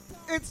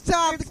It's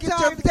time to get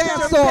your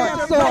dance on.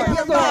 Right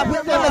here live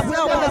with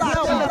MSL Malachi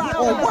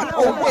on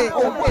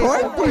 108.3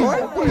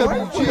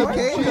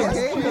 WGKS.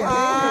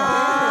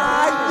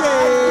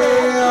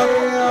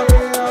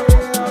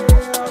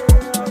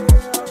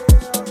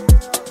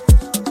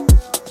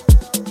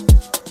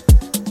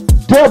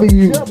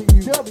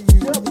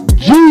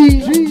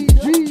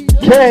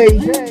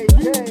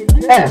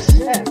 WGKS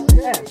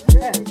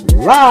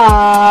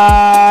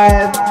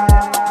live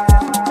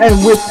and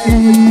with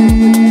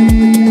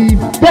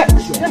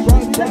effects.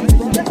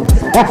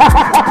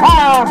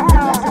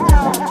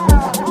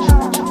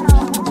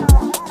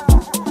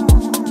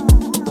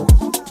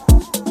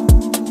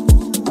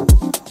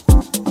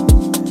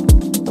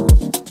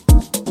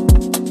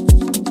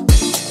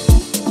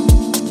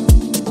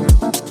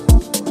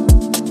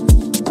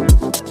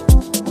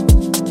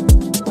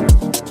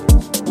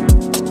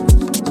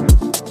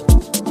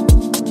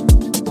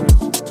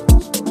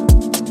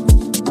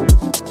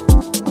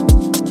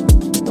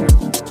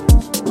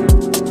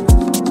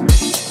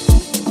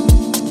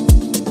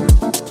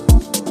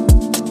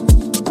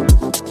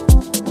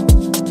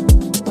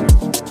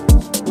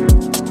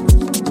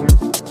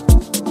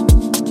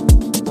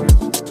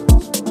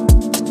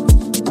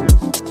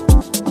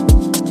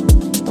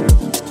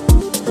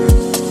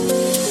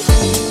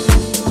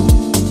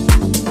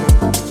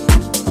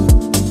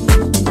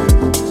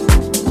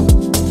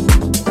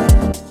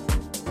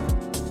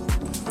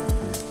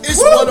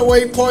 It's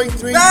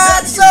 108.3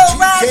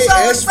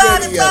 WGKS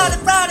Radio.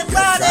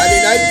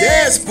 Friday night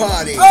dance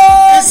party.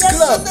 It's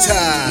club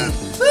time.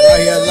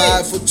 Right here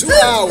live for 2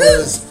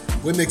 hours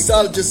with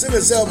mixologist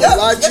MSL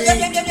Malachi.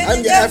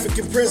 I'm your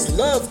African Prince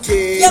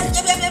LOVKID.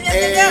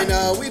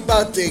 And we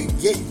about to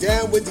get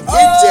down with the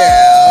get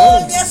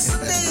down.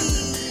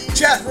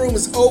 Chat room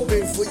is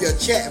open for your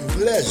chatting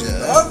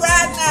pleasure. All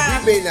right now.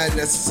 We may not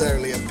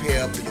necessarily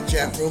appear up in the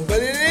chat room,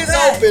 but it is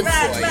open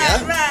for you.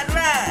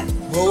 Right.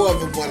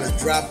 Whoever want to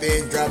drop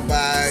in, drop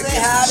by, Say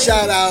howdy.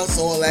 shout outs,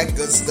 all that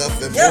good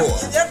stuff and more.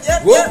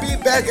 We'll be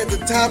back at the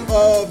top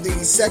of the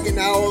second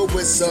hour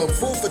with some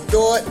food for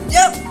thought,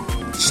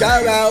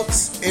 shout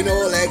outs, and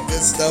all that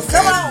good stuff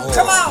and more.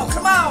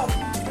 Come on.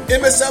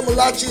 MSL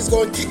Malachi is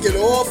going to kick it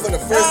off for the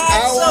first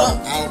hour.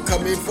 I'll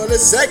come in for the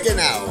second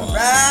hour.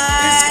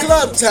 Right. It's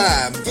club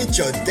time. Get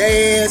your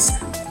dance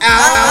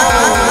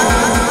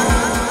out.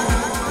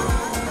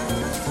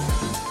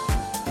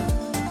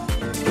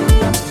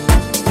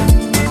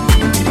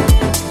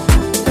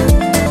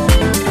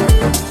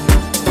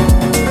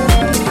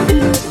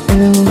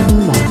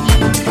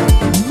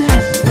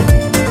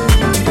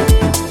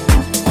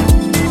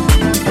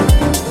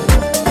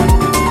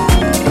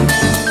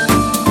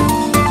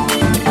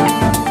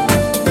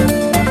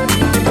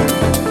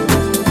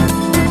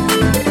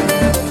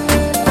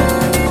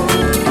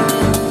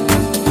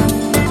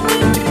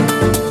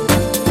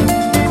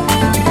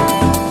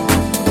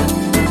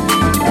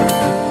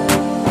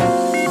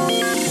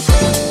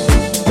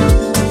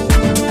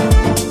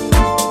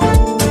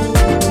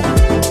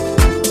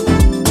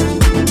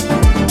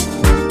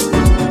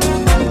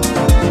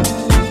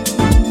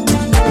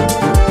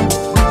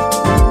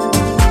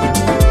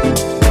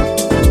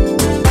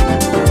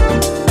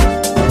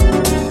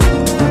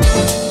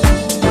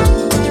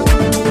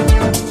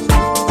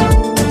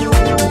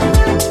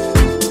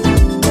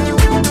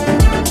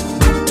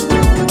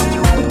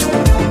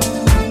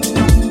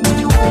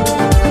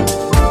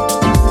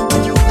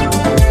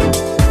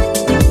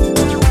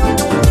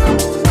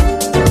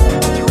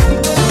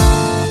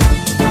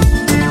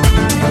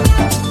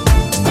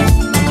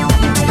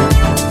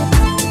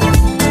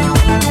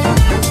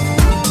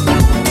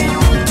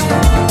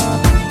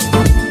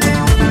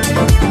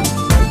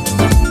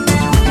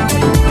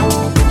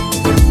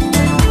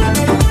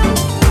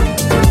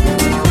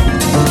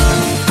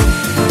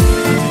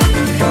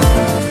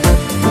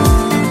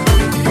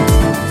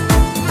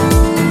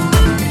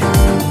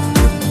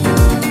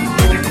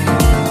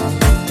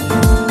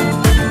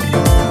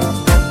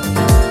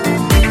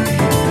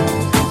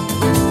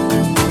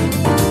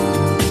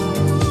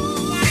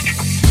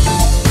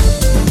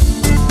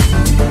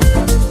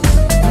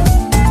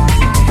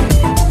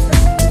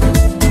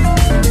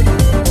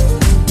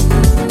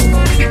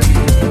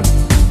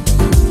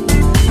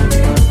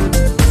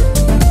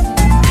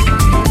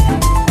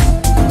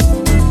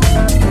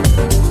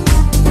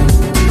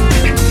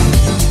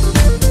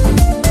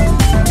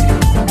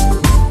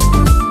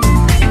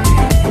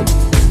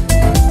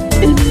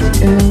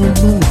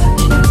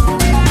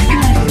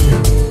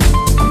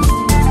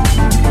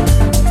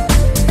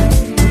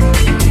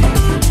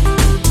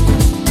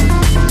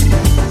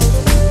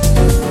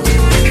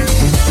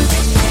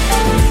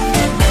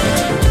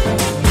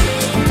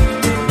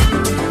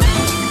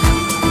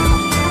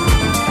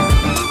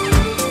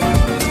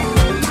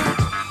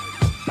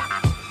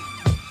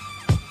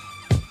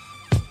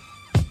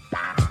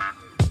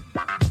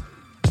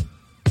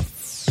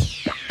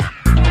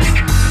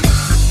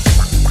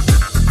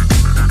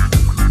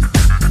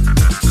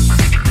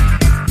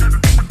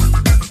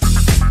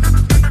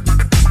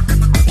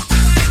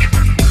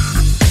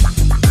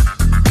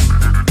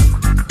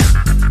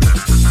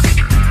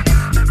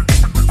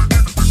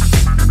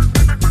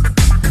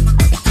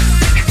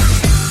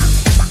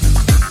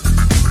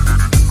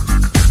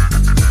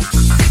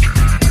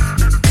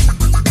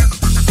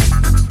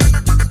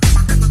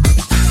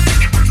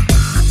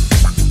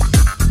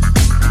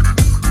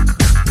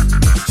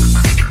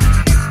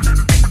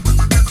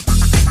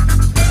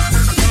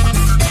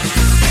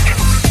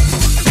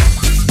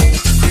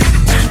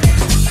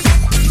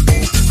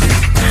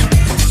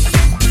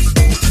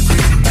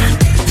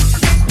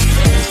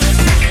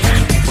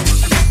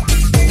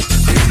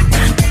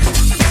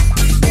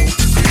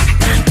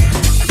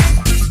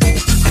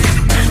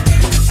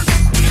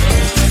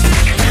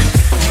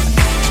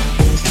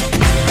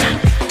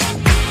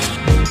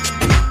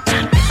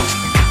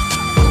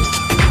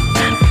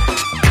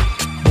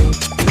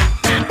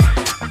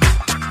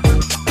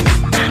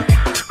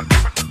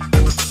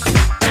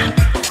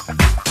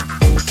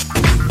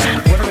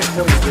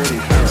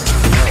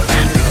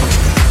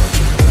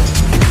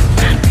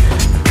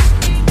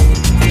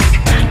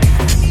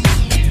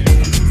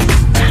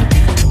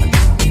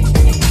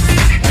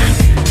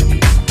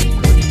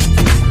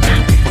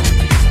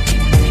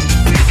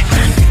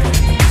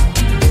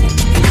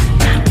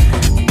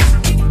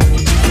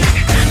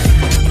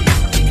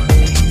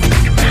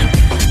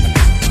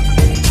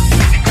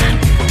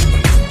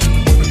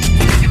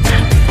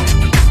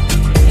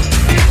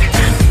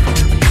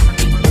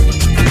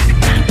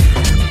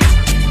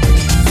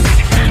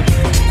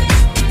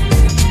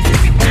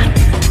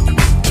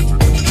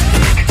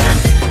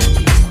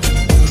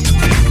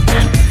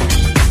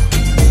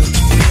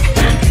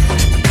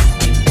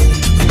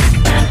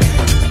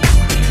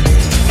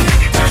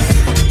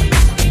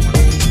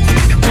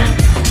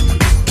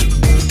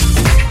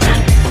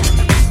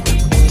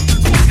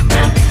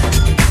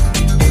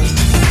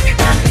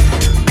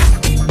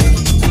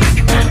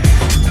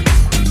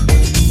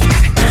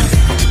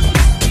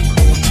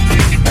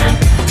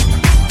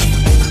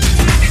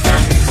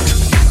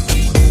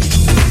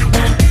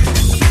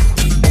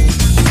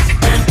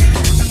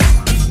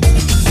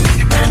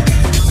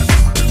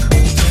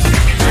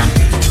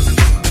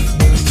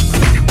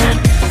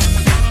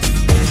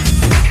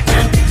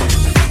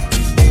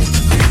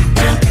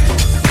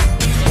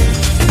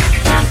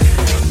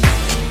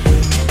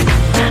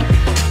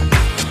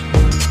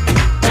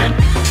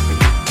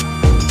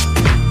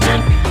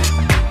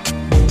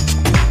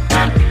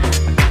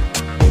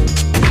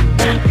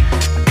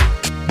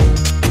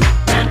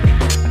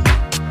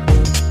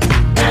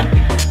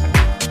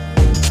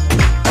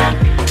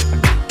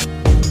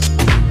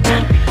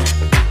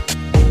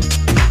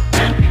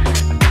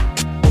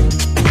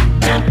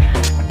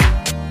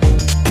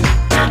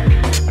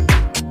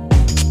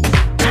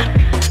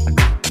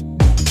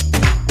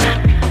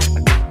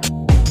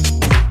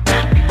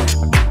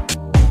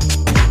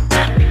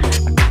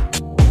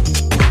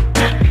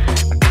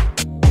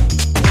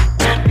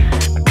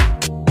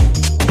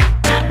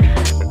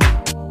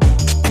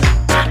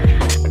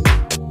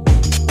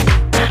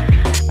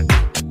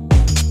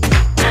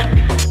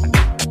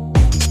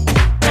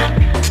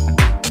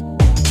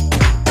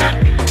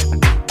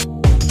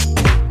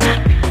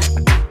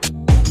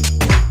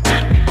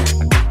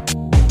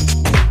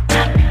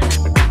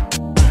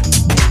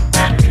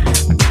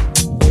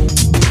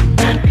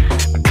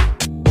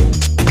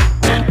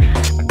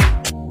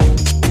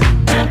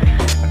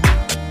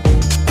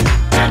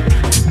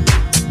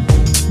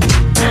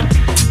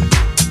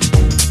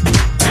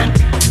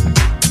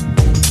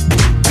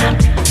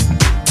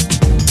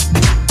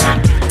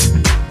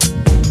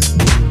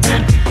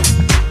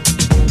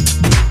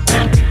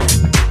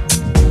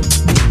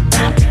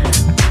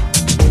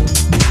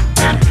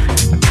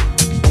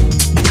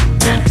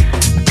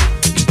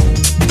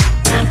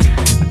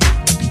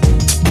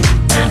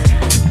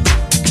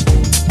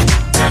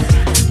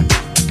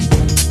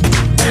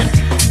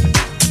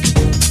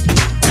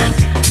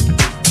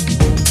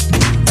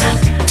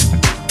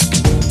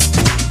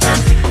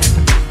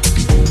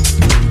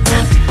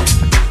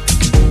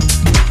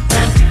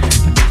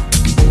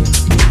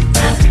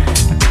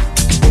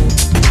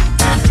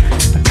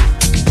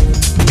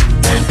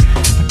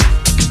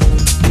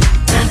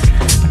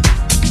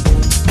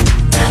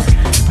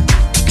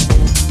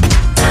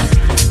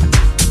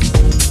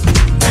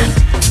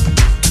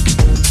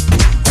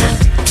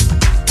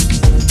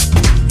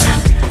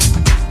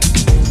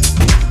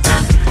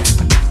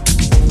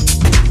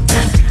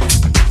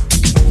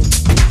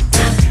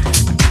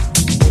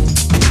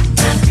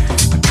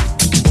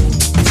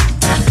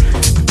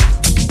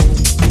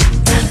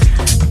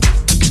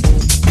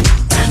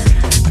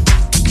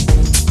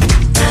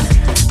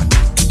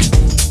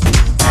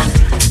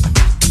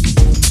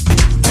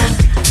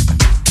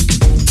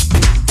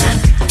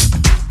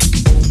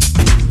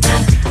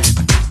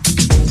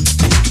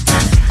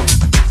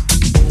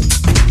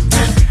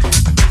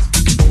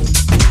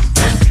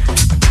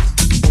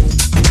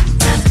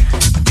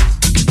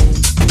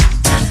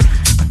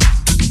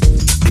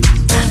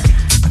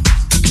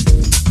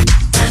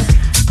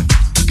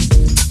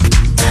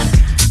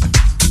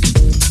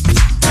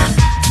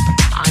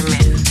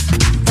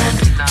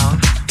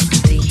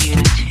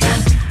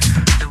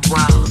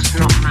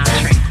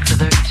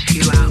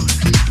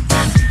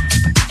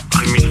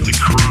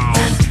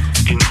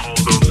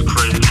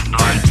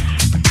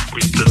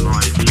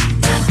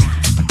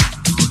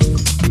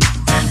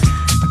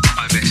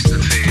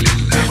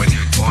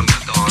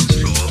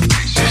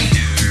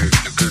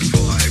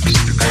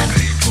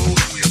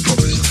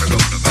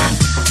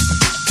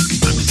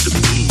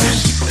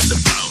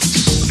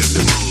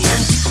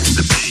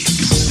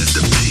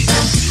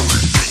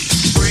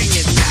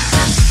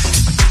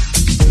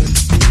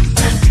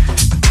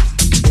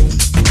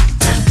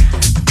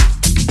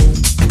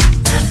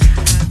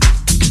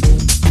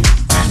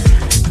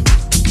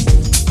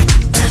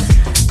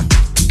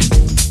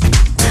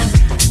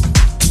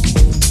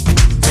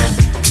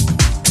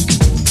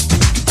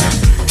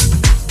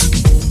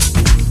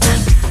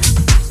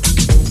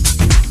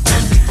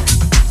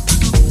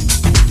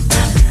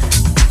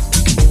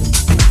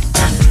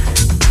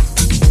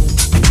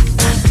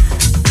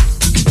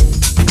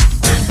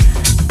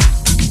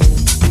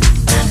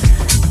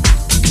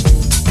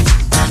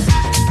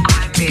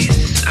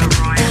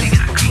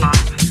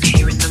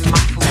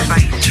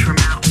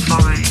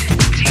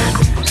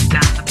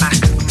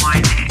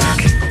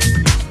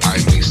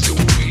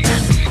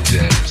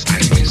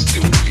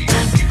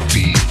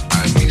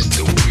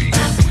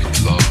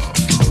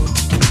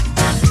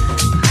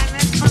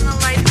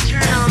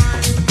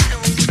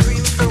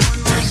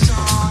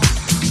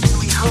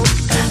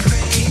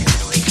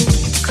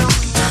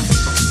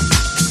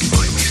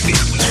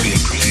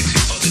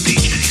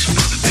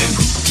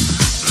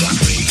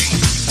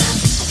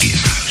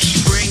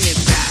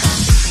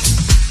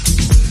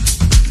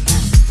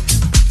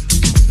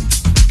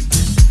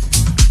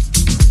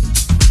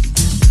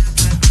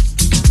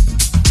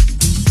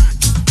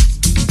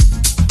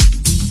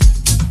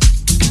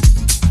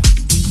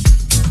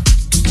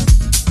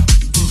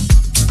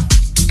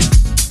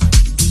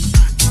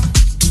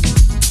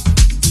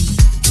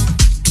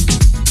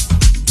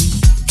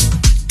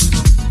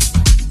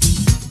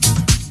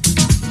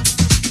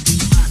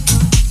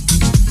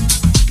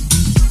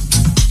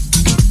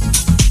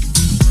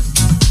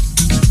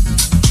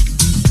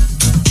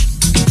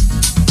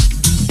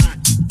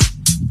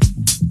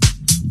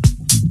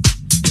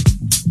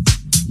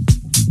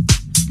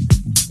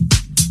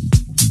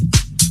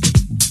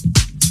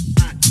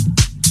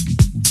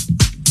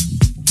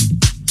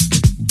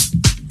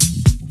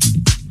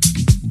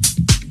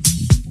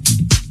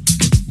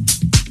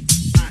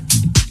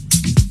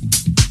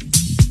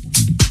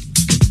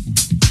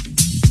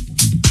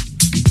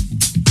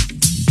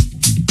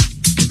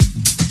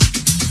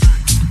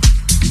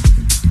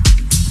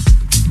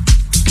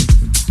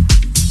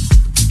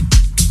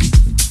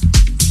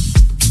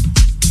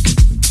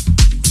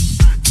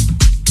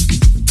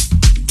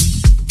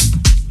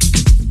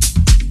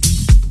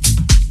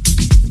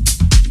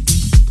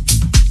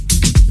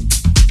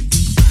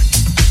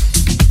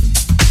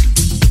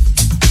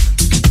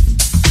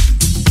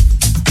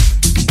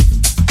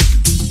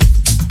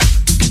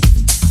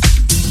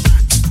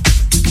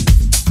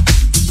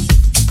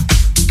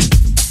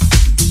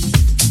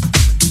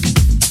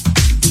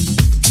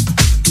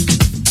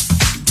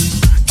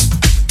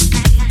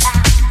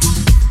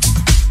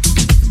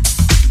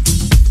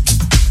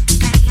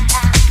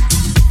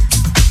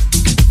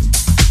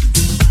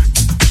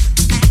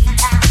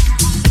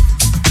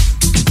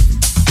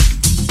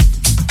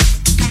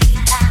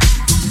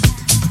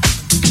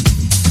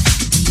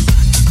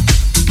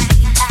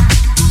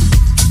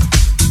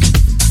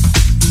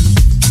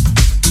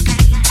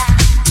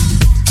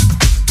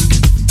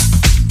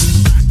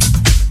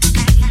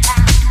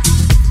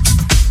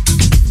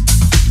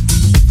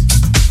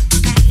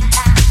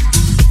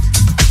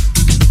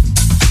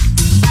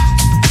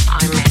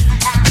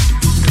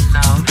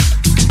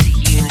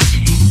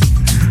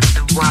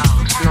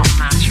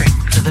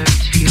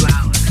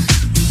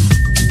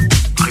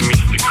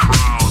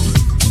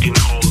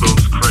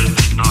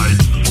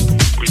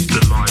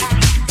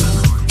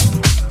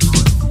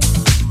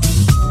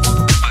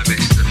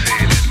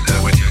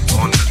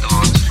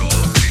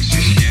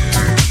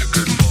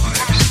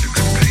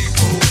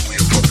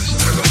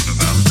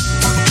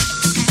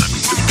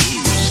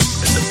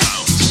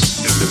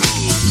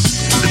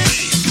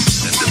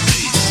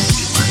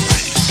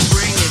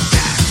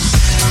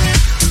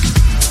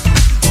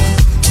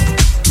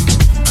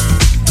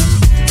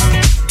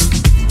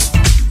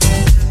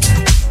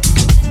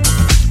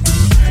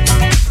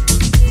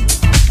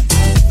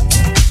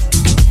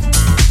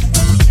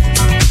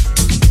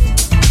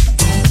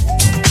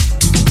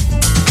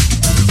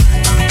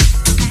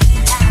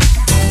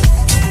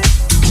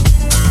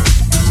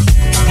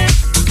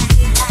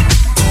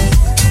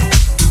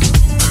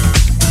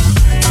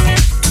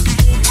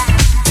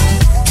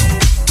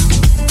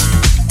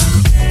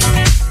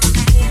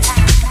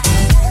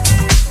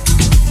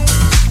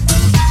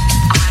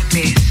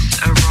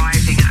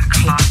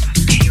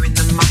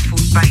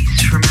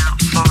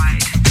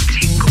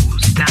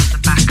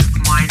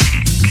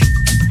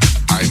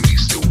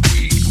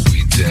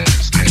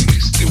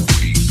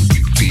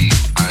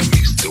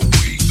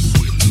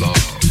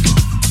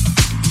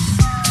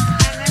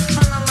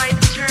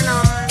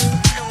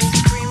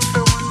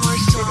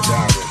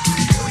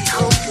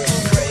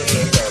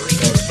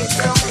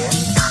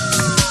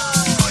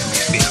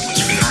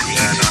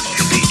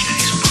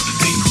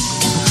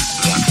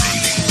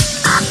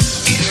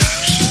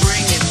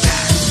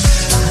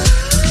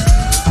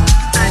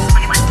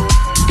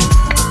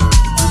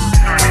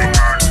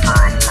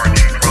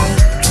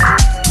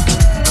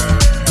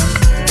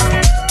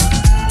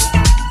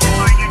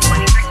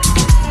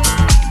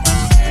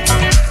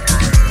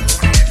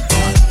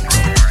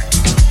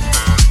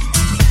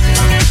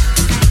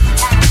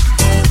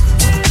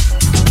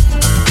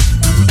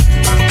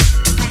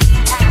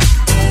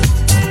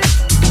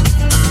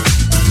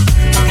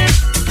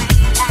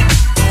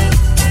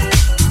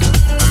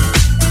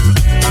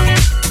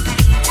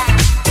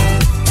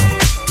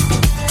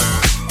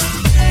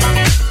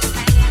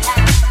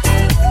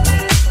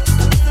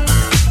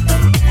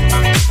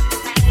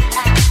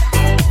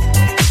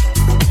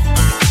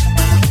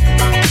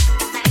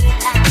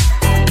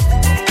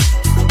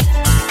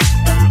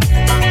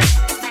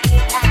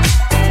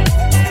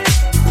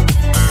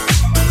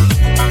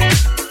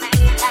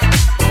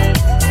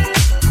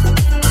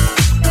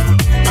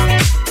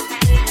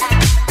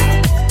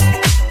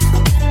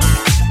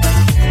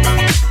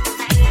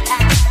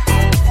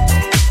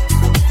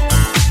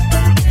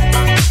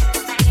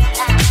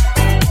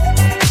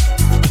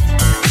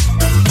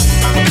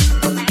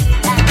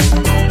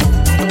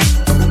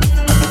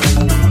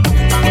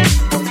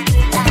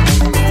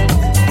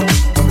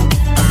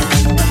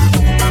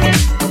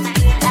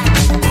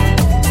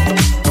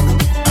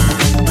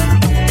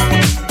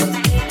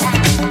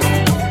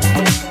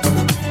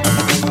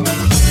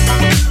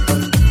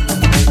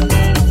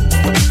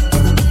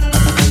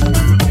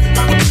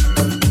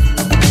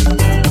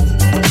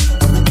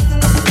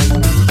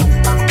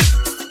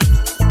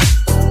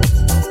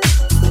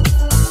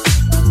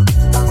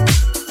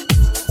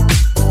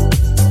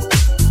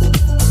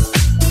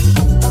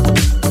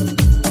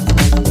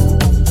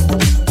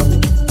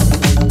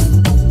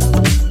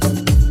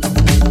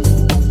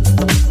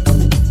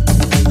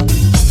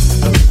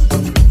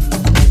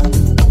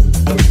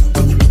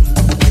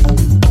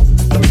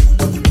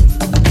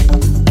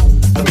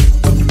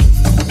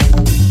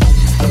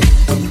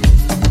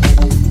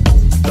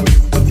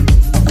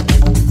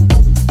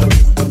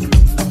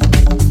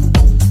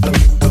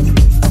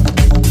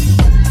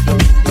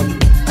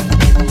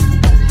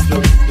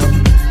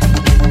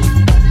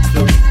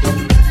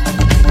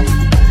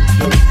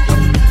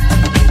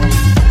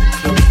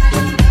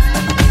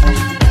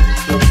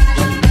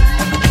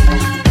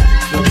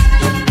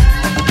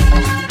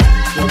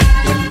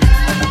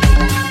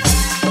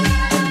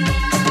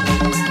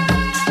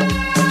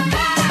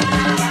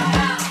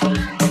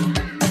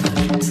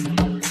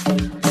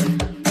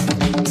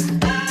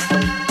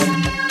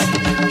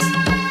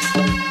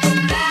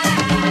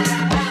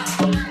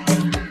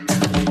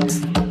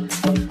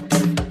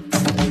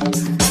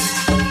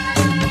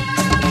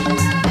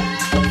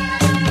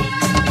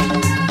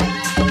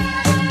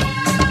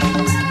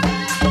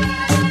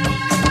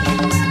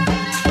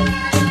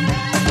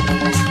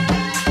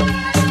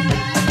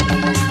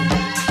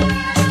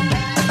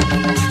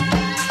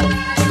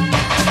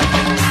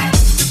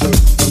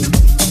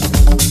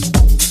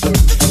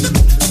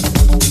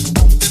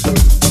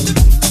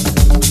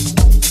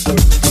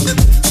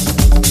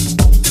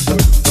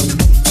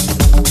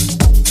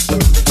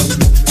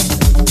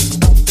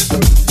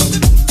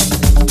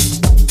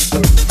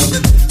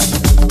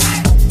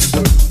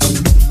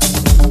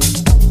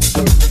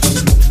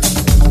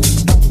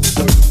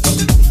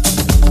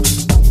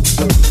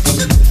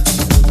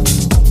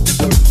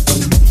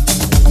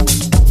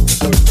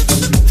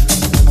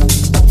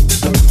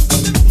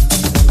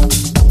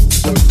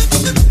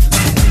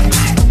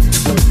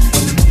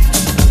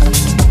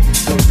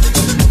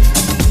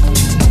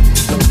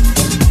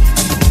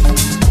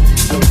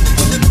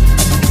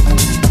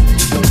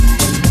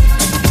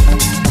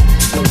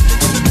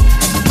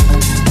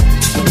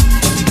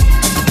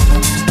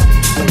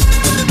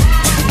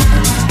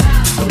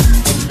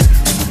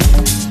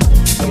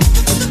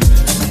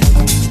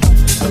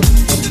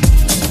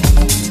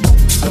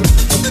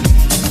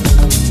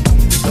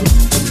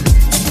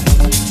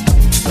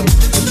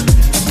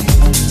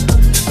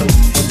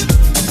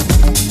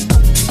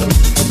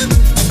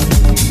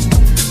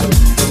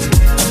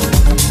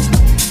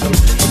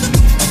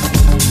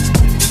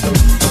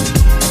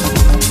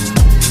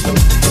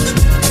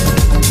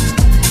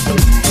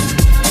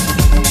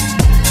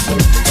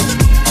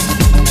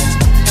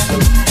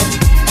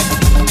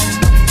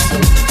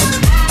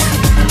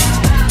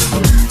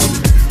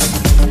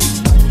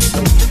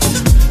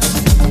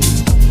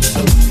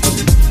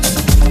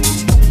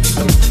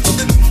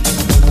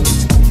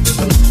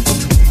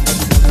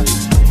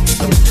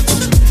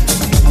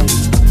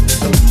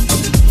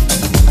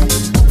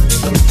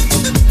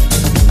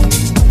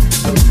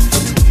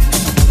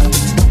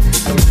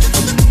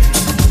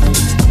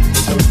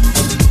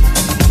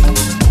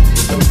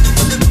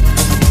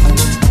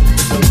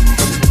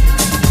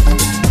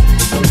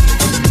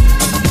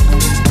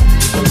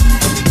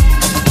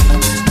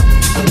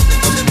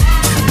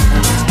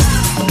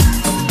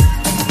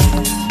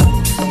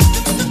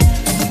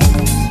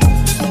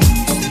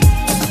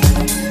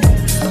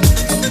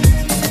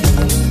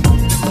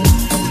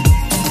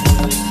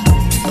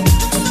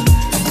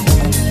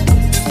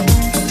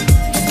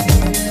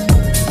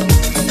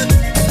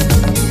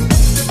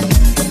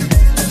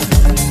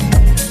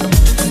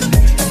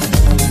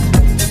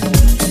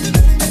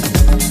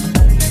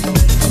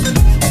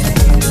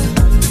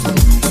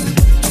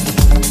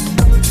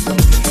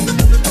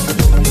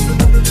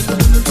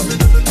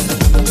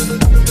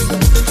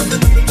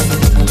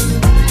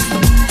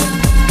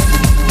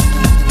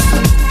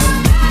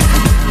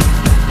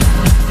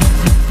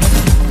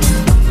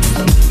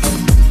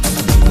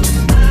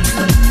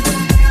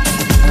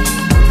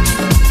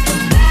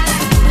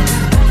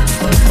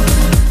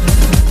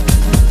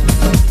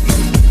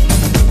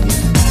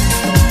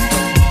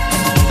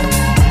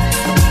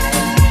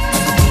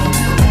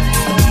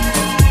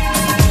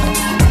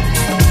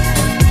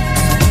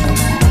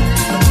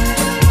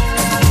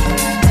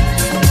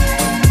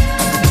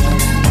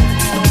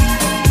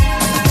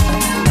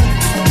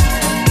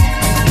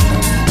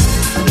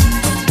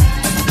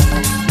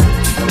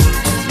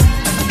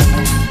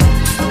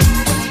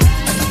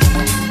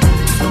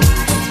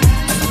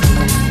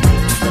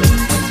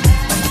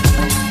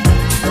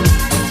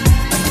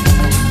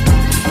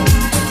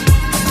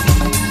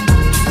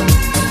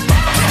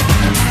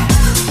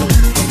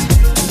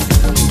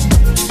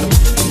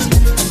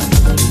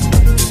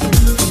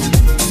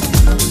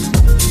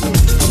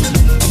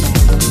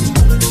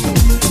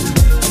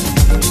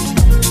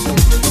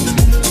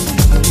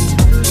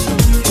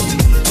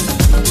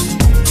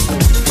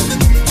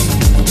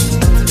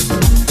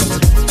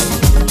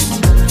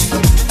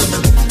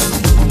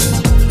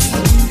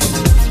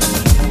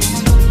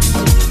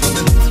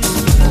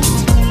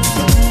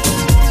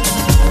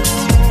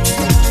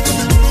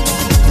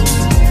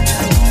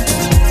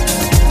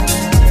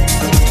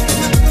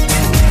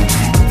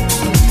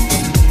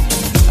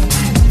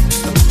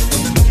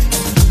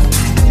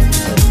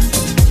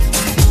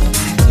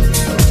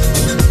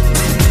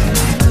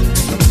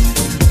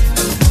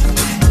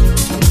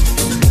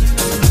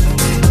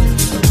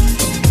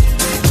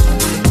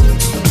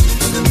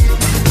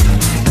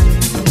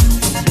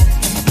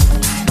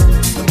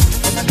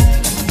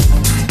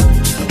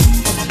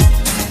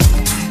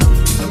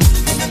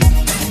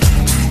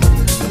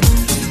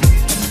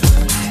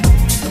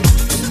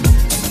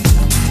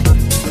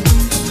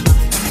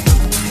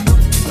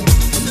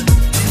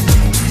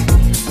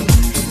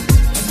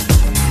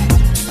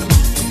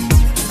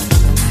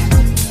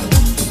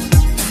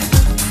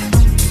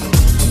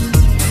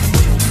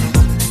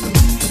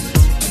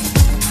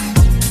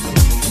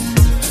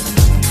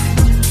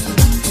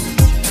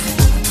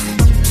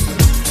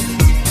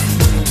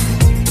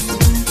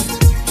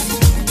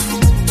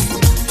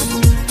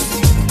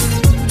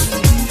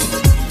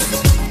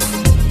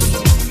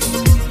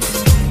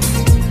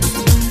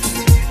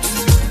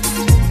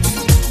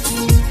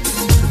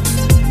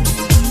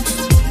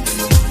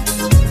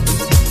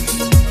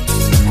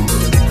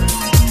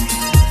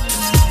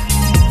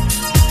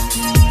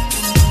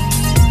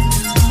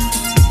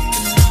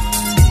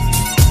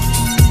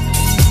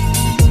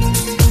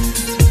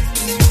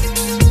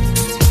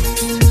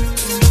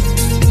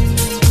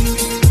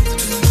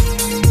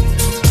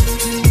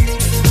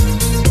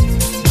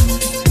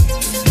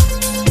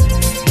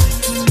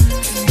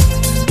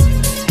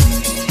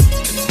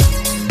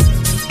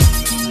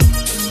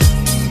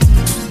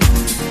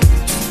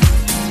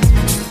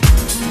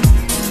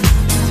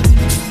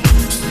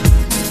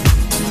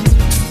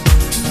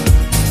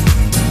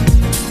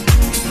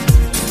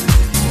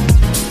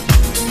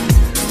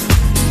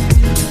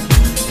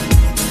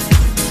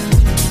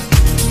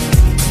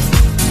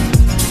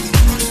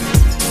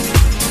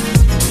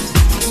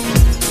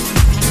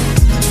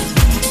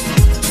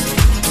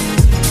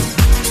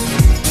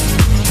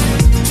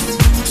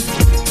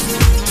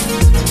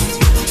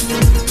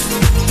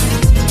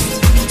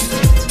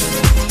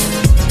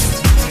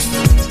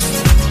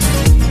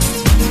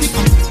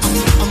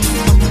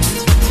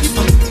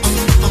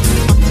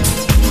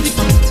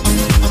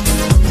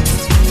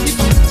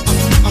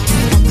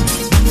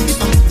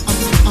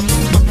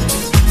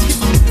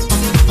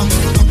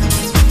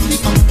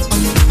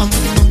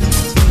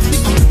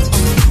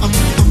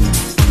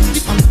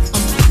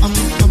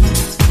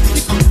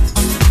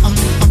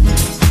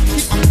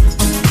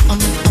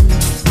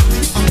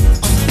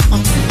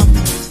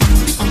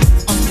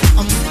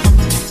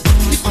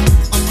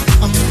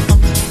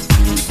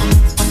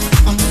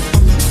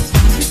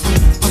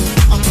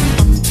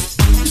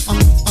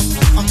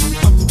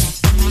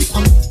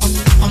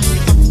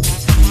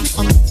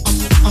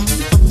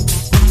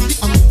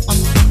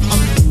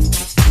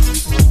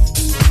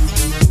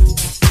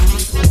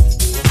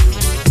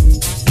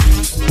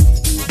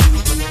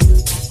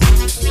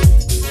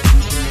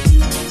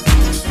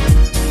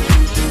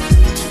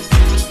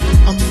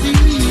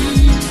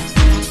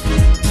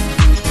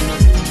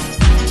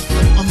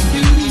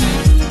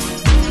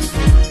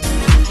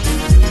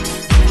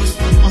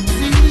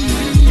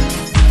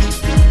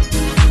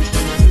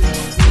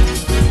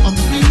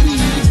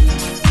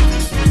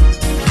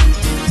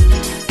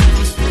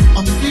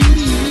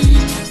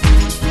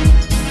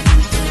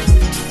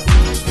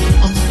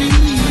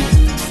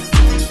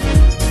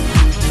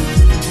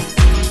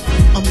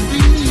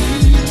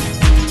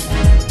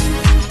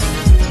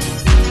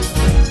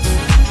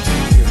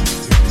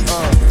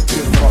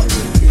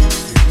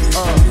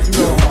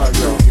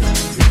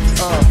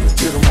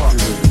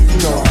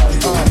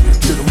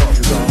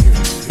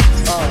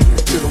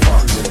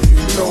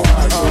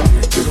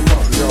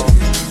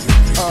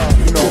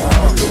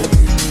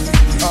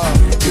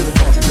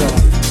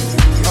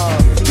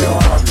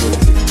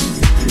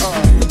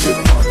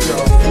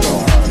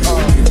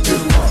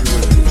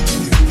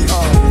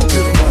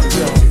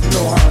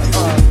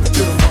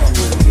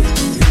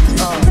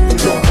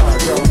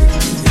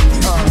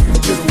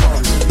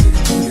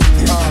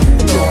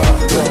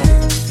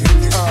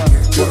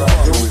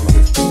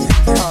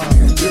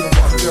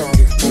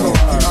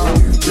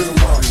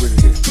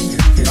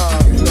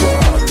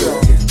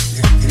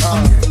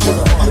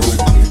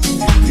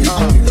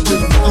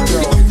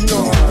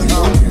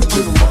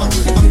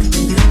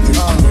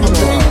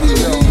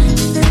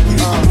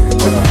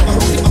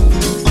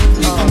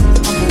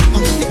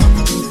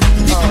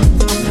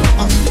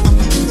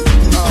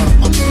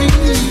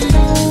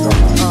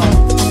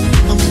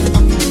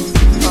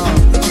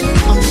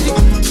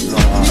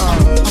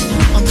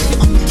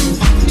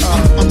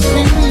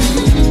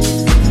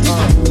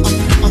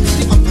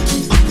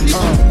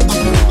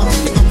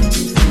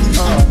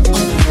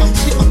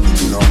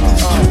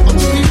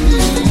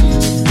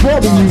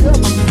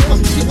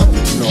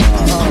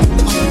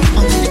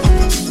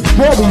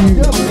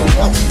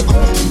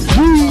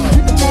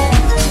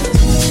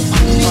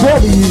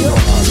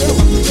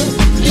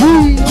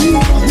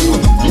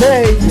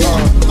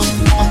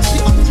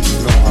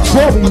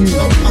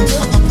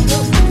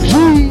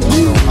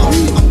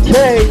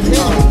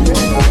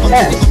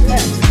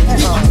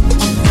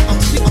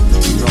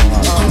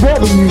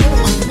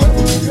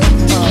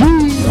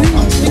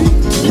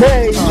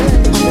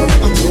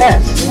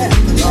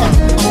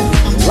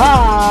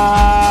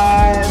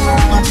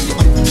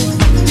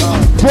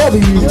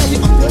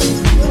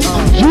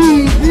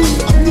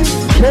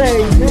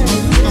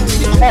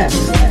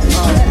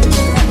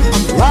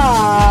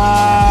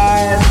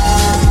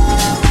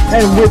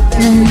 And with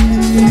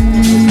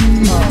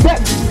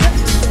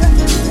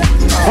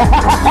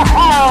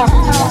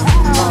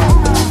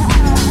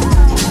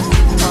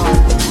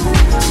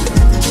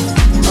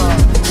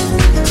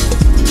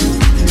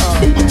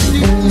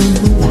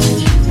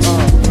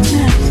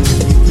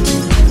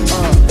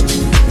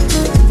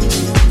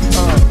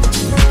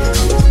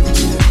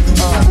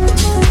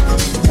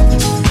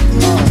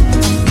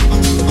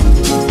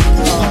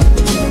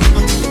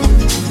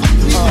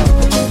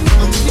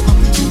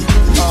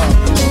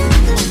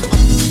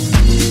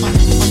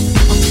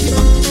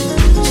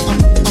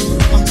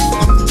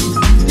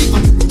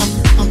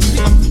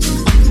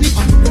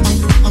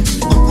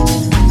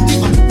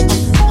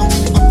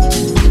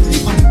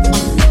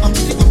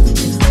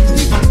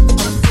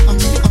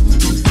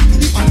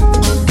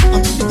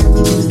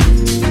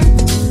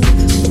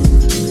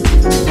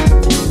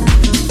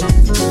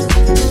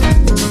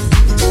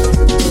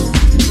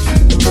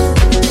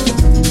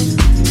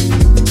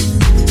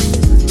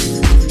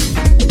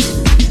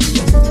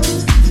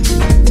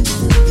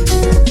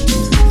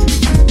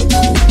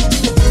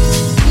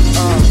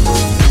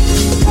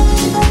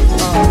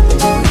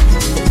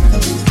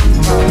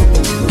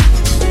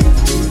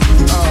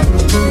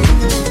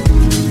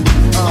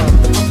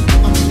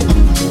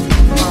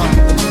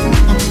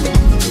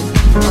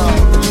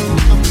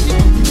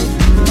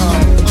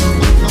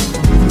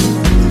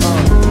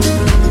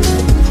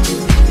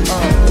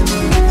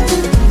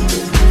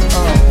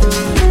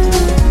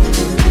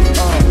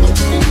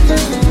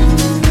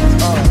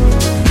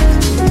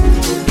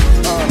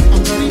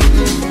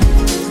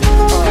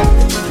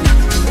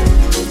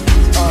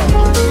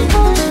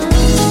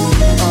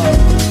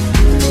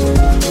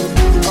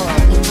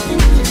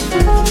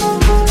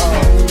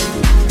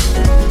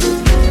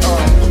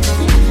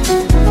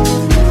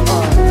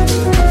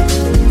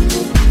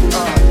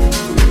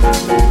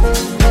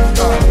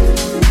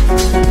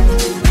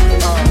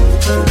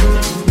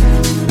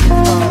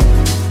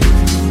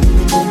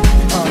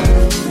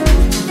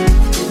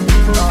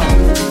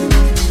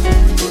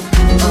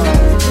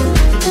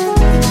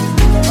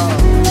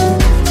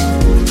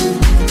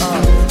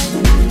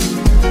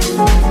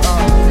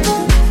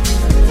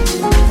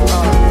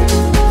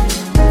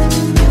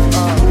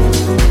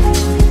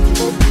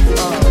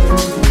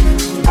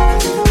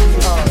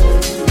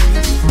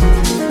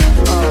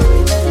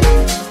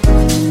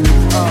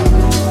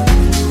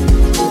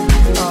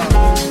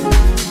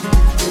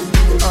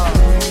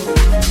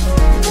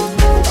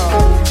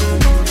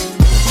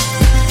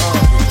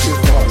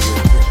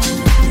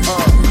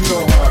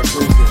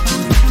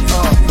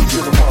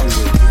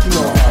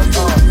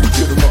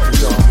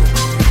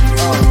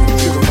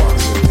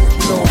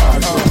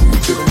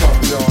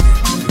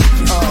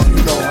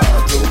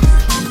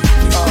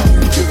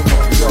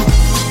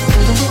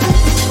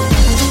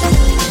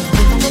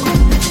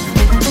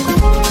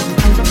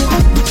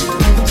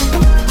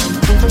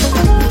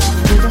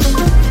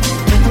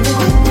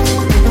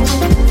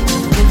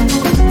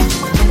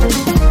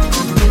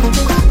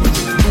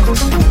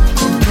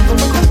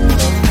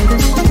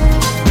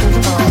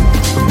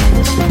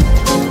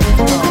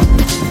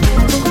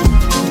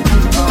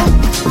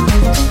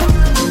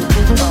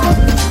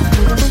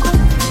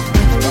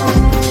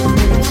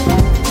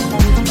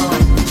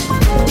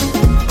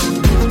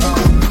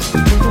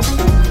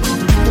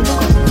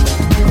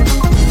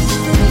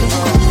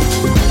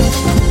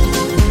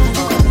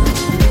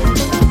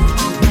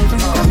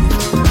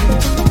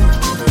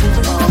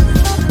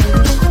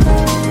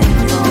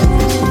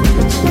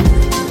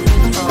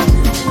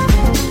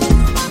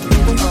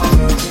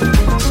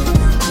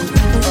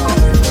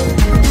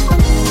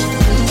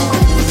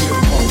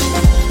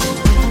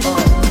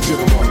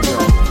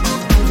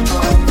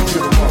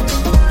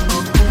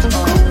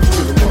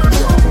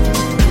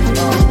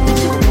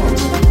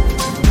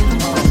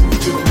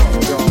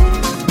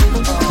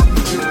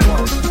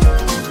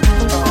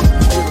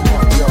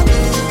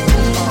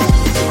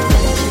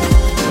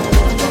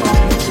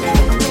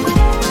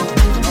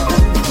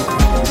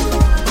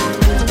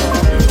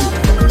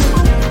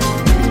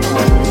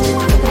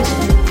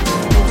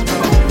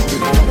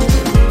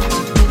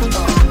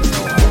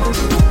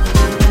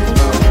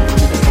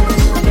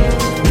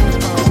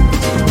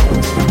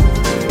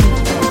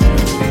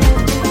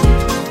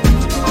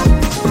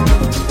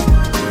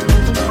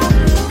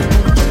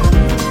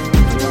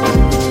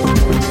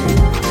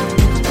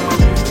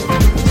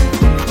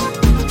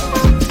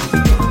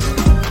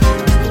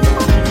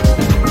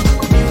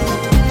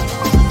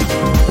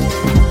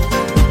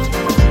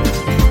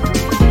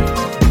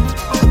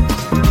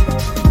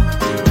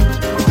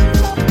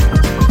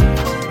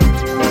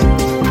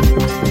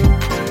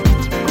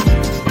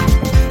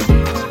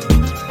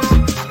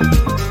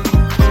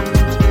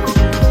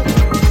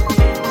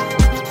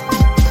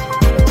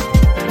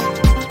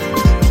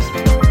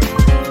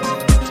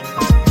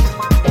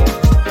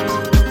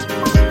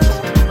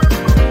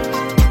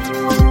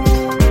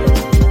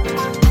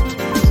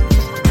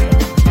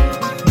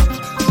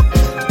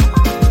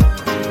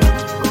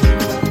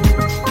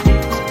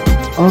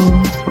Excuse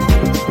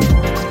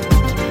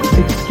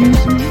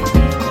me,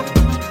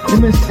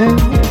 MSL,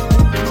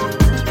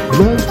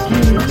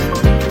 LOVKID.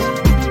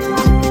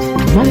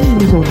 My name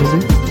is on the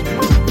list.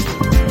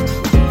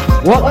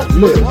 What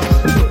list?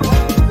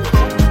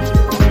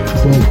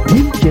 The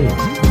DJ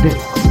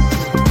list.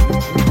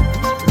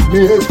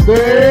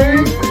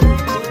 Mistake.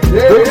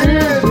 There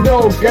is no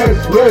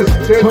guest list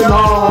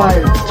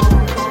tonight.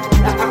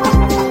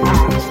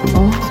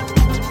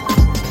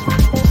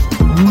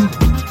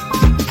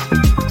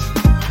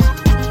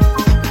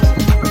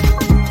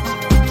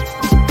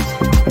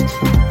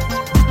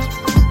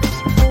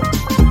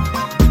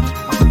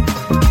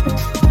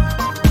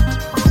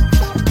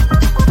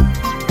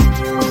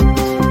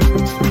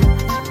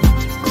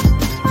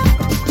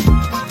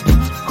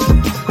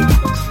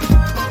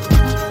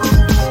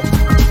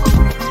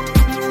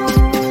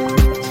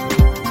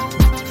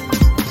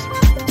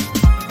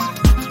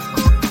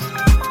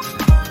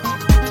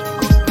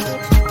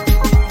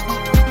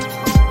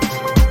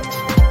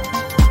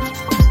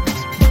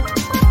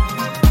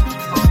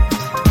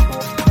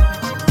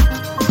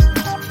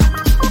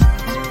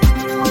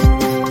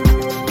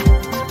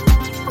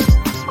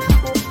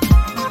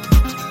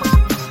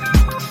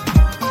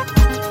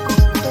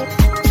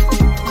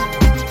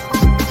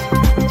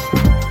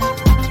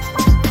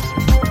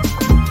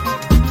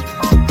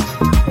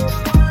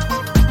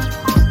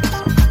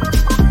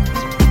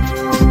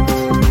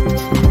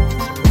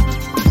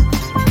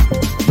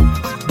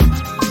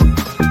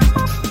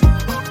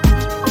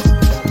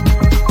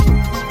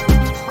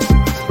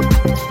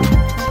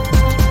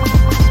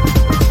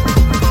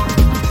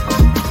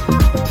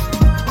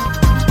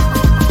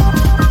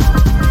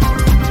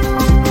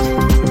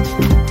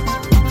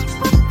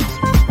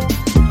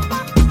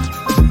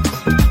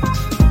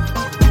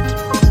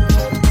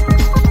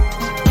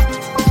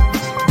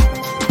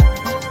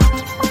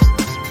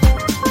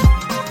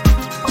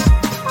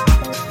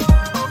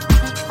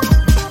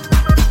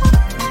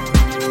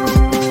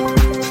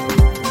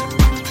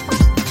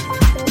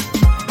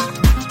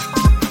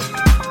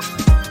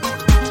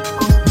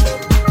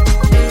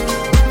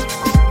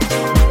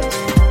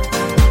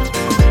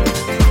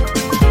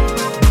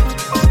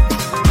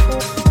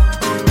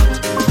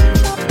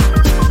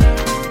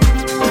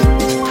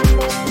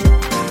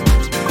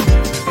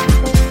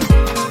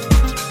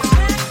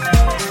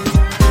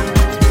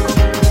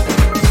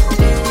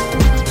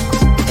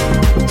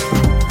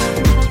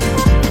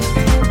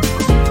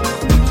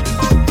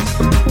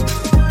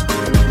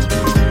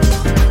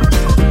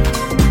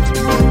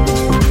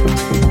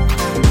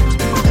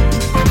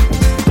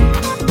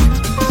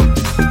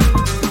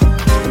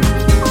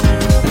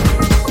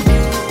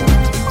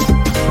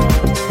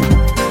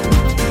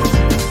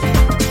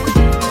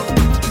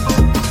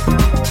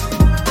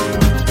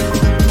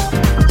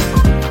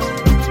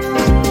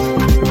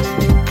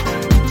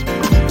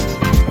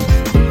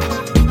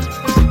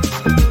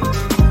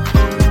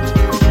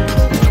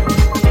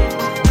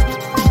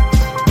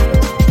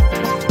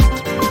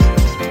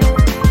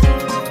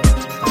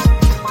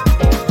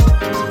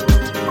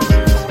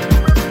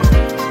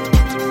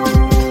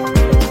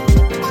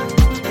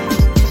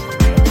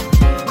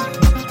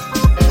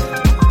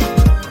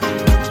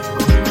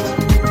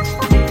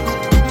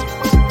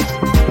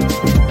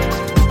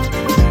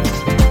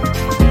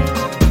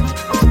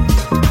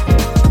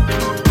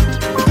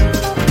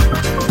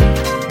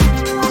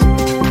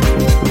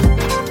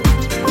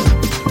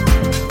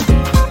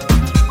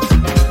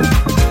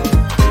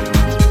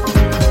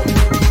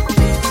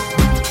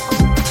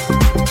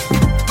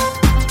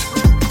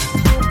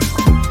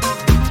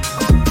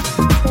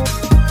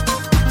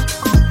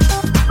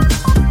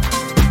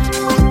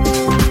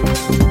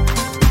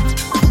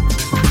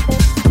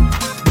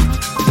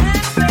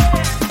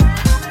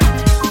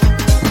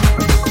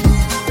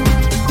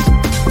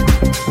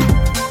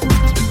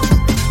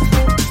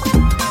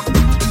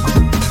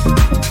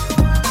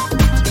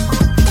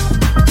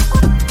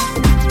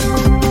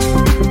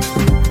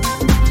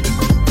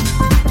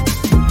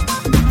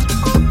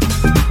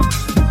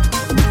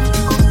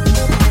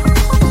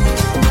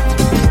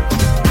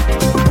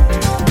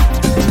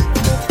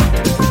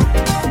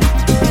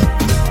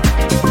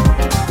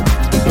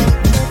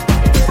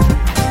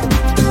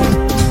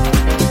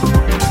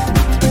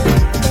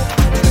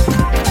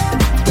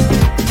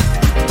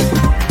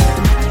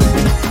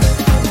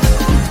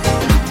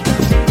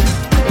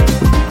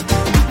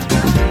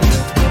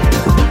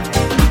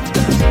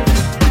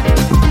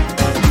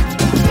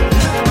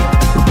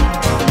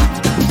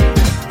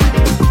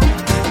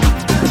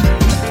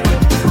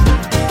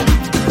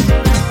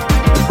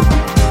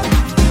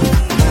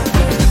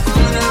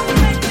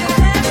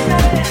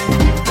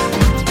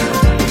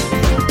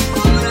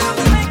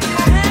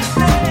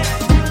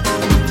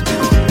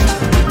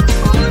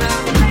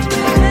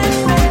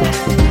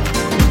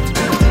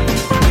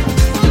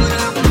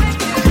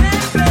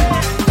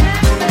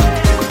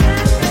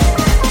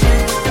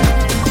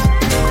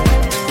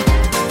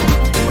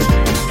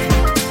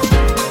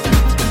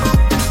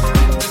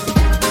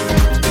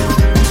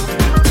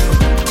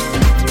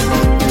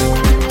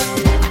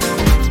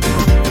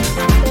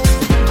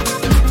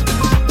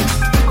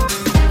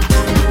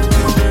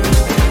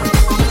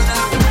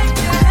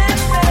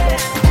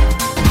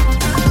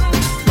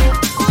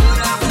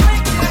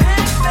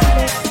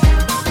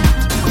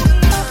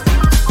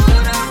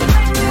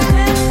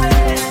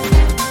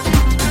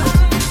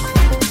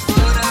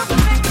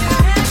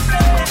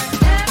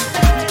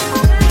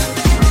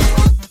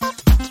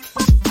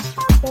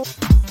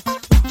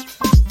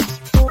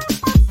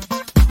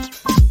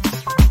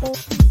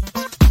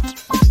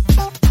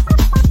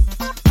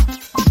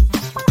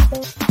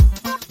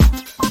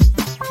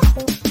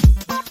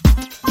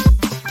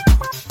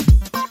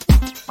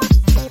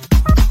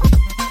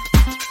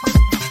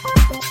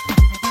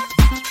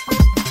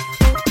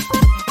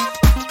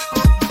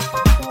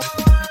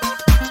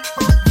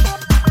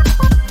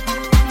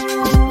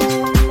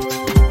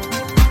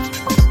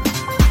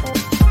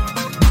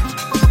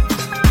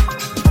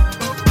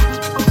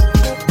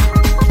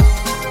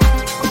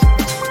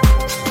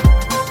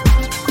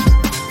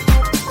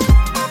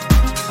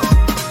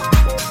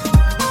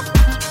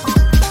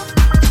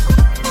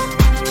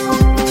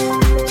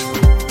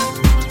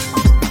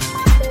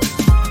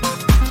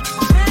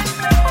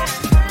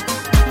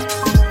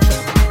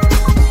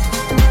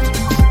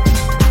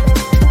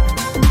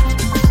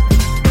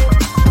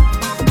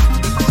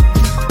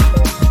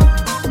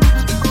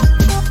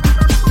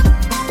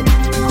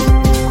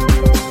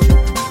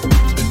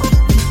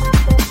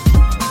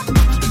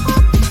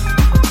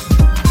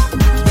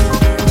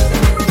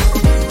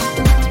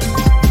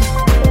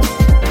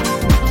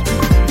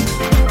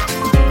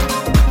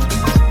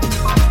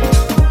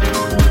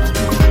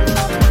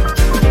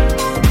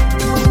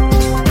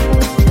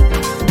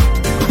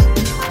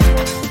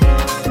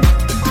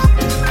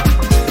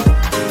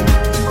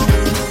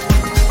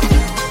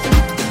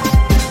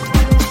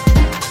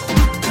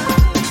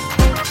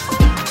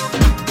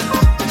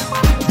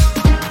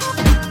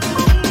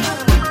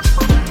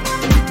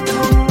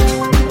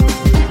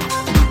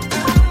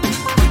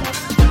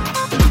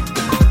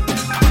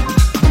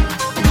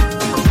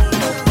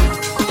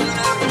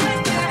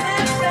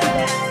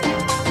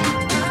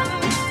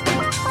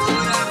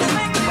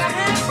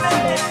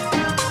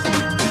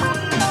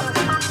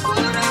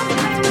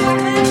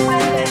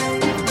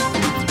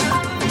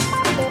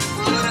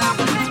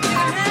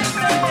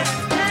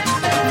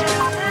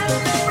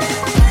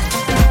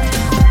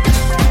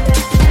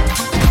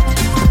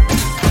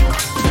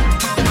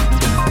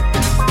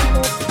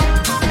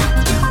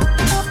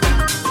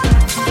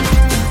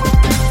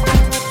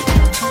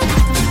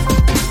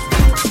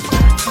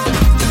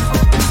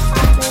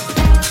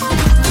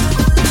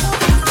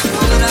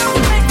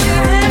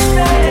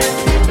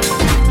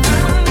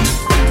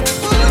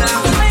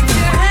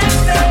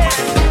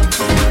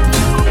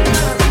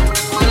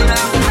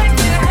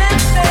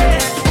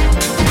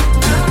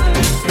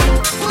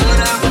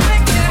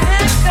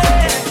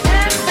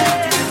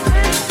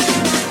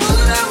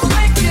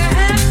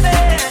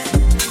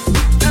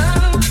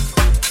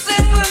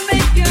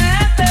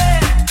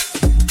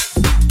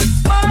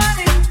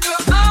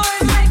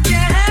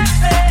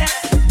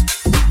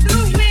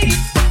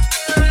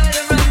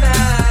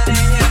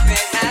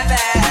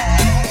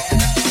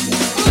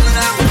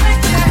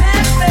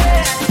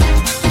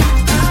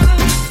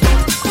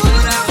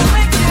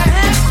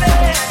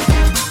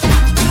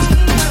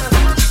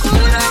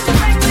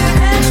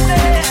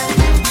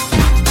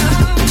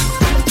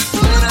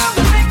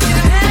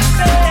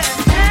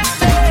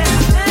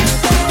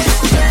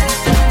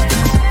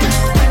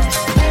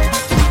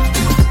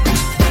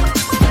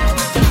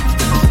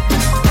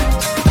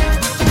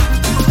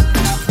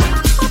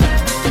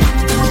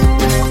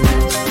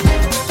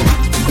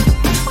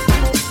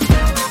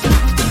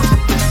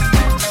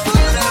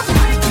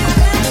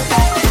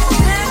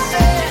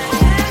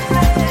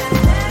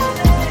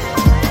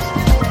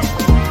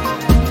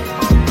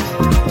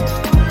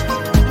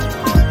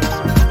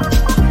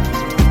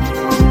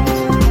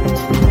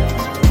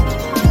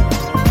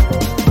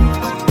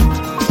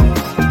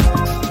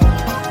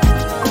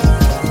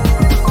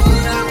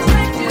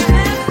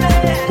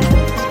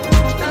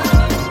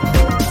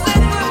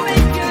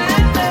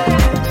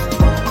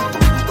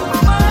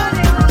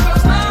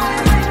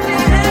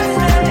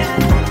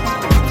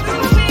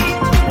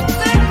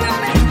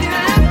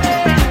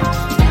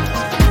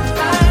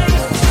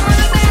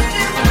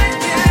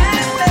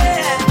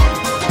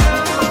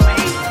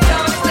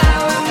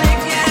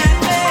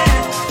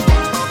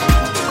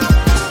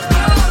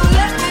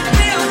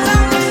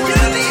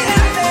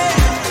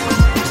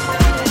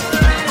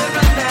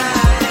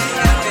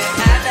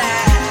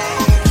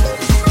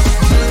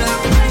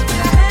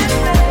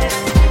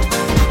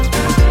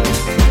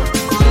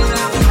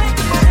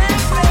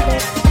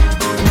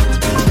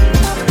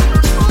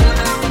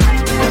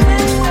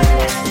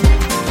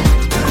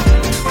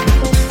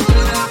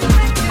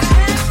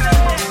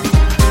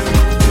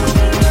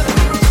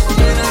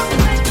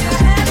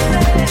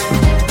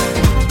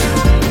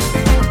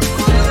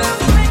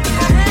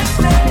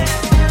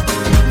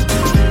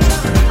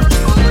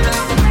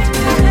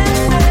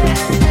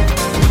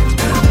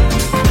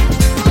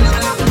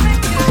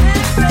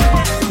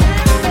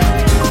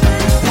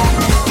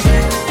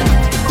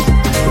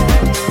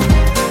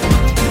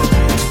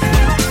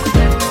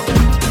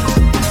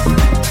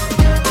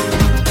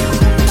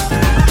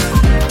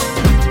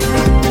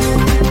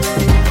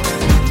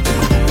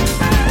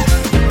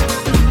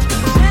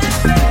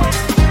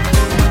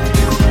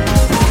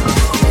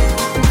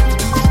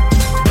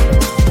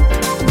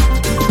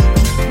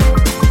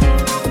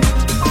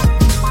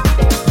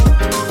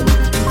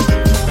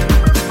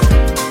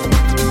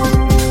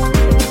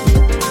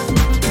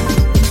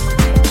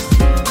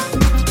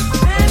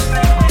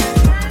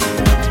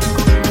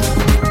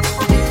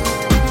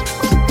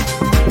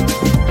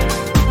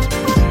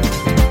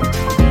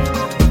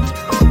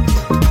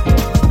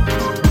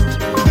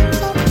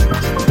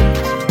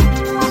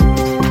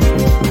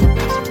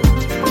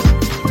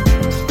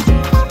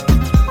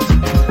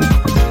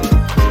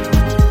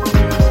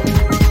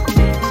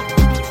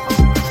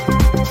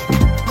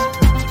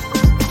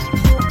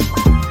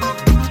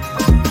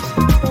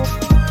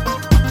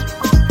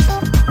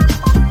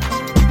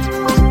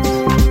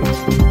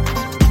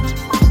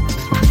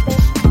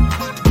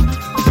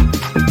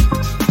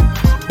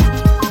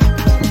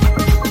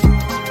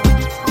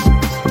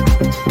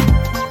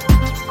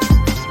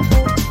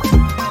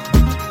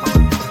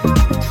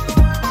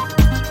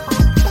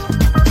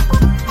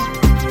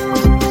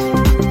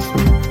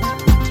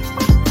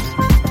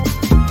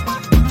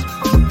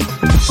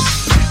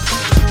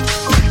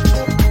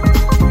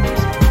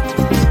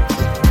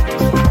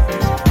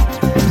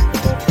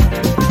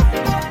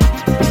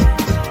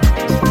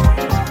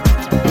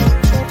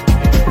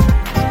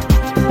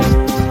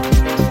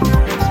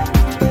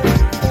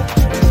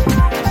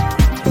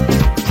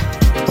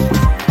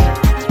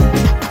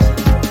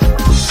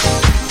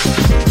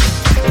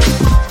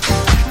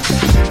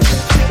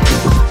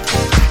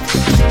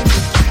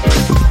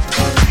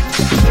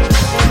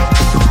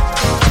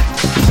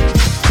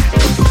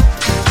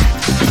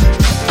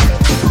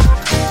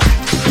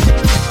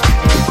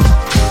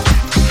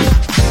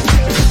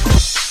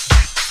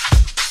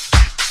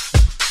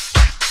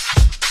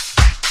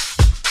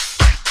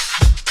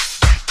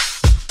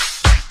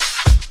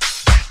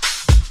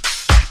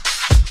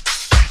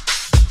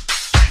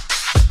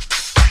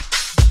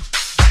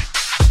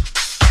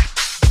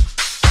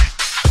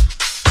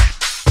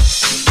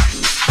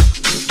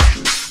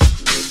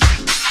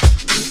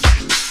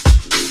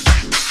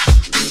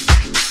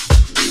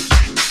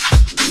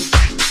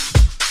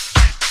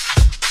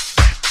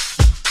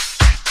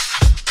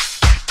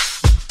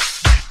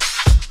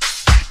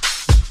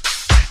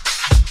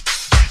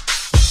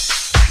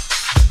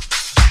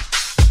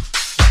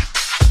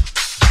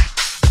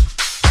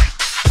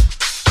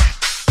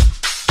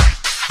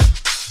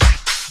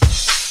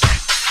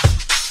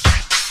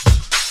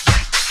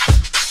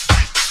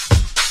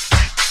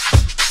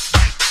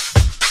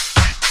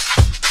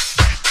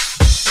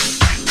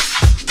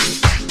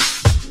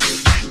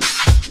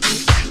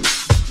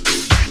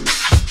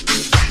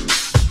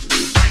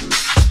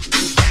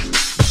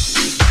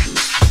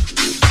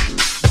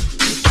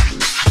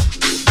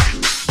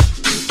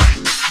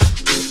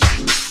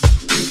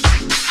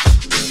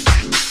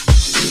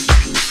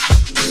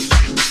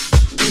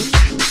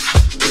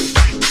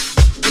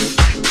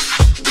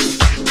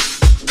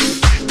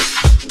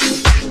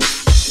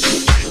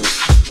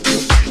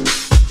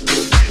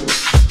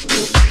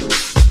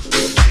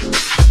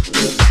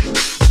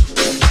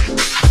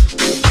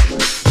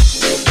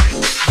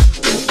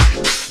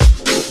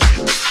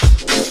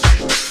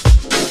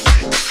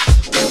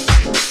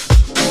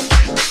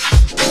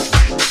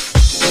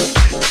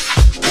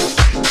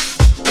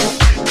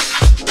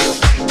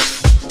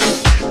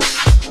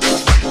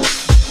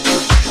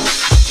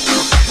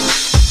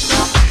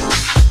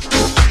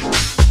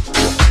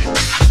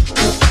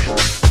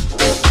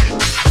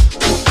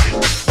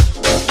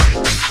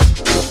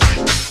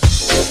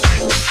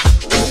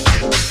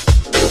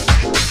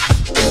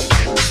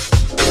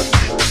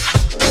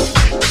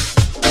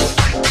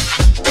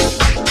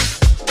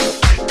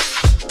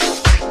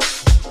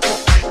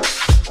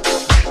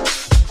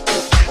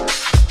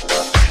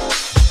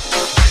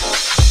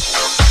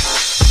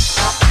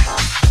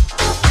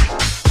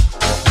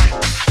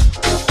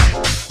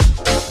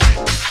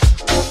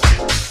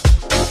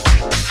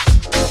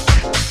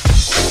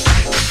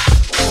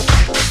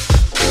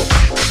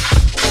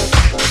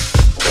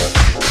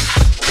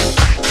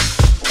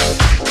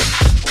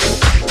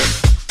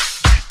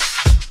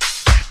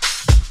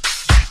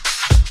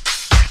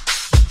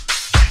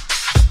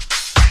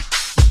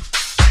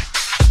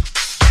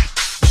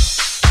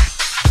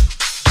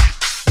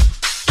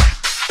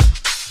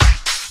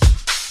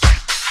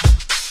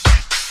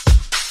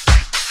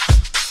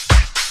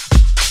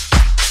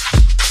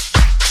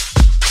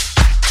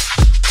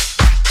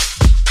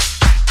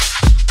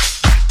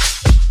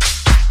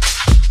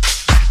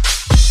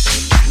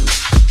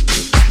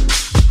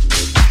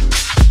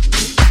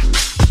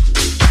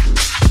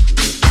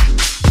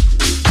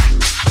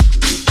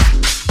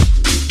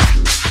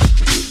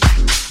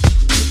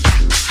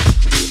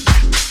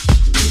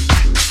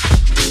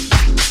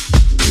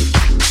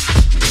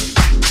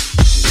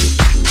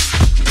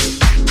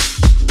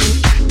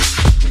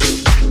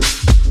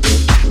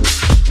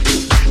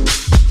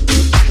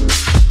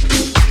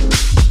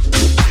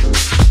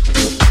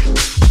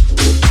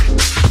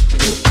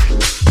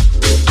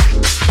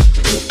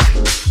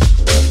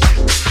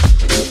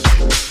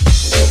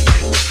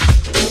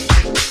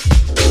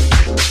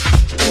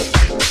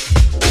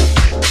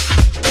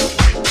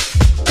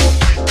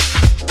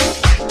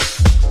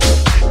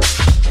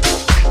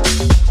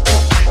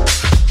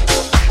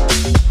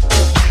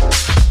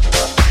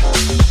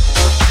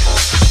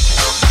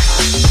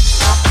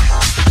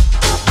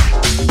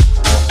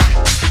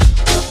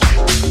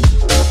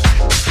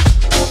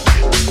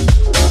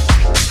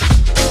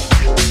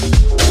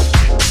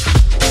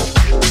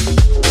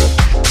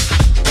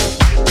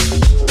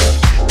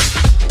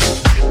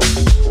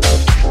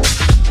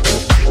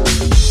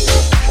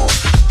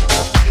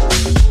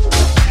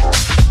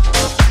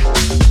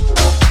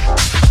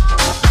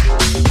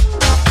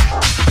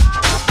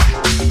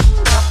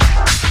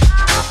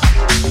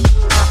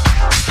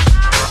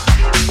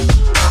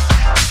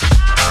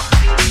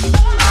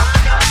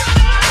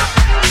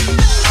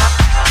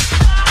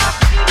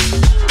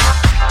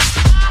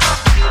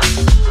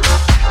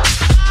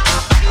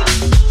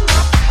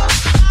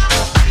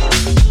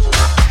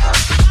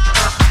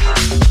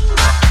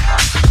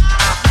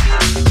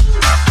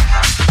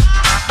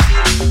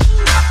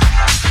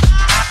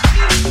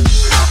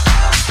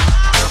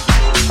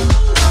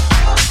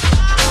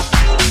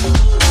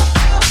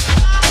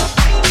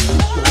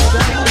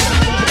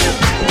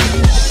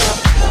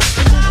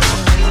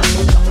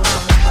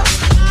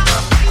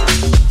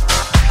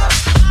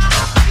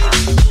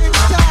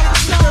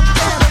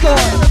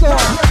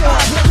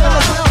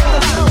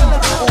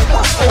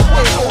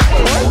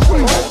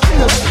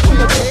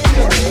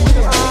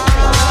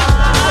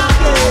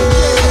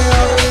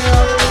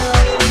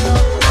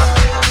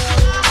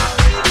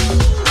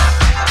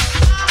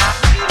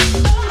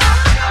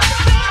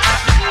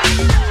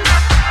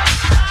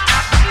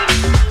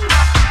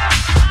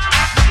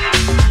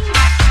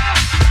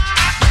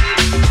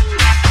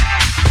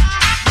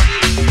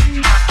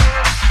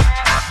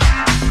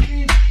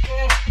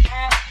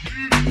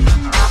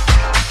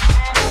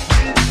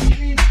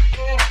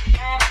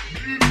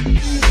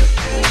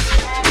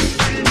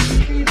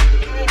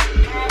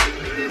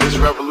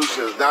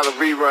 not a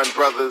rerun,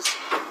 brothers.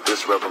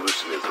 This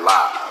revolution is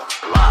live,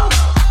 live,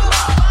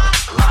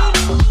 live,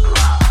 live.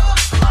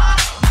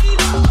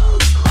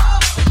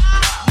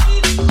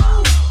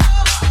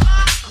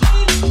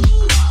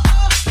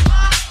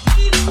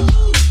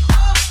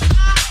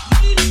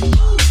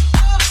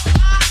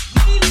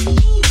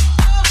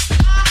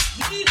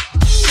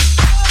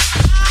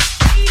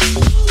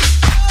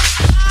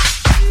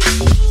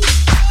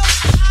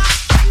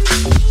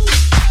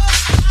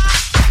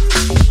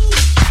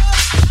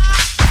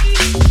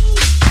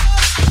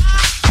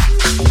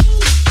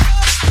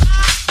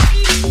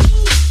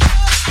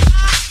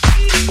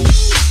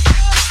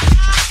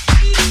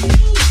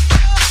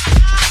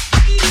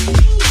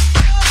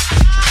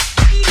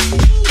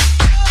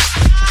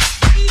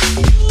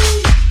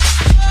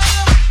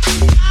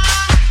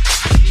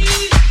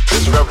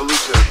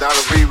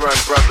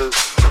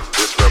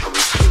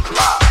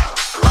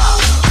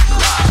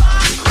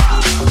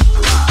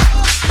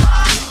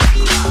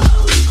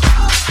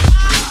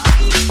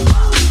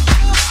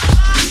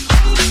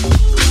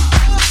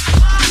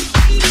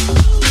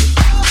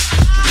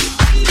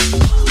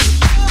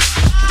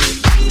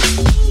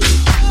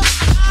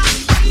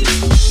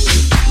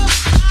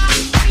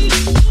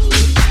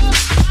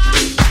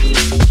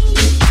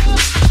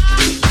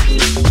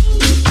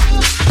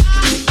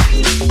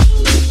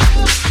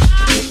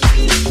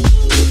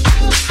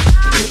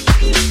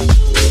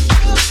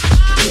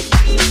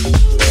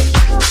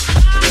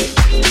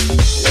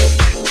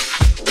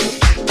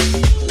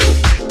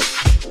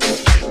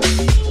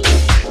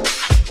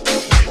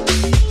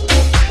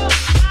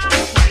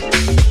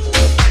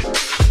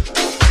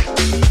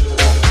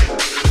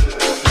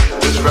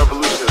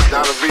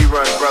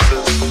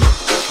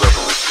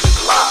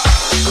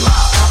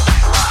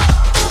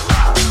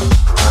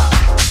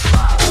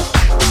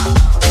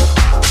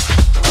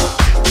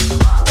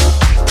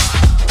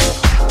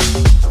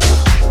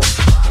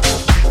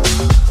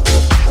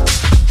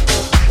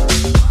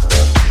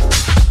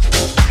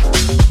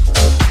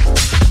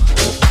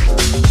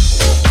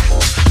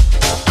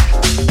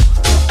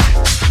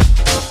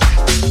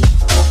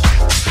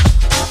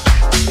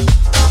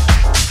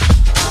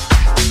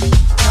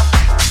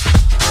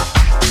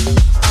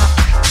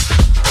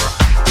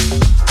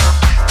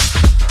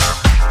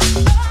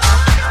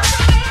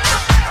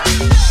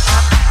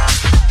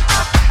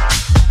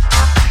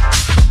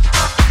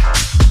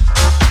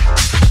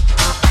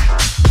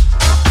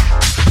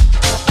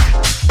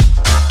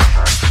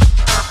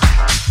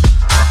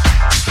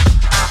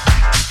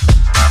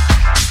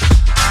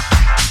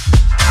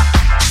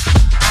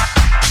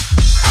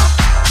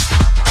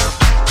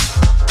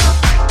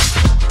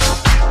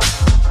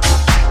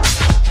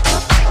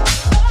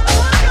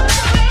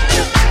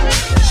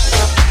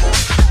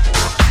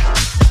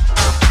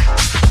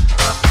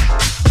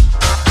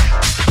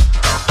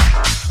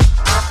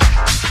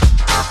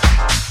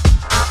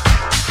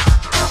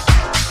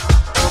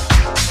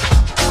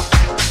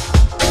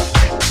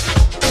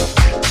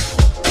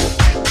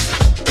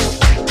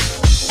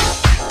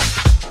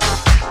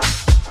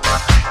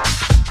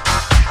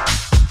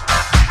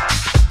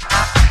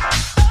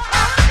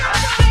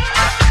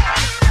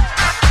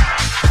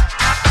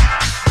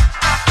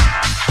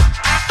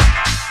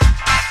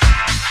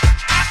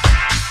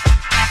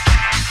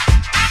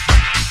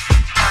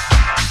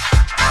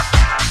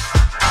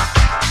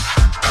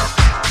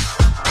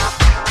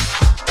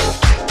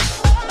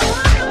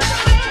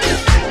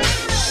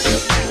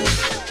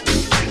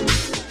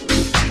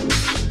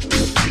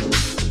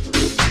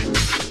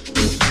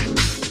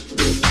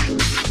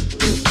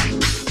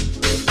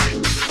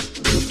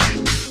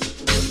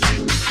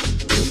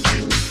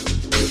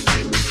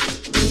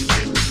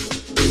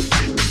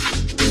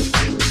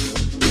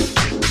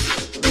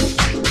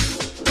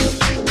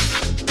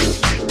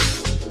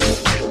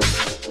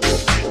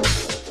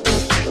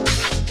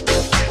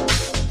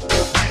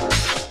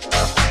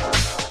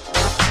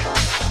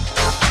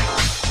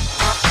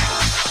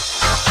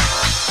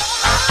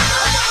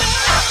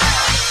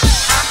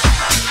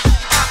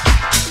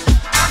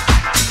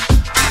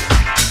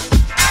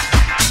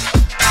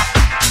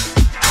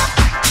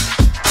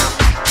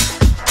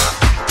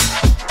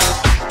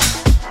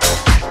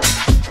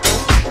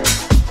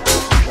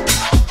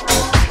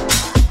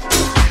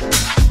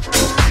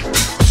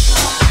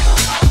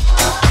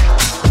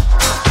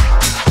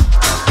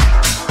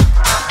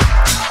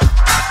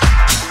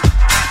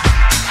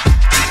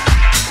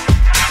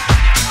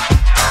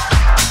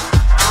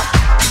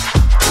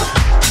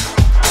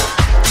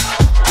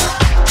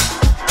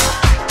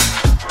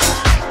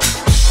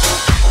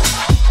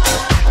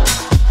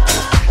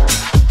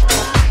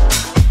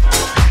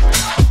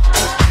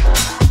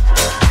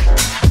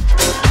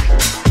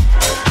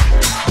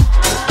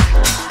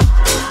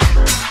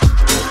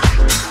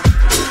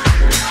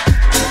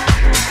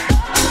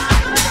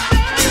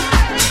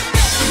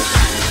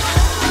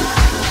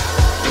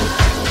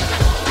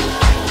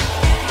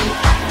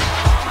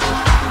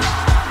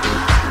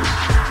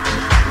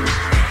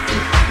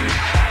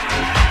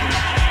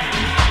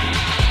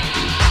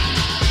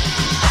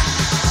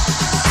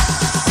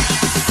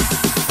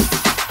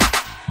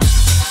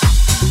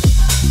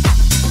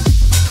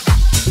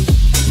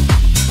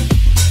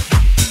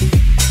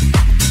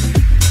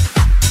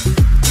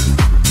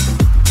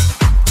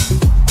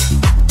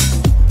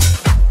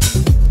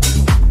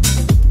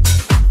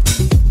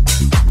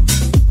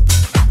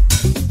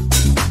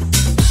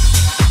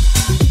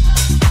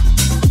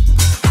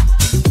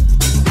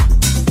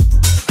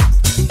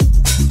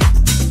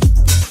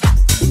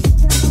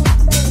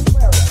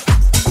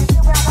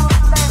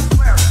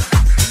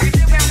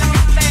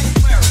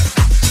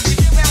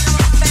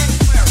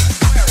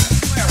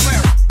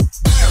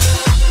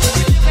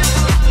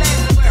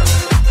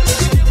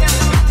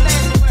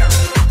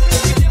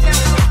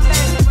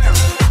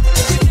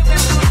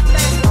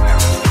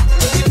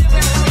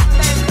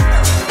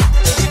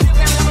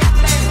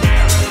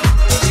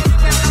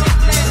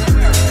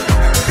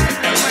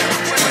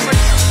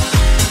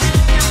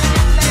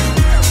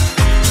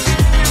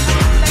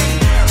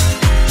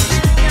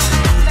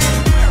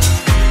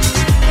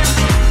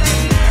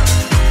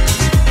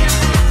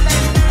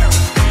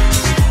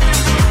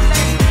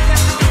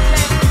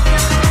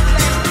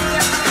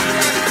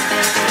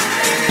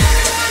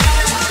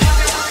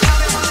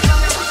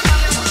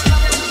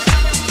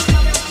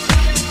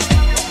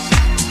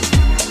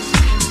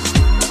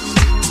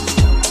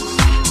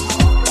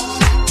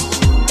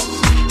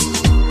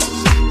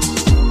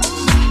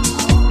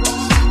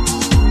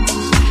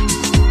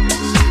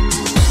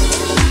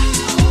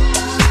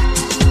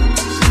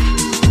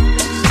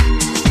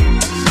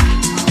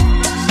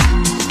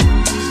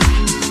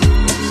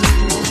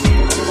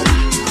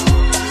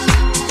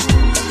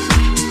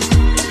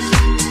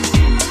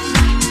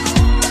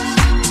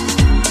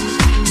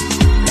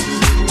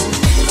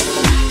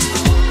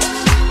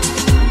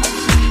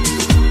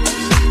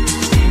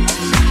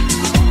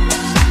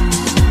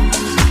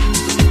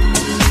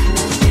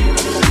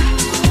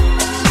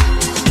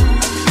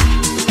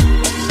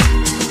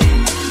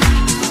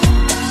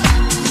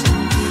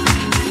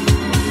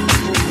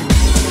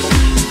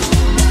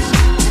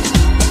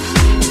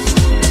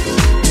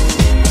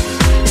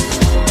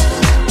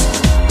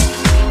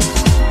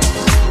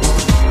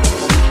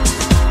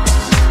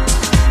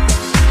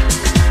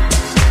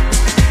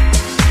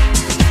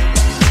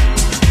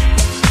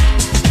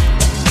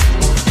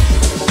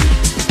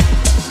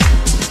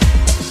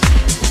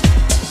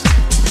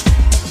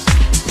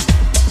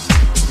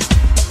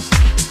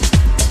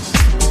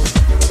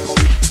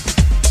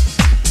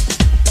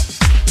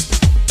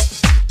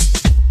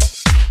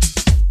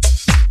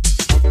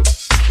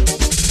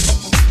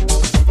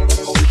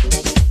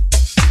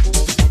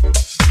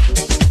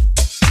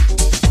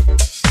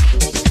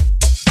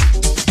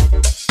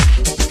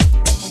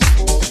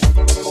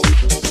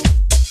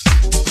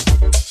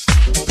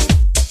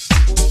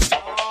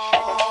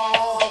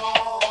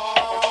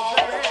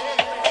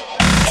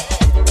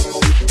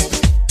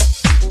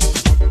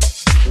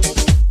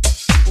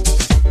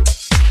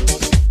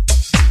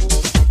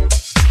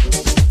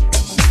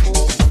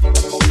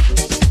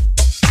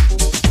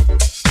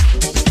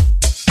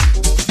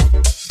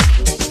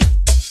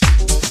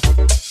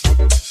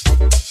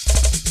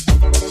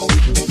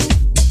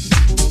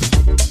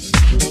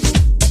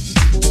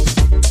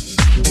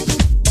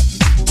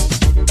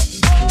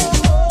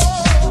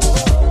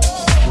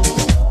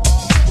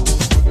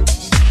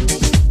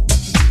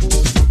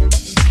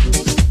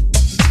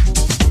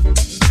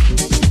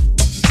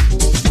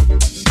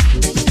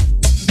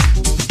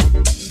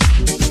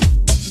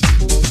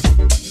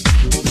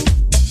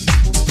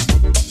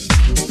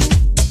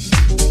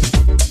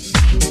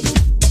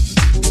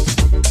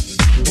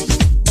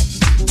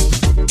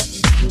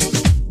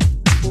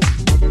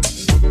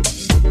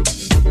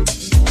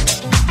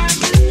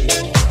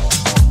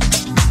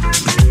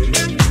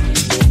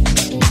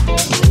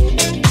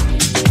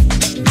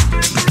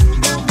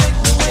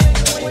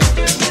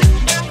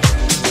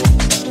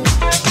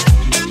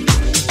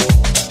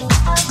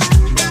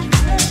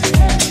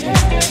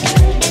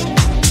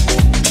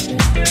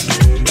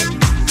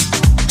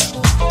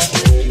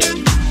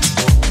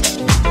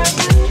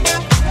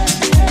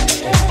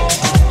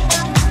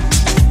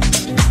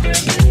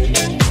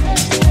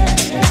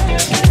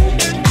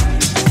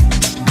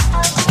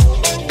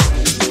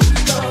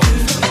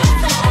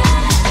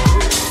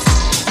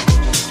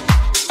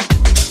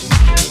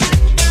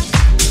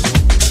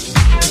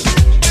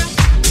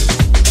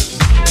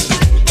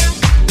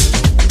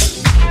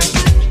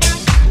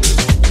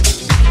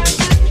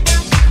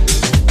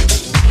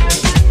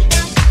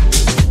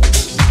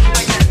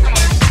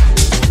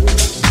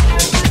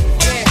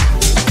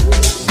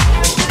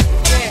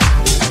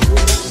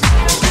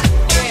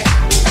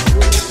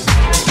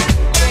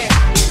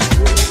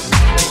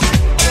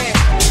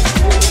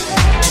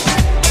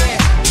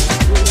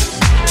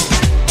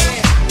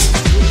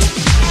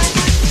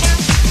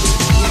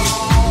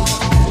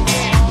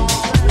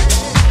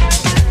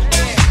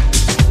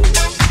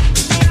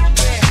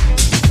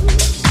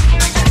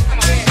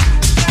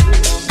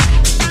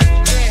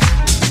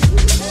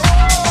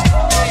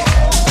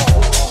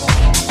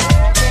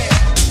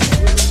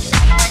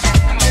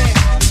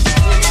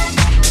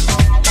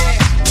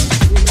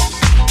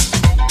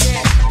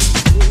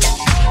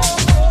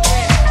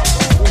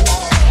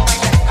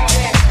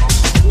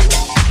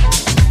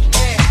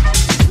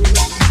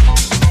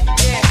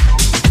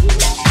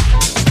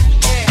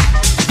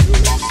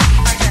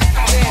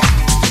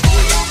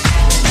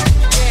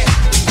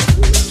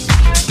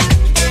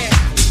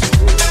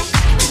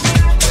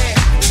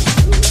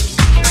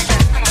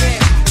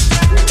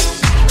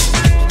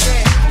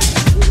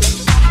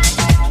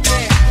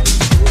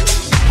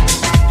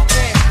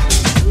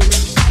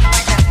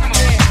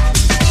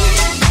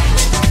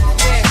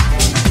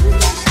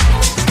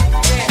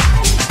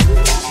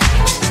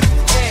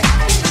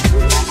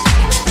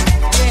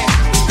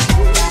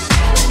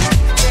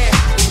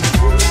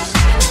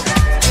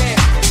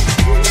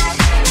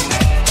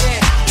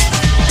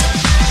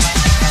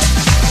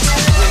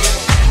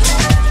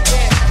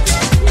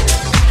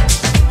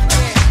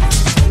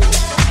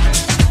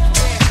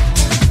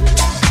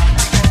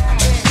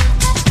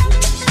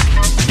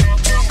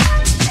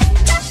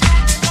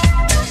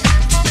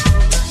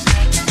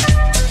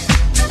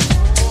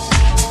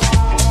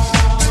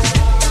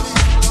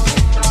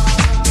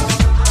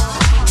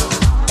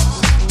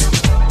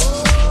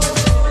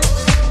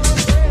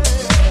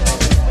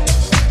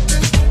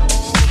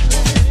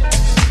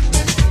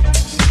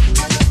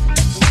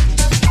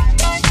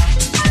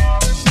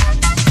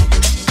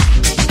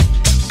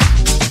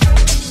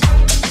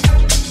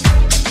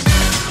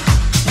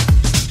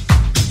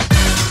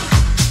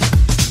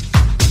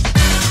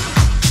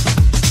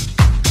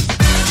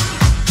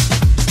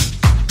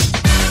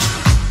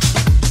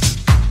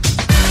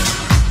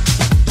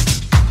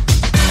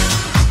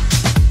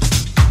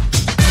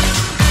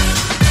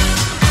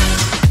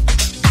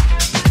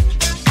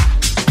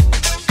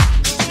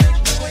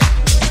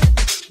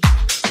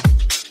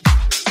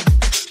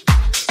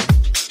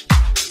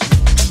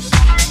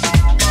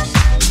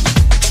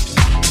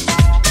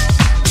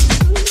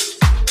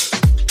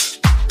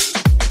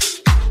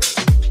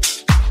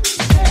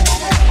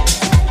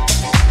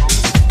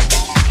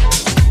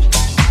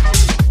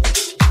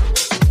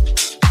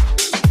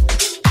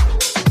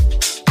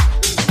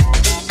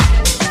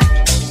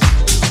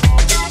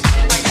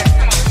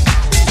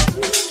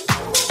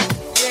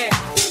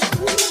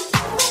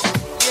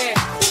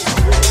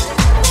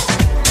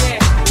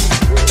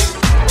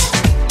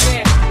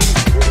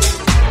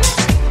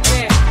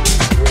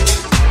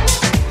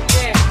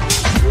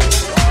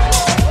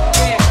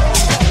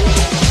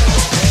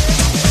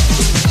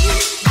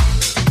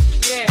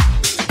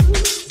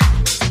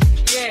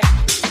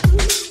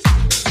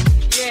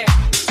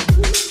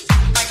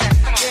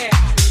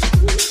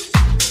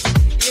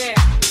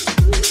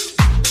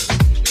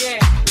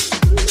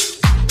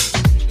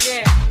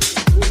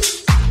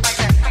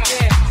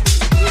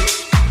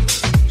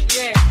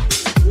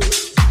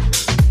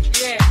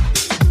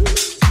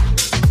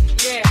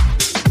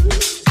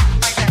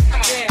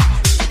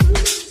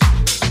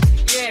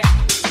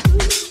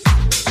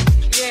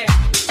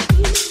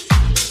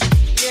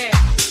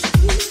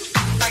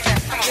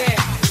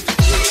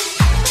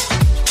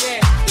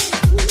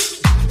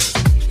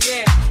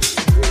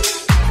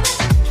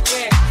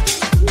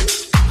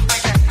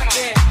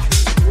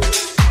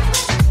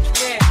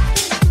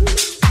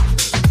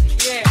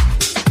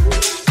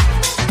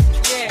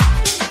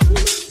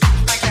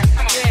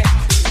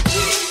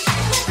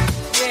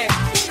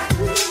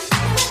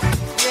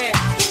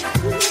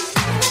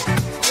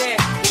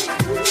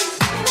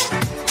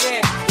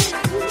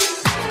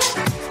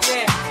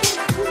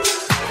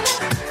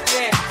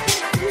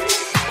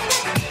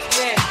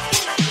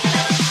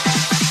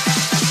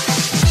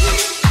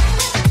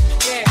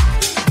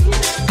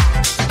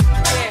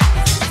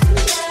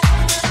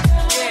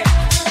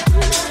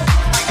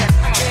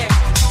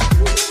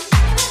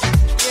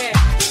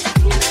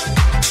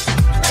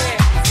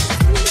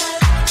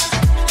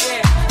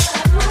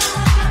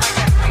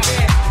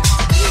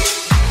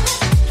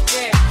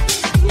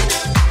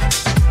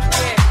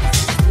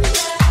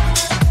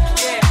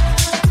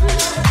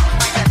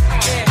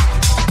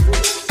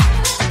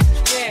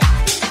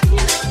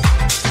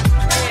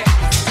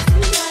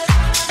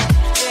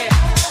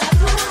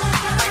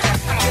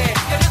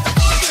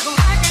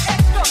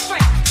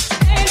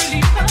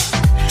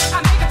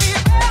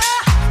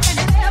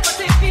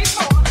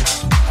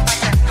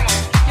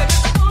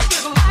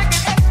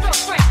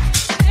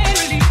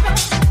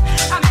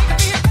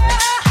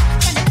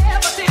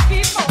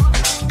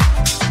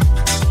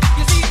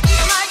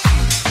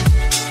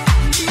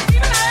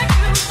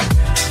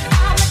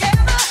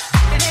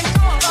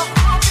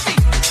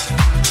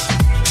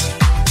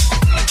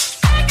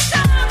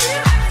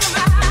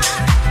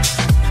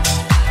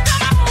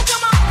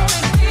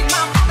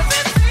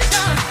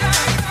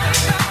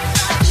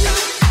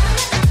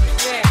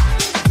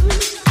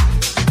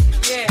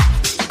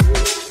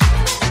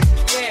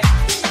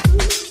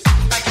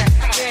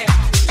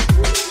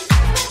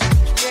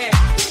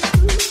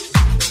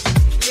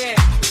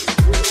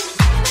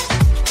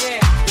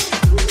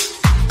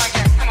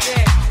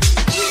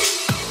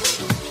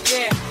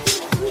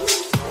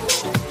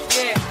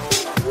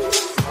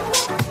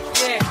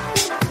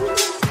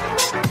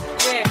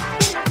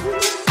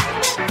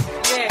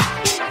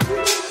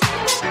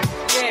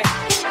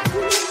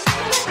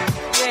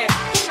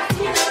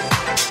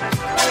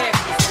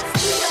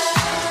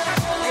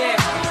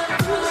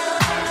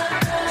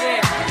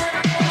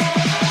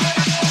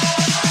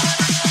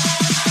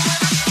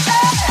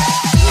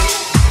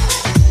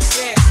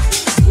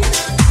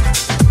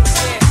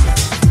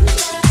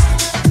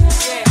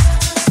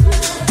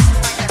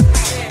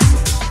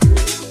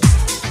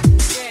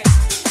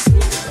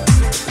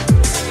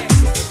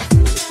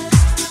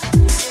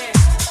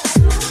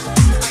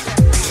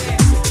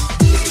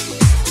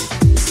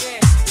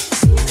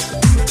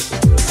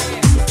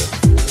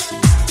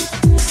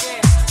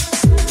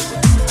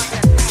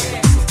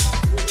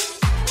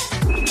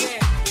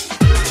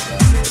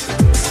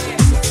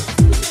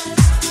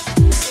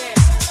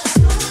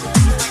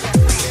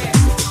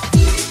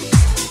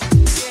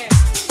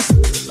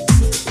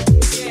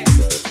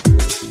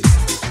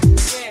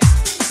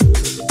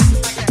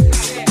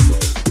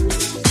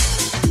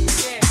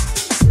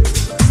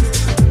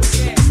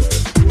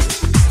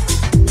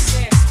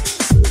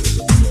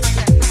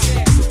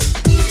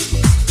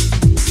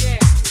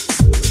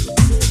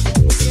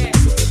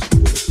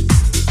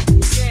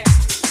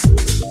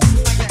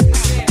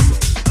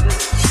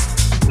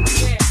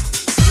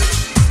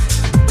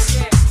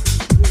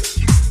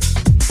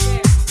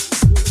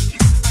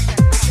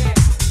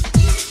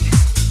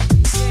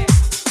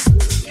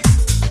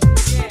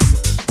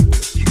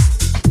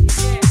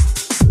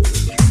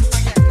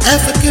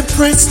 African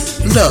Prince,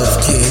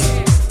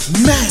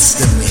 LOVKID,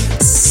 Master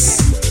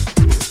Mix.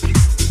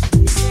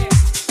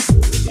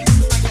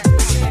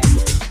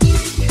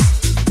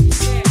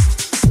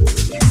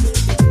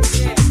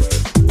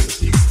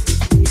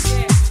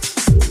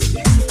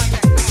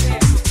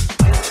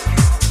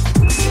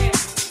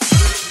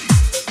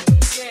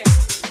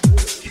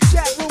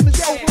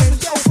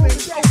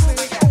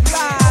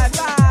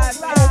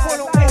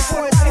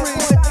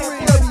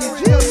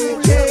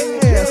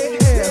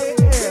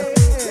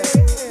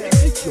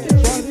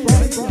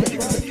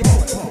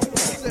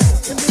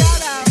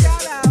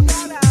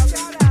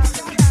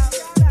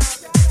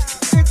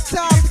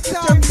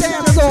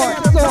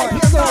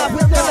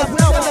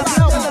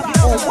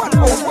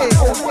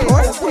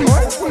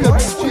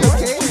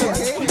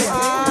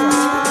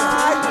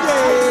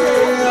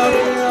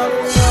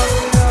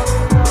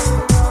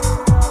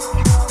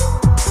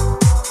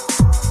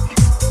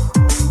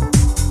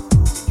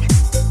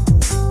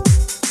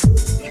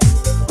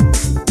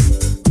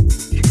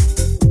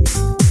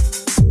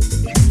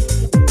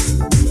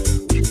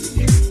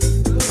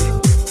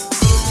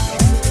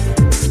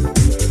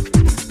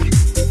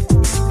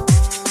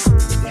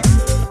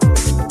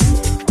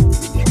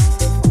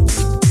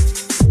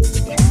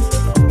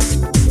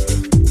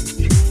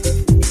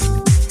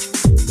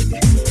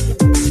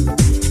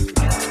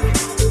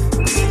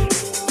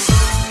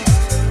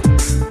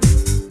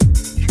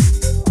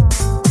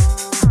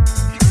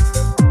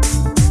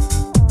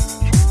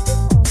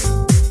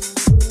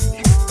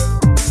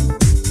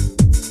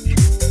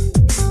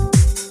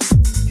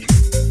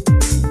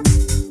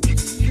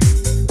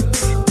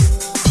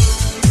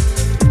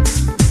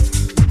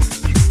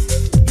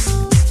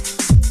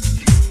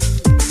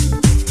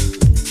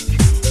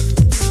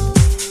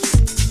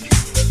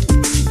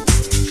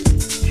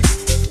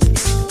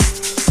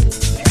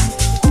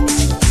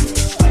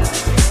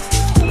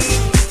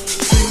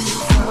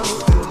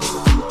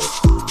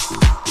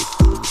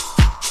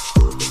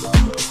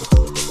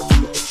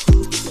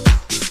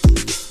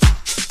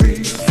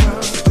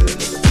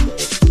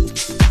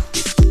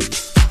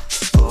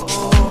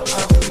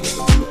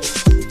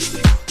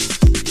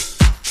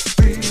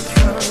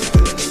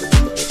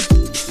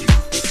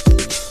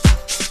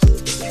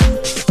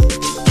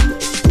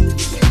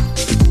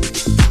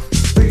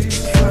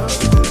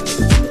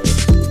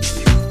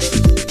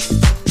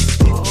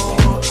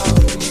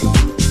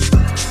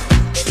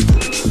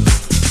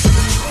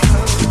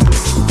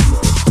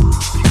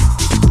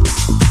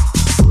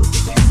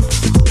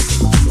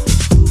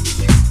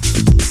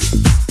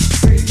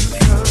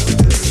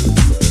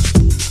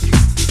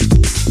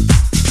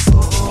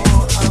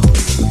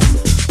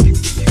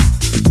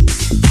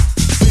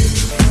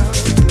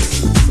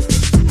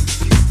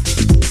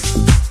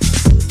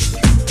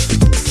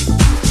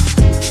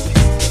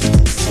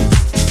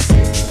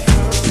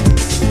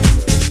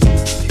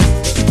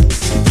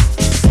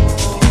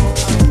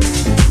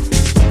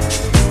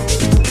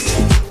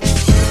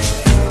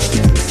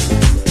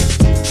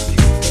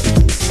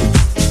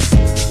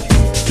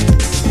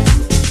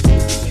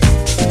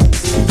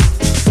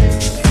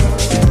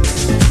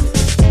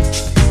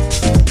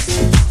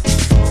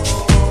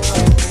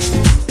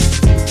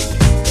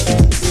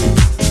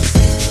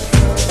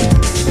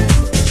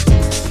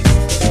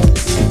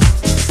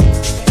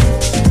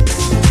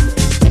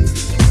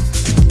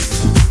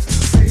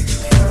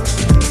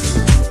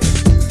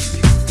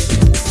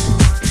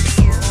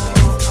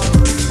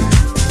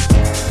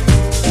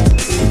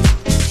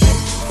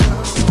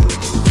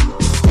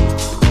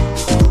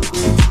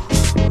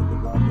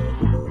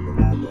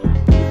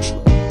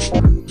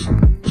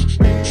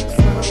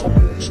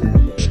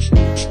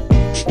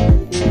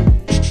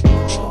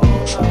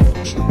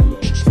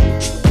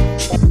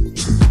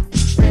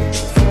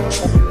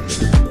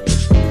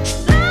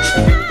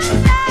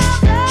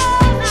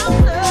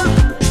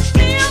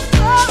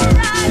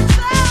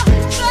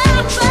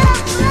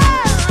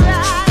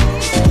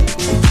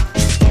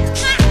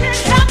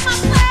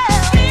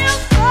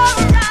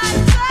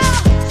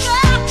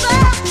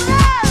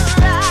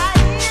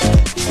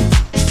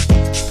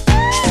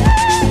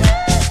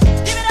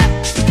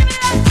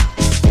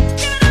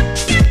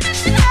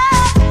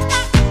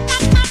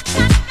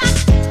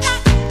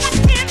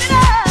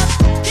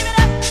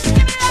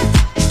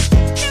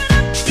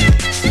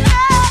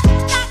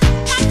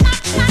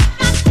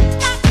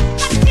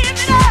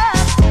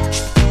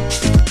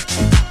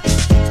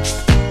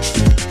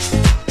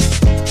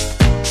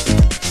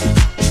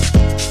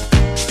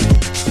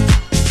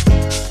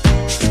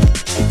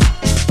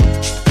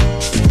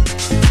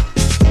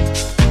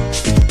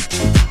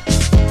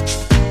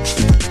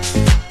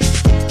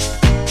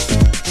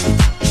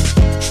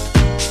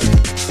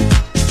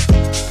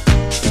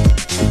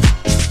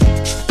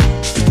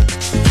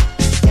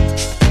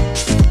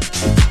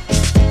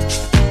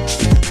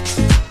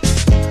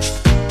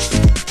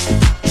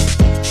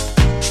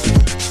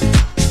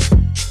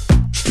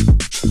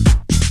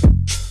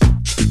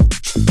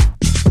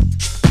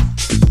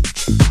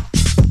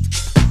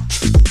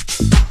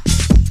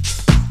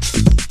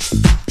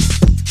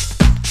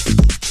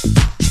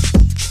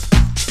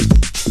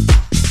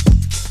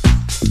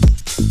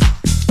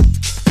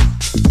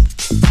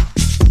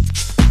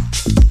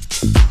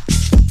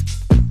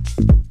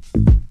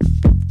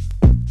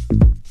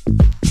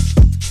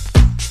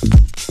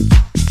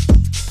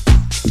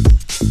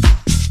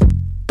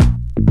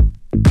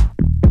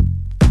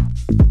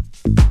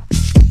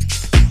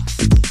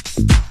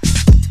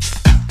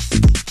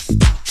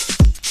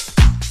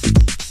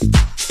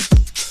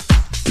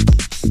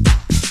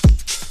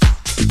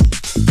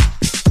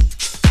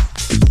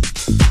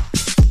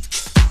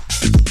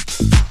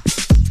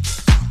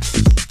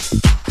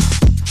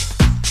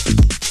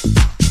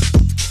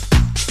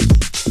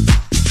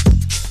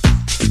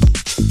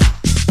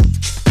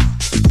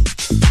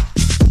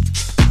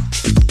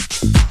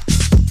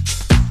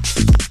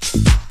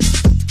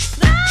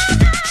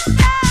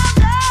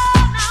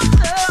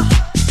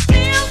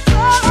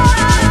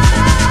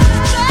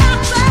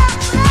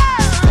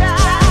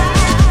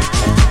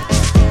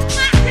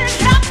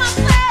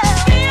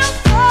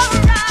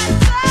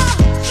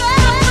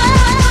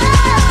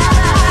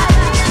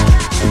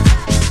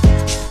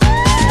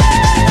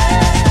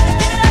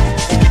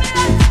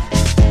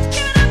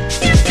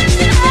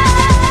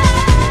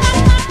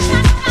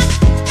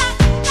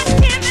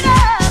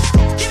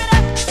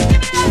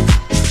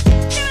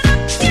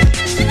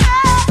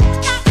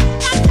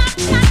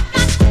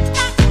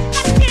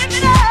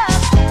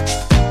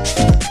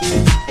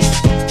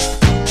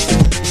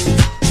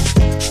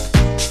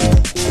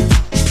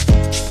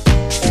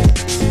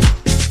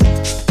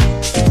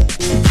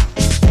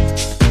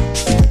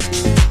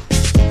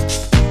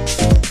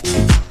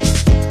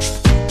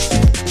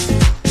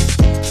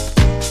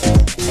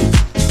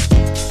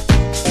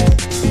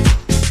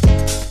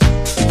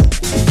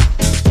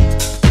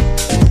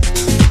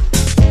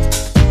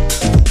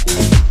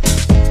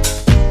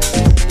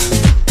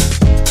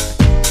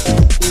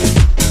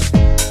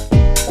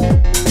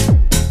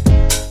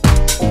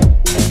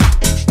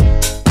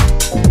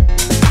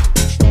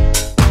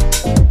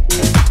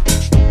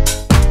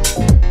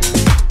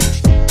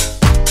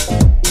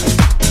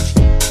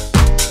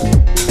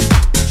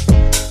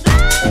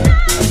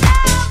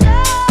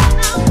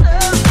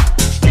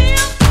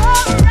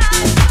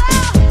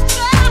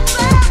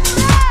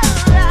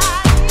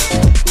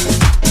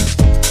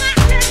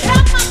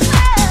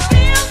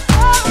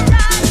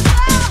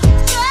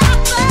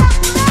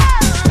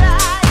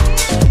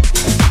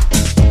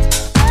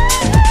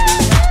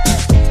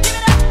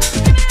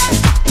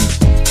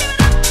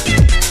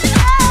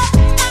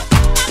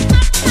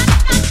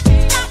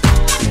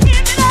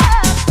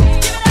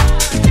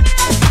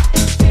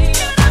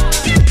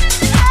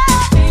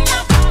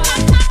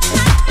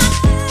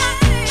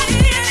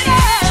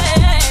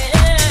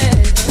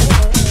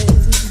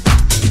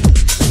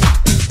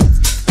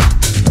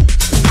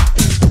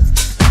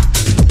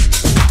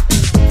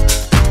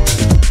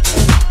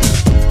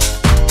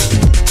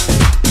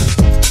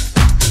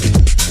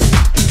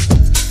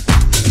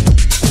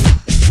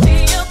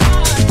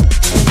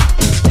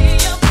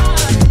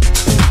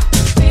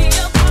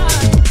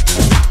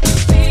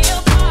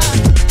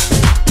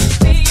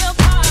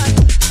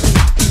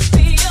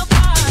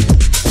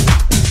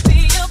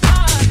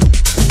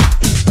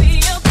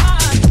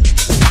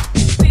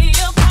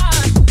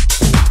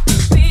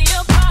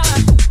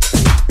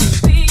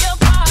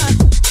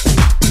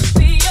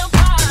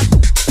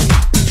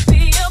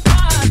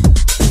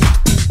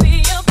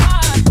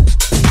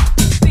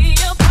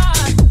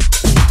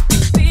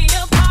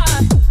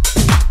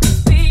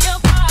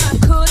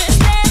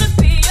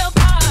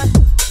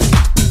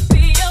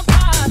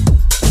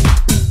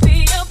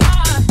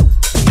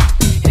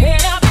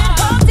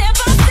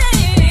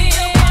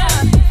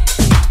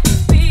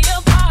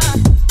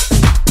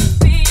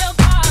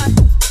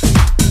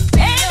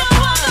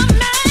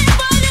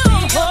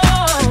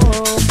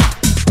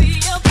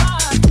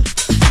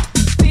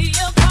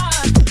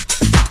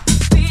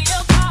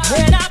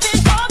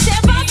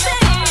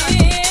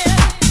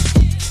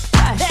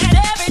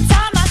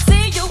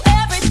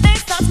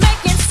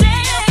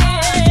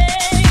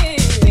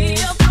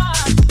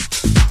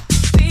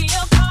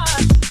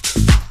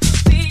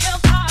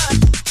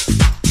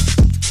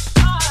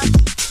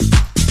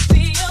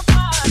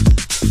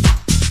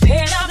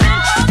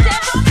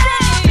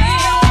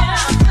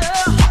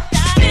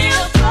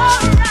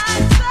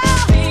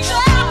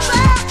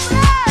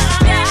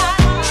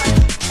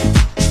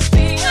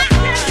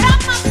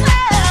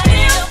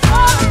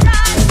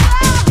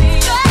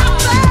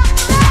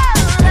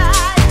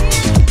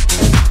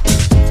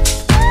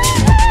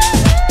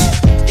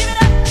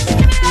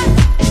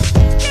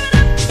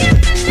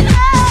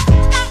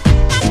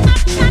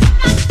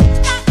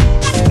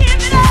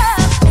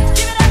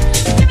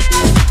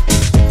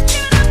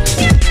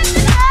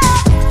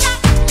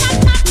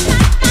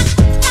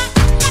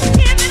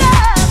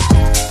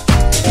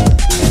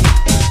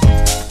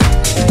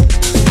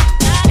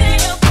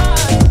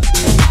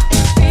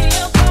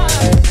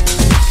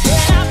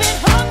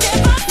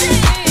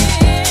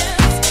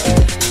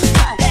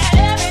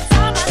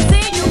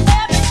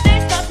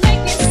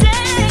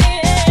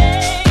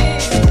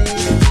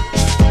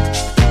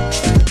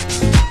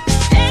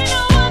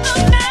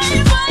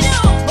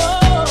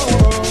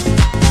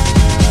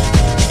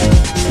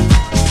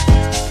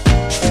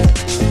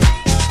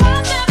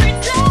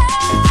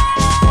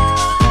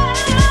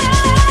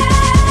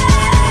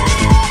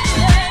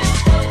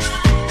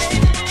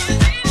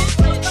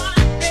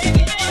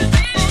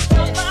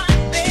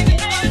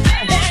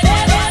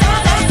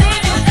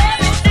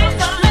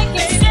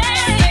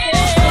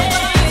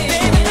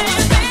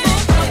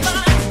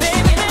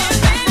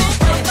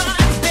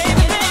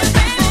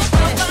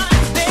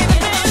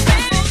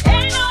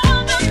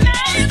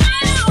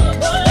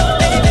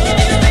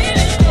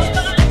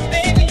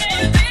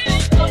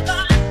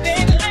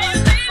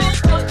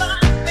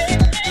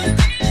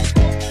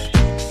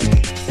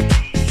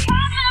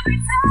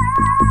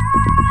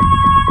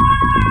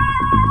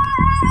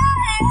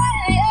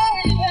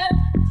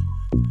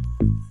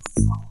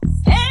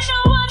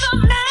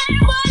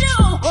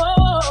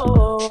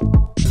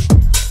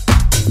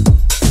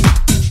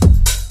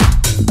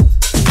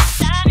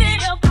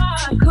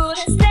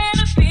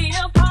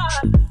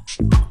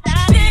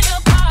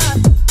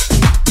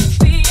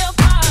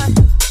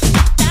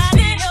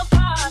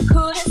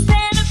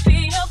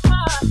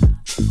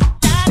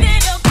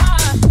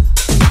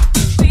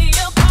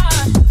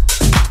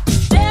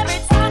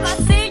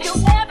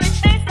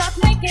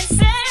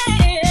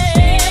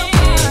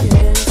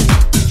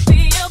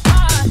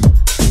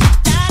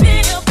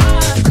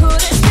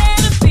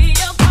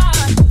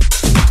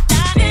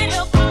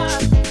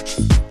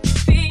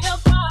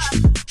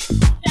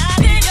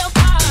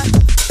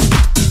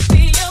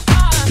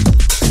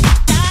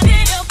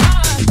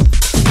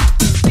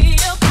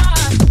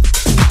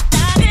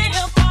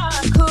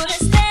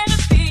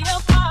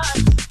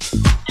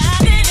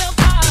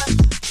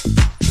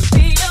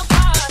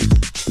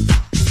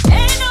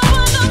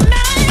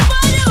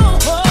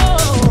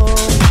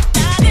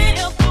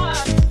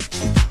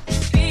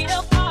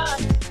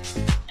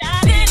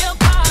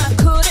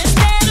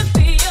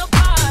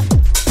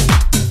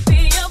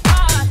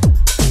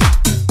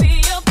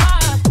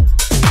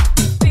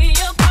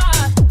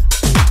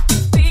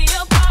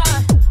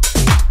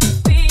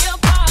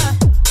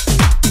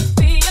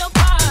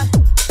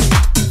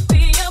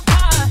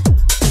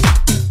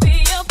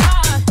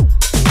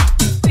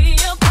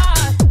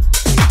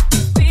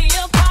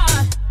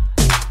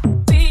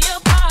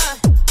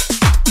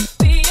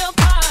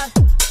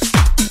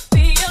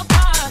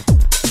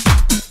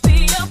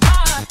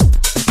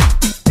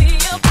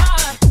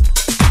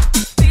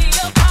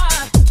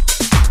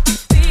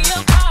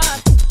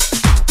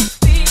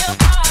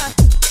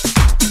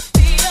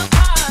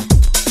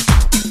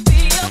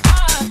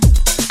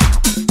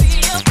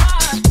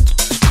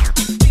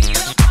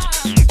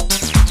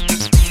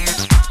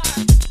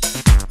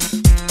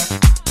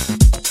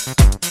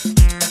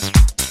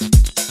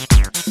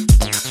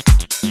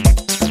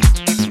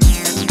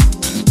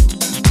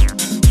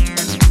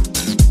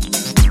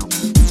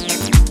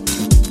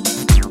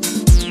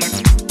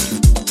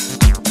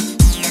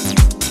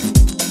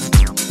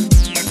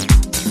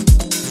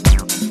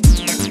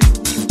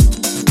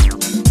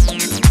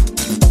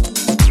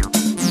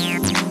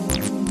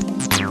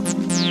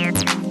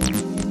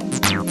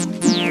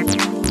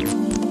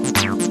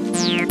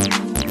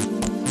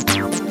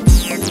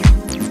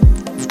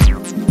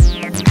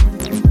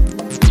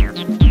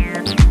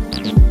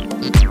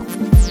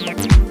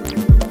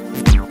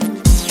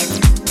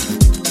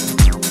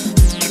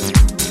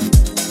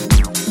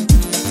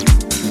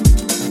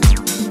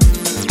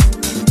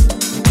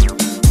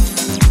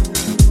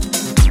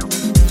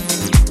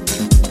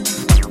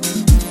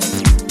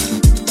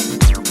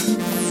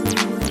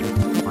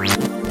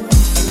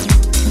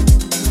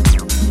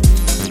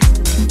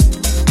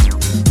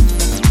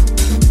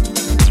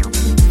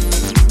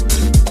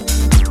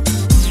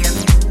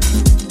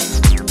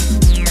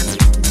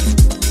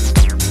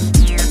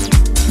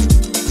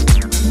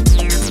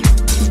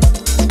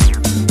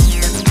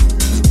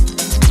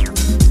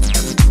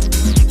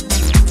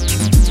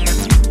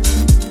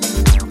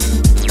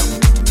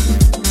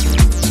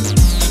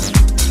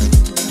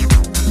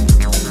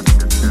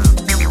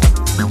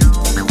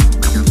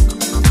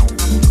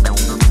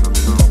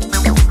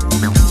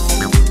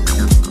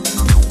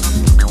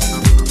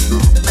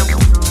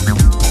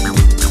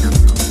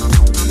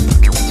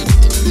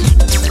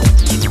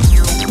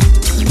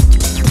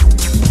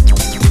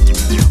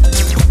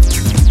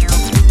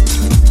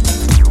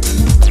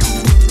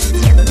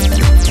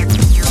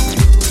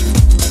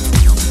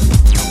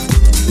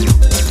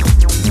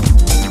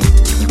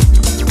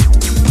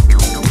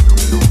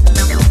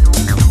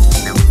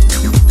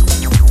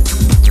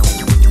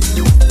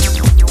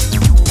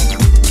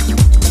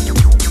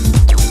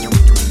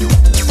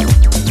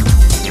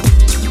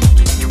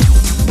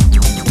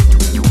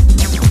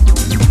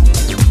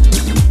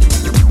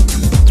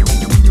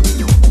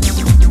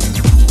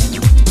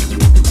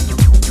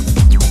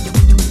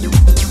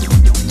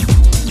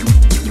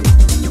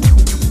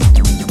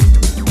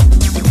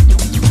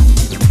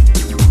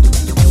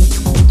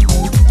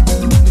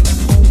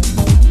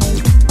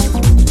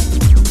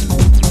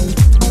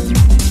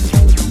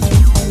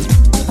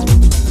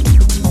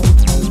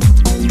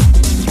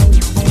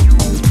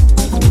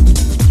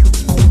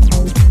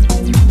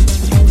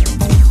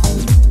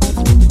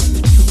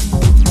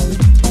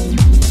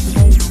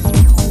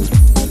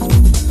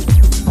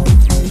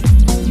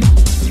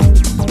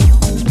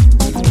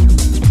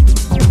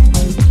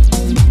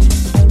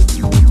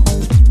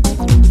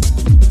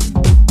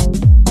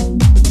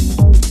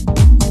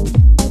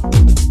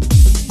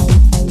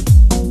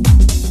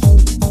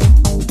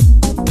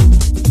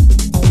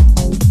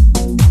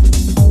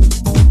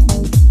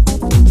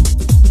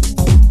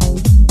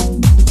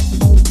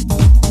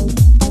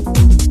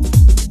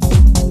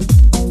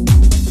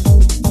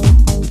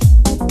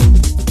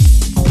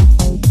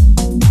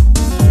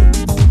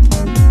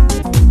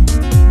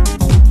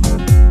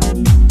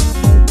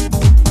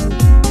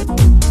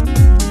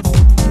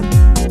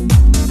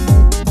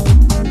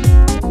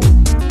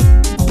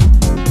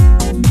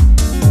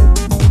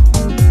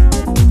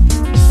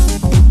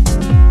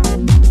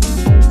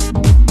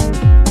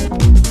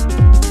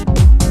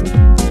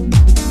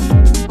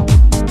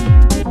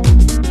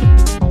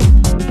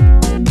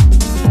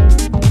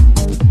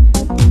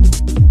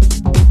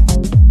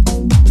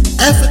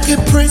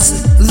 African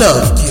Prince,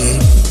 LOVKID,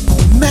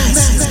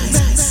 Master.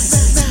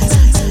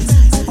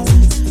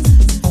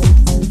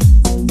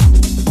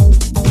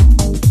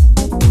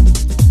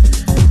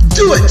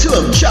 Do it to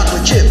him,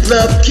 chocolate chip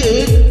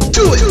LOVKID.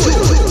 Do it to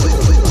him.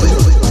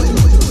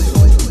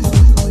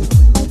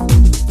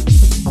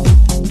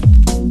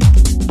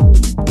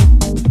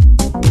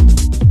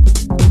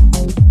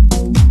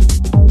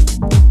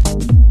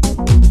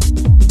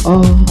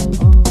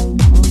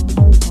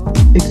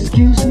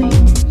 Excuse me?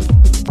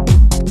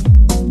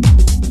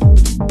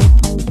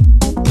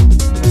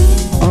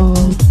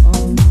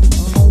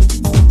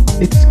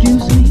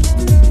 Excuse me?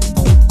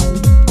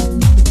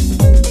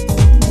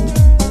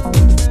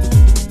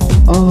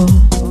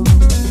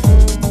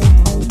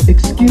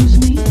 Excuse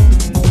me?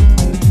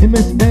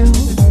 MSL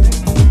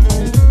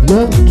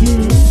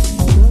LOVKID.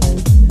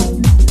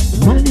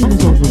 My name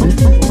is on the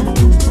list.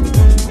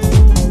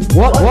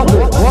 What?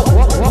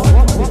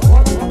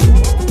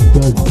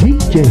 The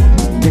DJ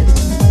mix.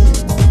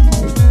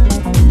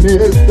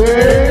 Mr.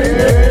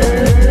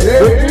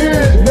 There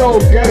is no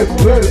guest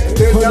list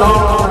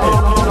tonight.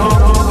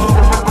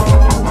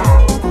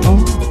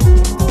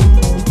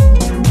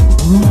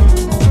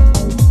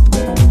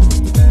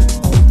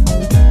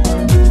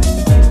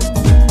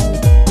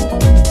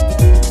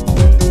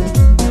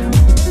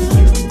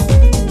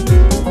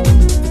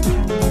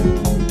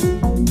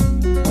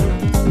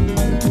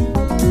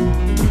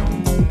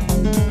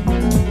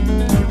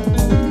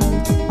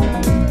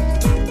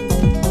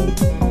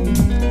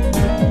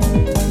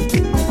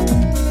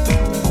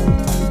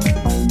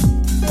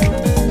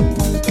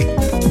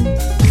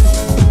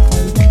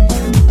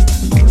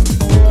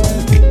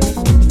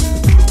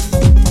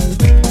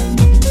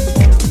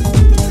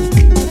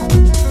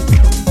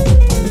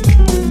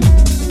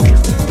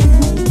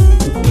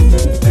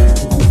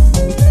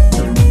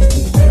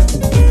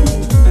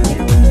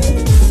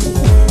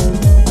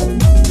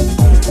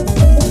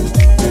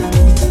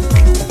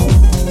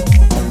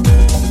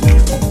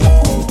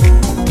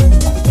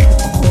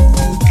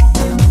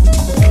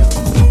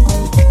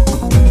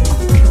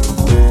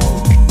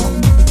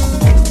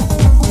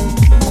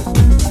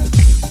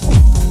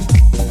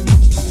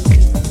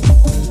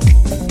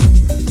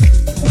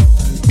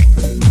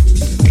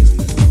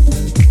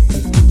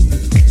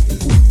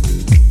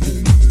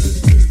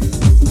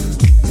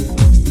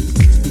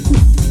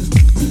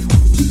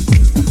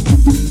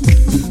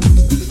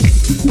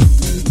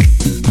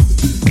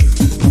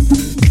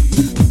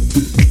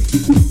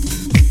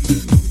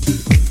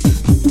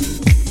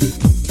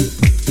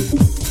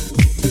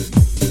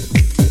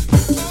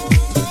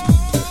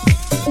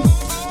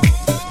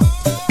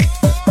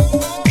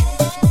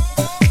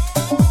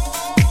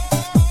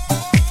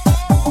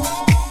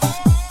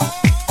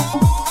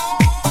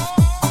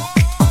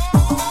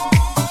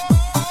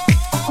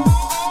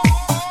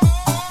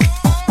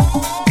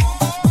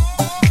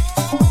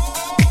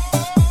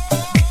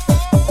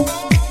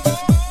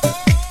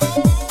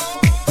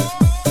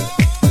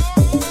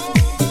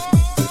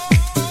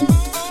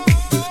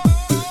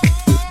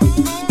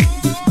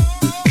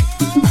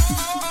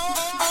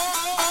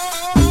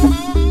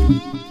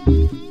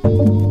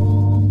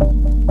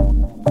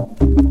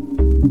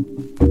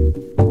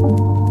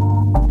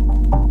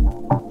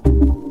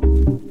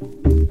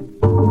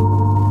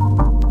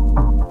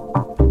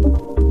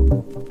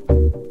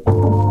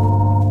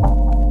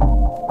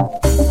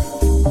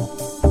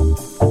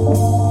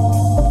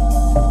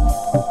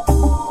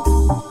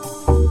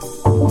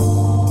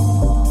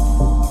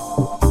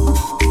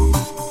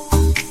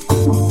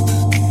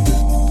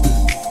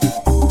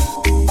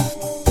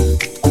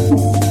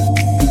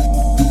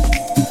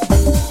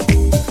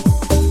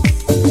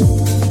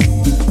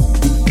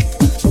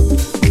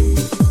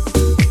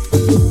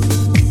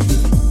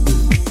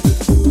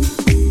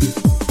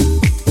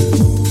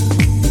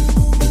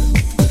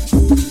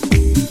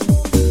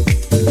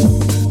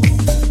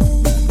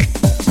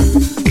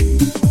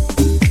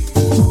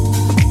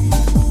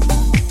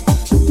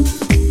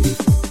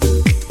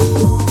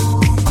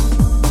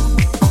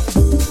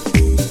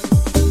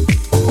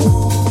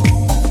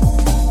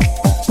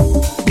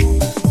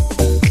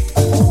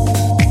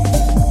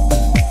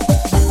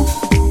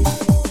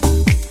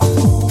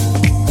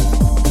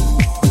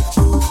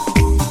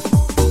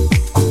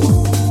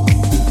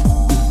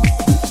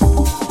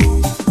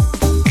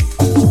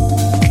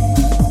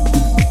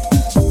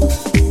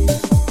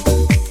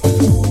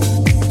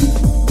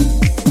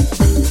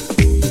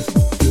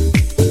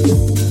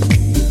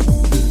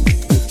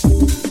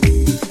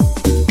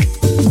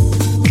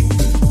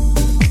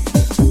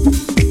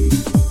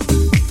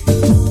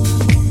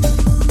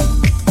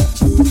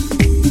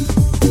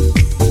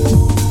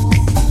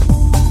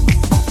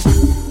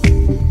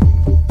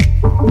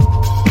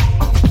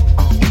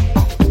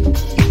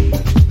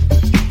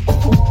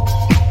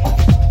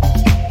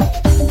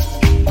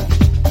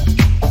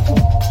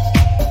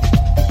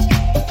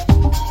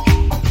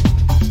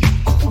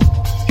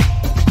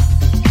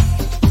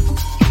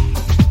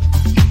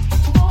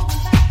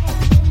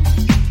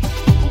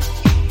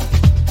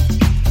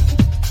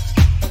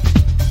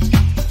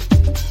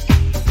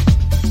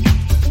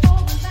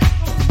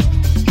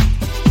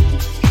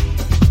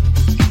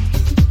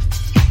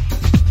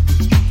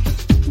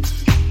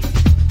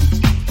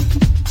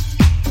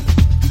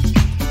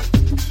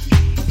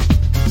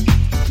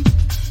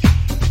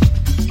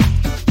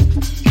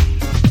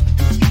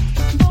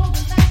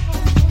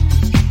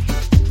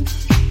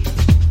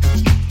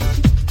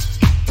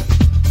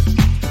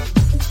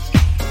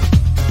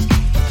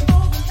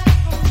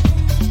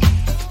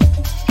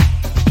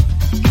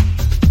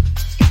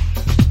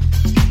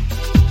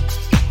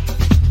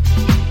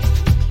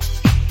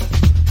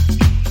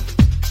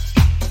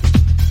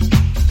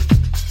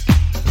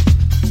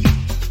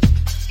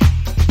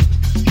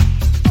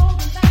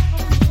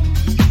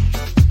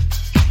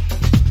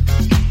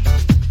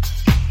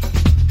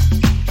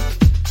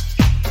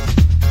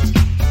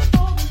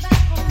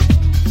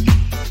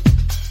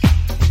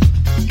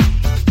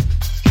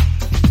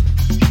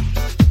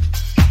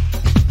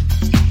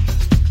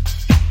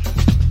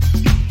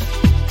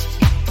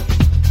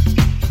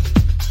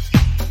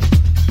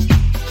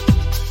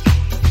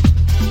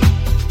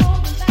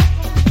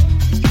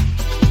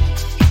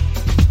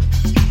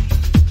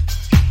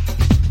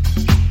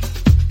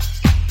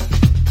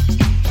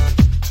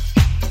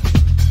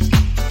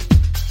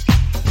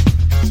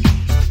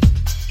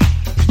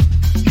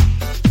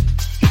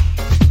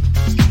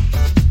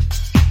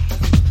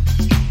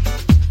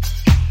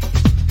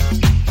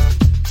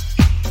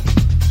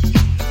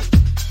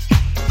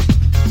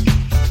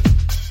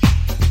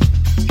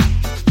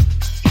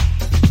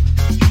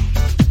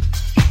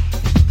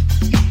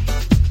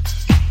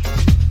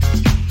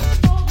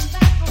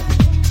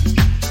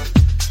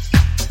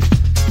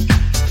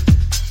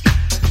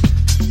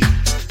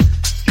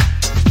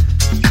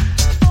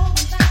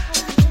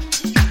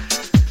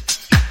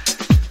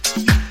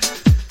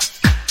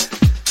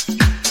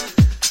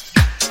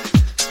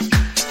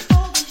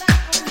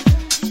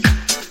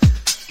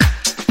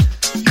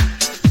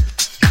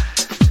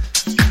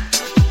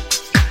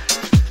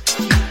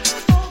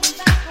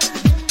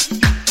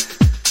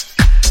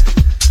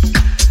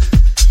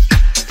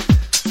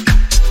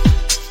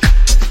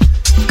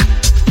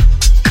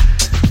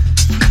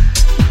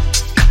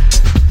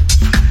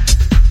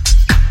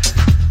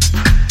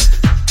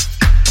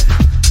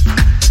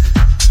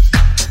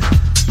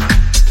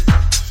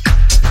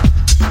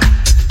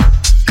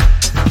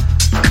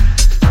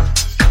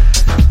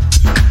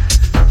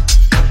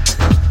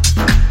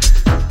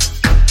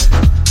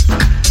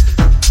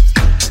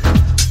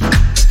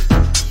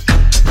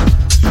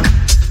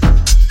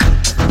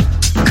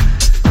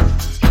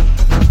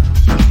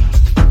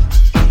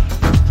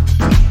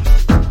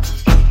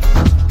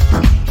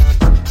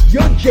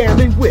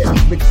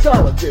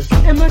 mixologist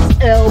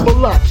MSL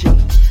Malachi,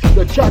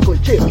 the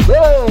chocolate chip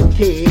love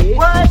kid,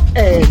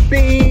 and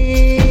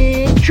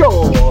Big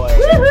Troy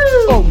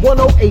on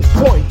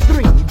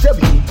 108.3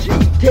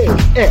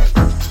 WGKS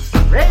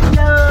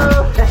Radio.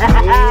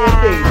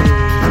 Yeah,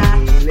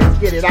 baby. Let's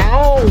get it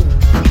on.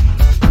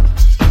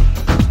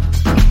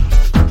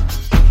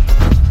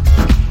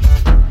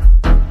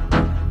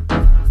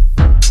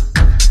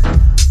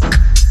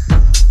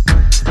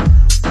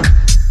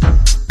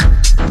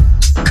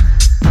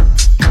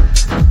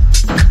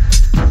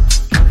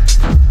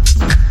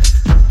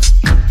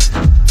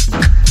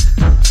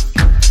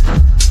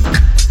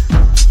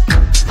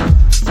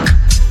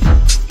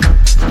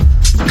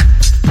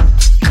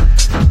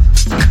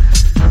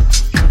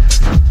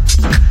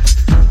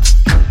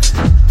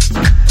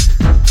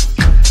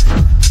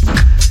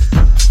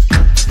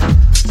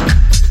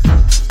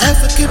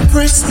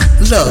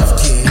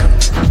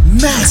 LOVKID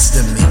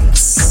Master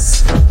Mix.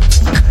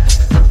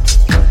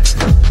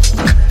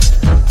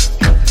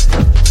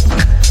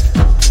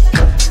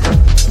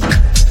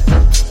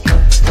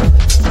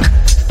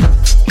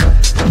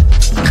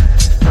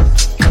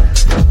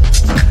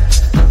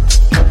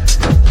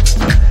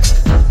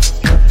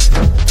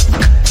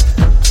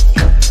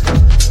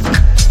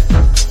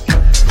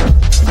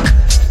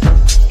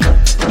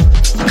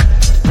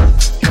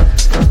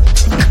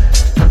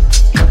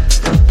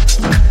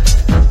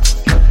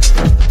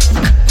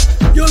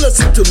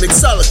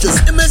 Mixologist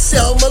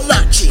MSL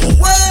Malachi.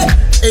 What?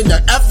 And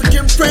the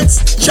African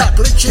Prince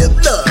Chocolate Chip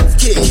Love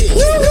Kid.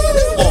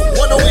 On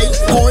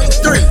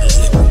 108.3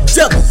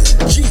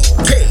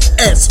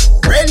 WGKS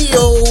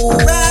Radio.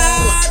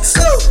 Right,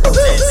 so.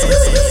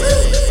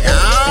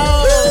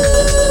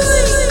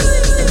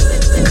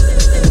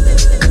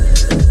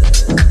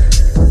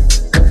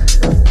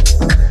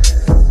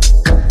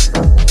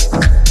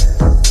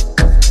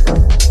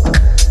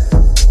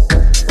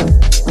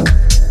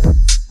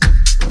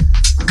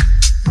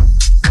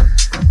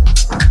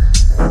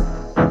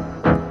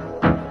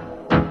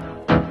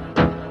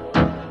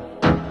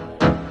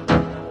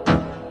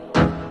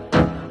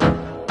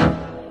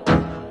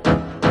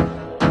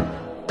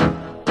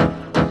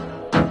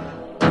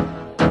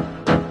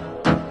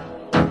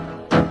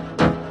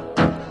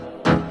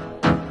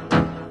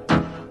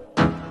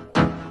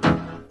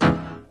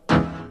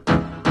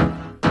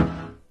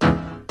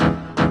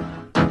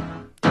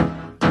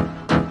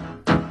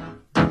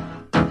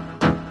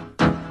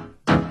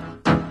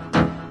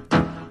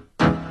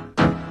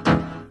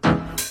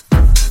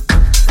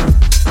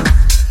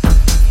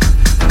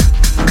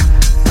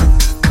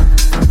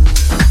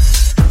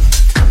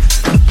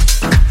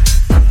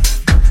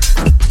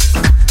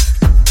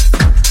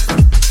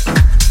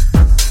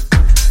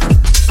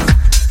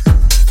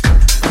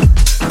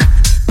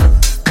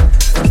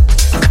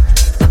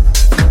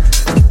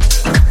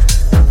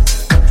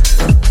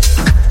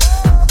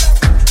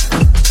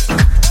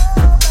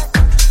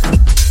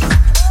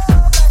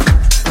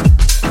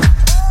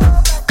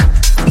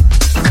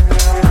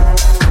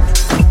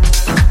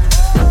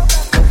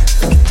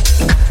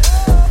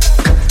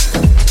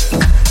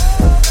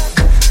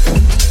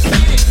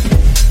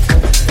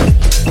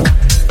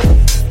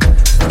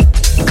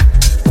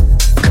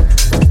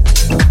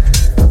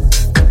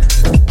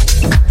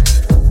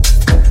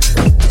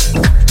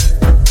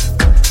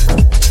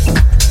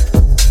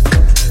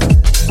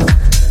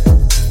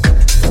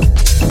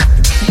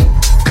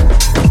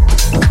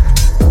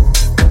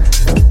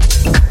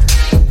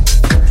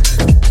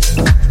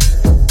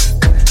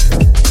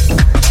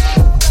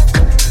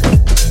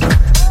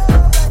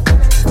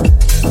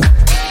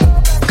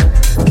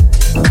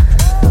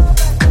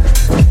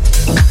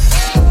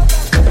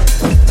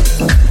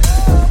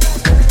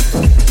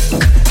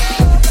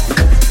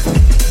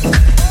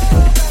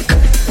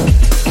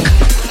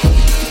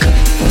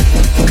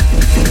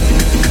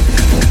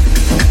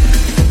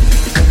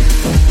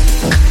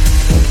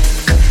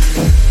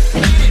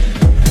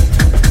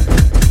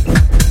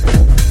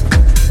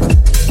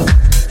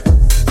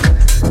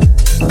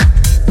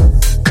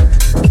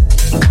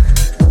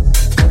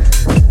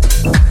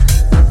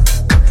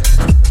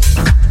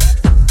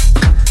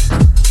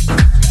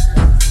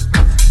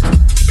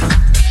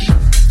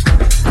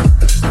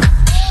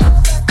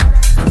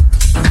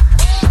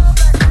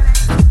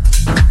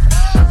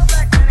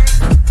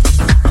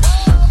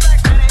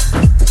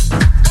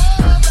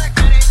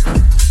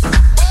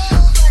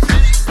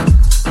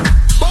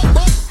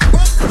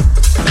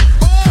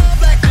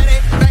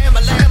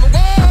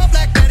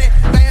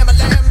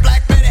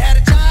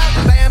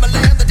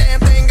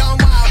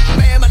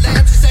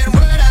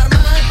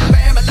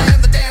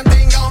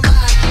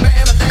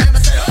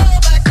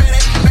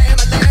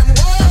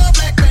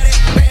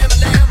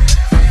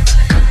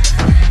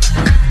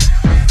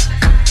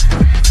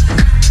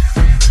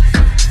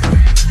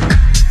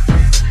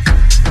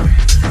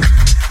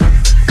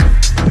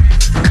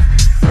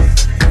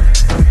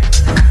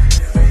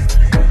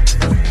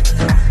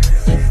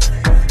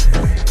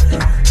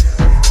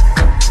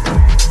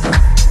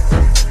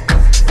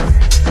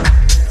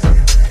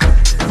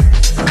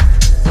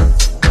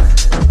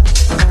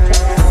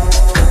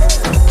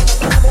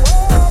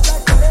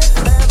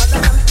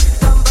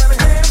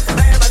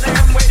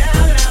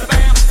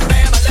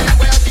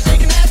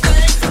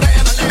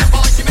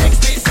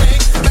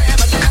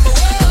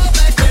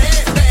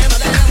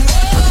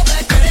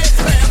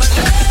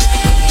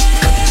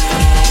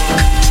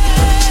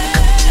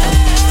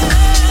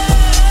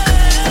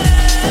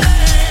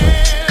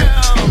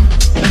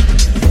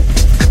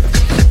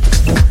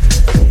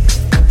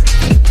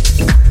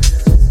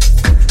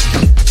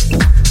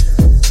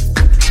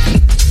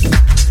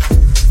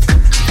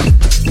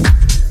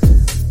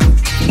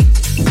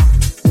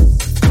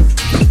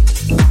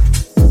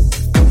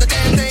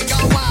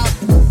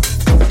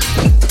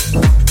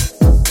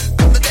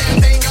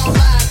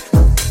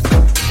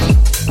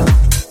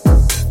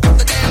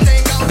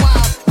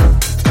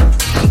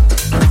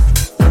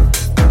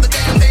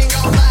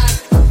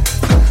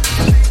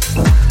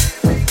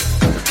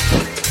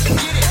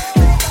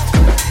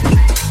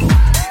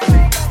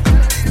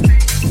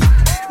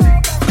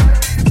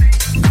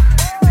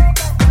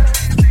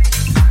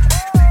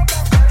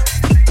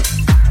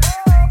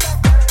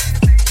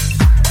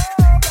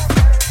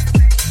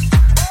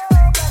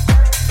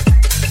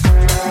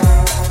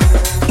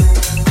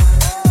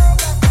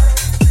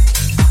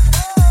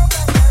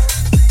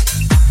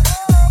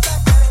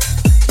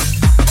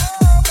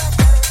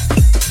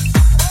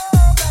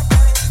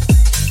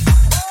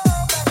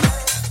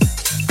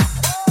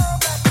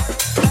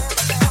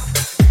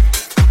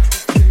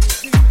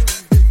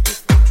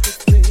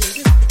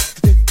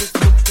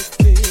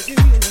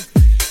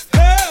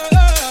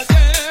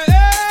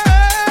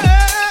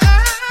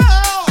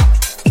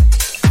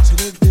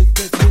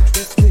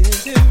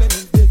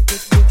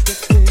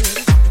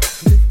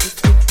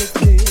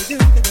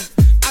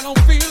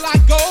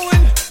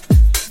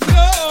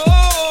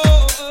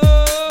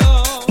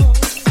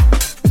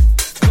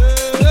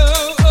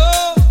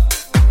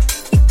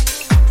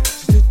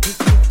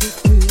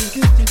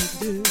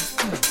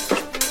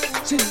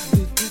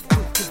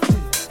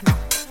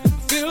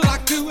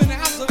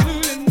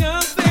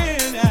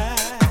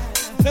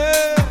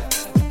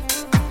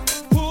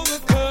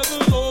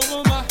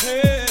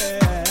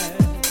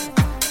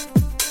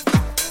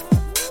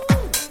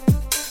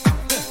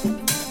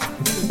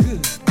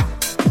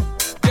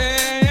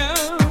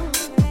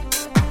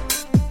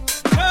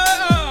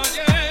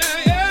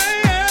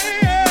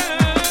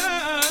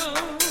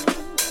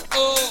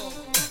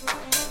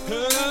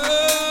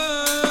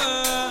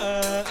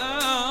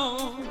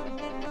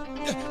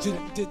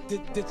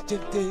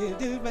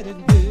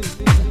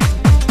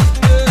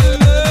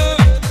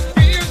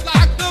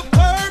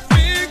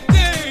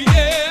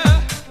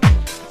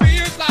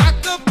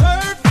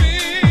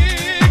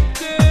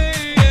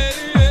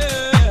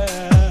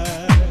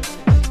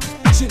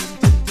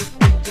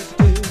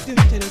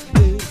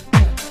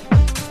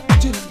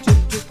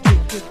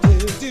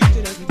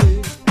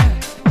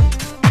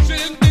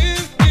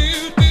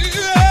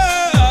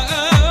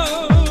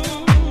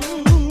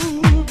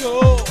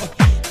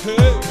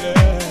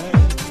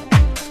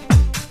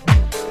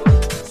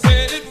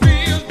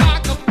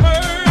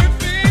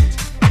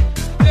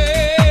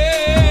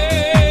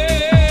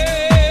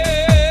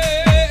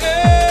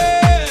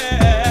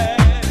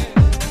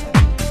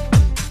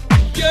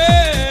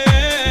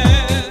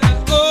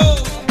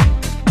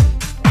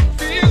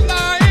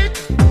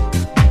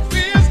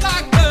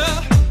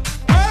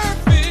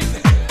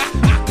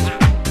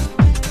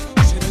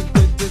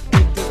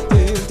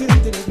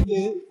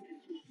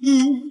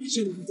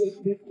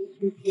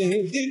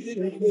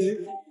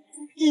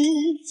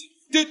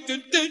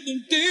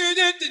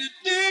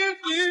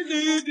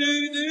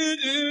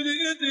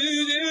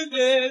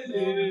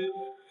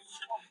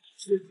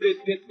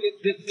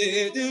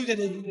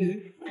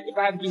 If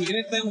I do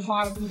anything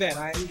harder than that,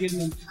 I ain't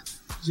getting into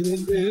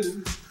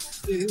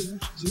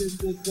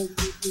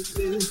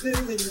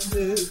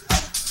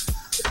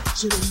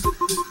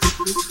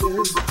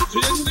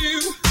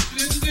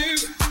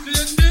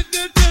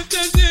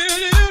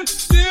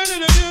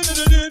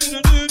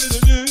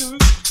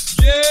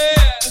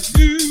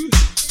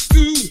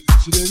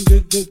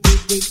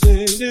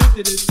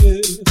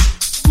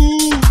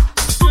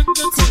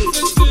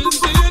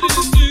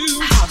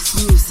House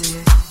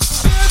music.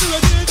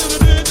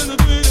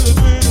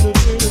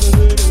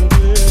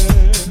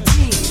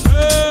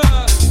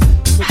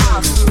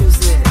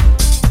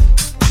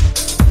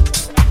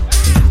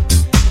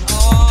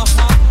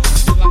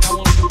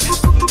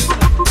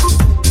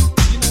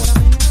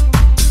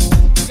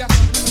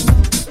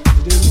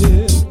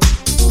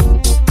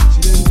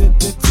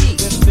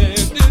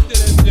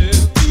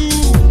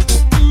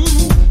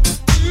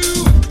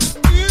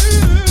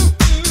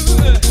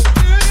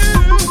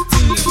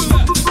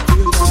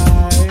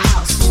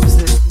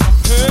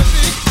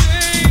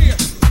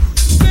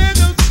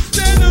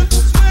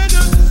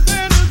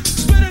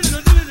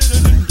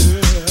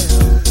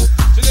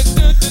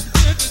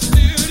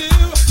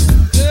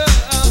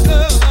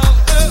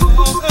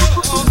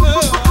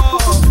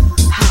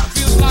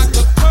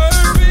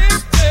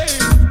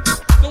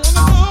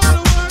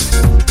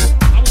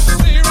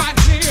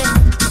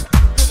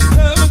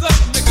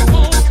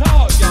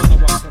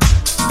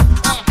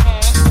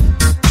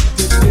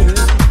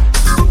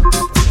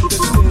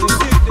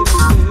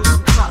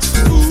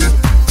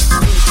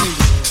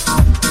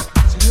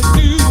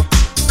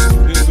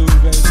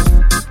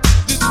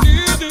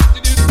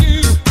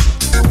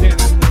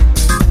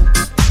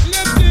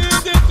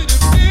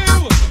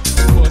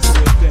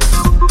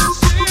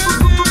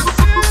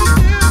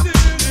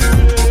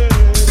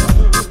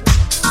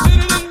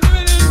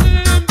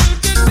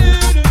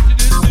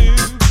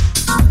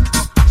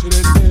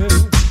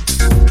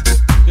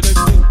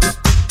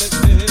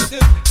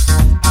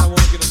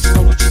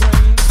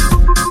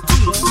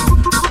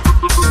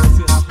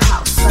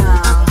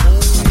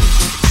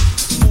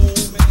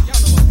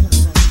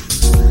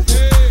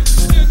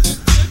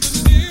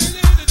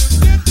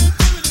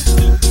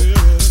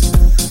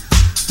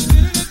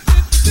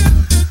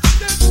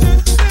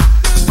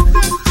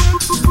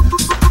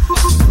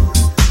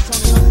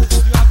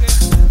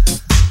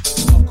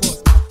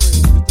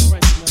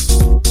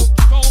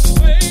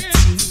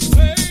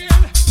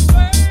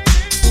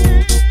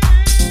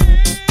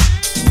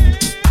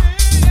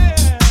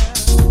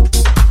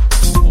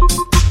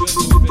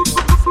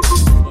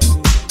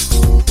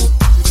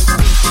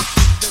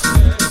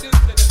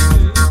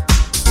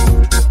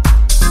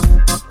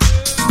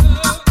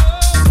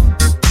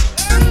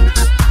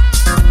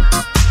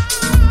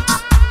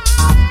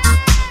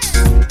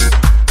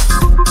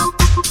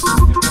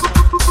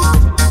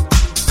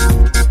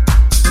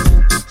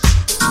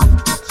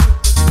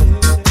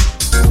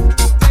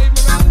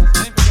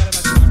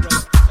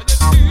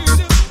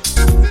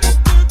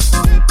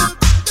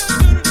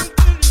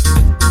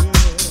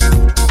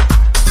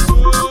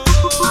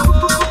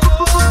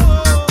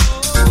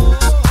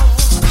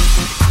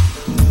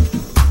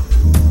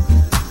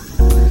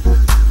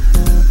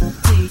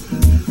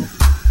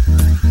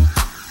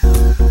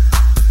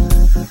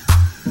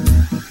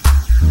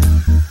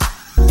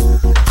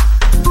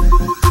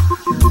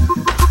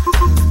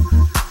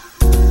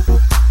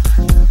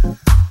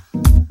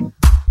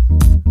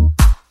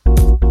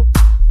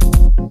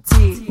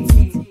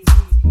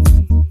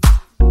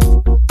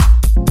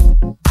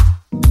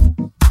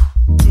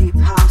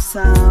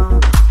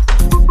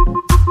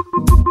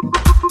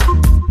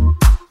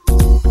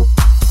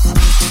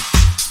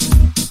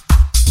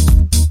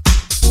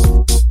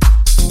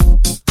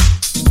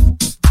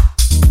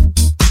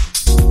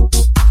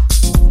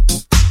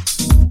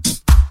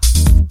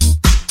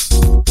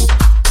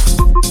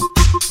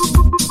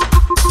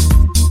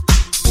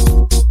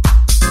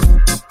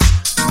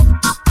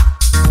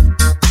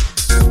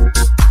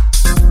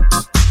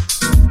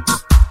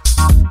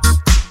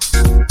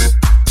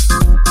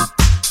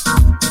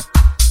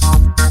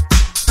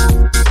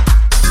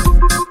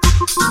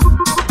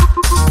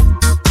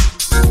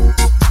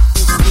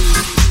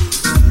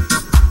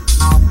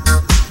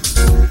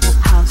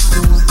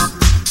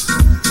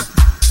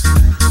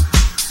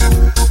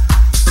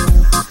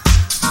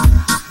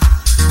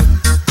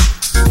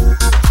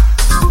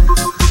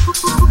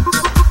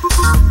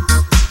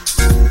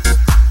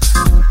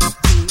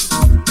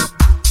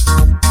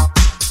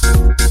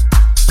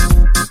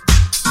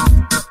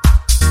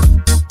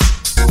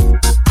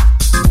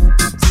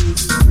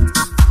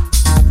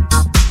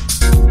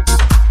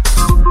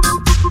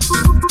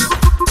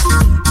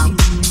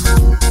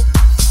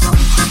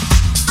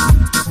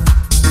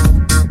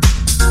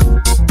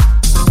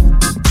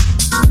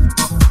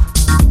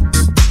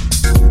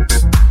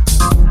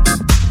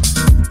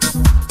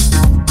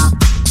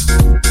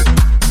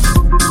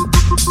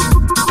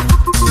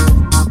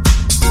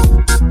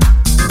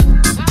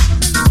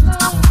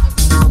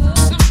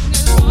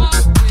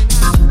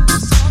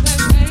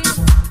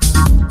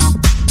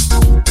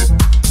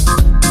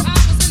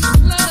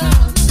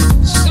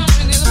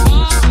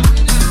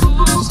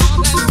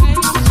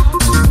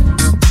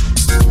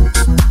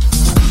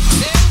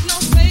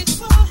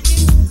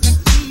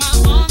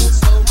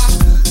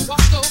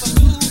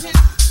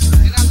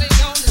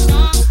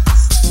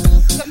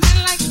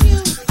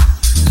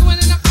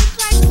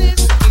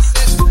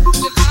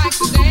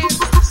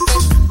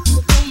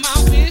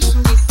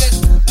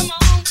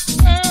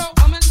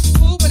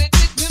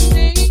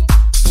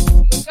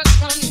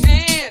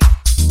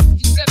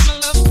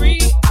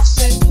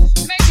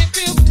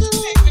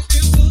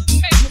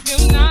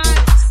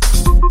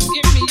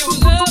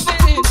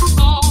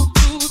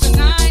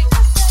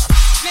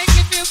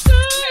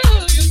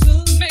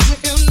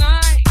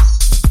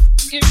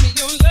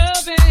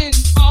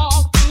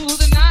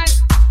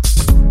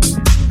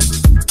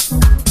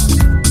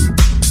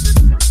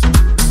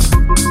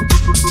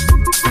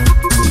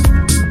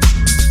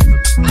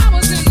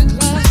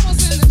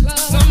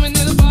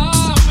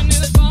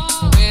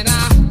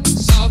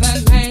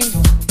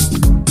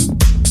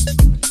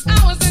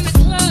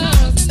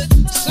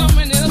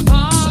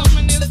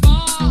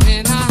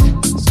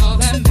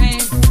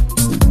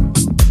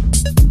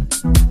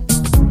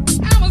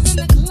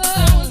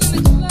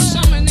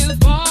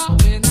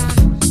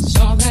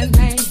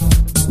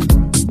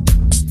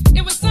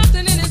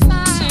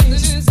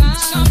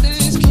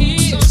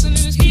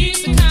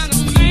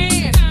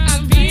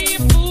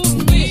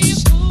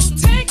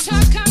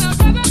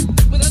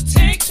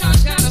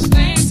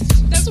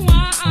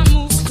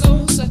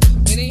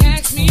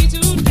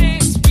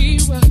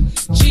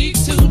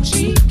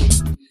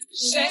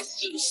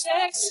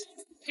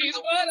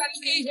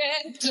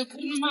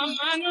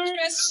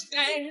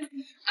 understand.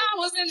 I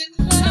was in the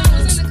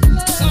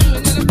club, somewhere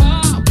in the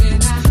bar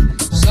when I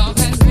saw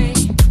that man.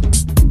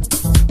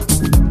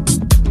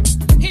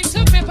 He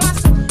took me by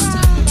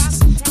surprise,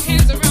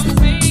 hands around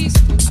my waist.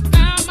 I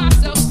found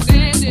myself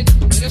standing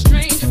with a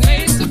stranger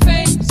face to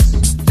face.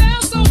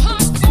 Felt so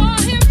hot for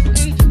him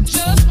in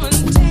just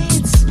one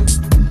dance.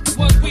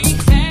 What we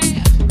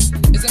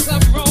have is a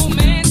club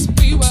romance.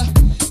 We were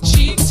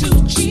cheek to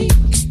cheek,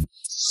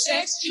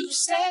 sex to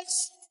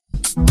sex.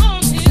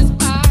 On his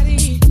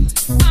body,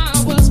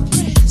 I was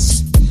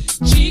pressed,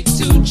 cheek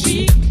to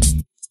cheek,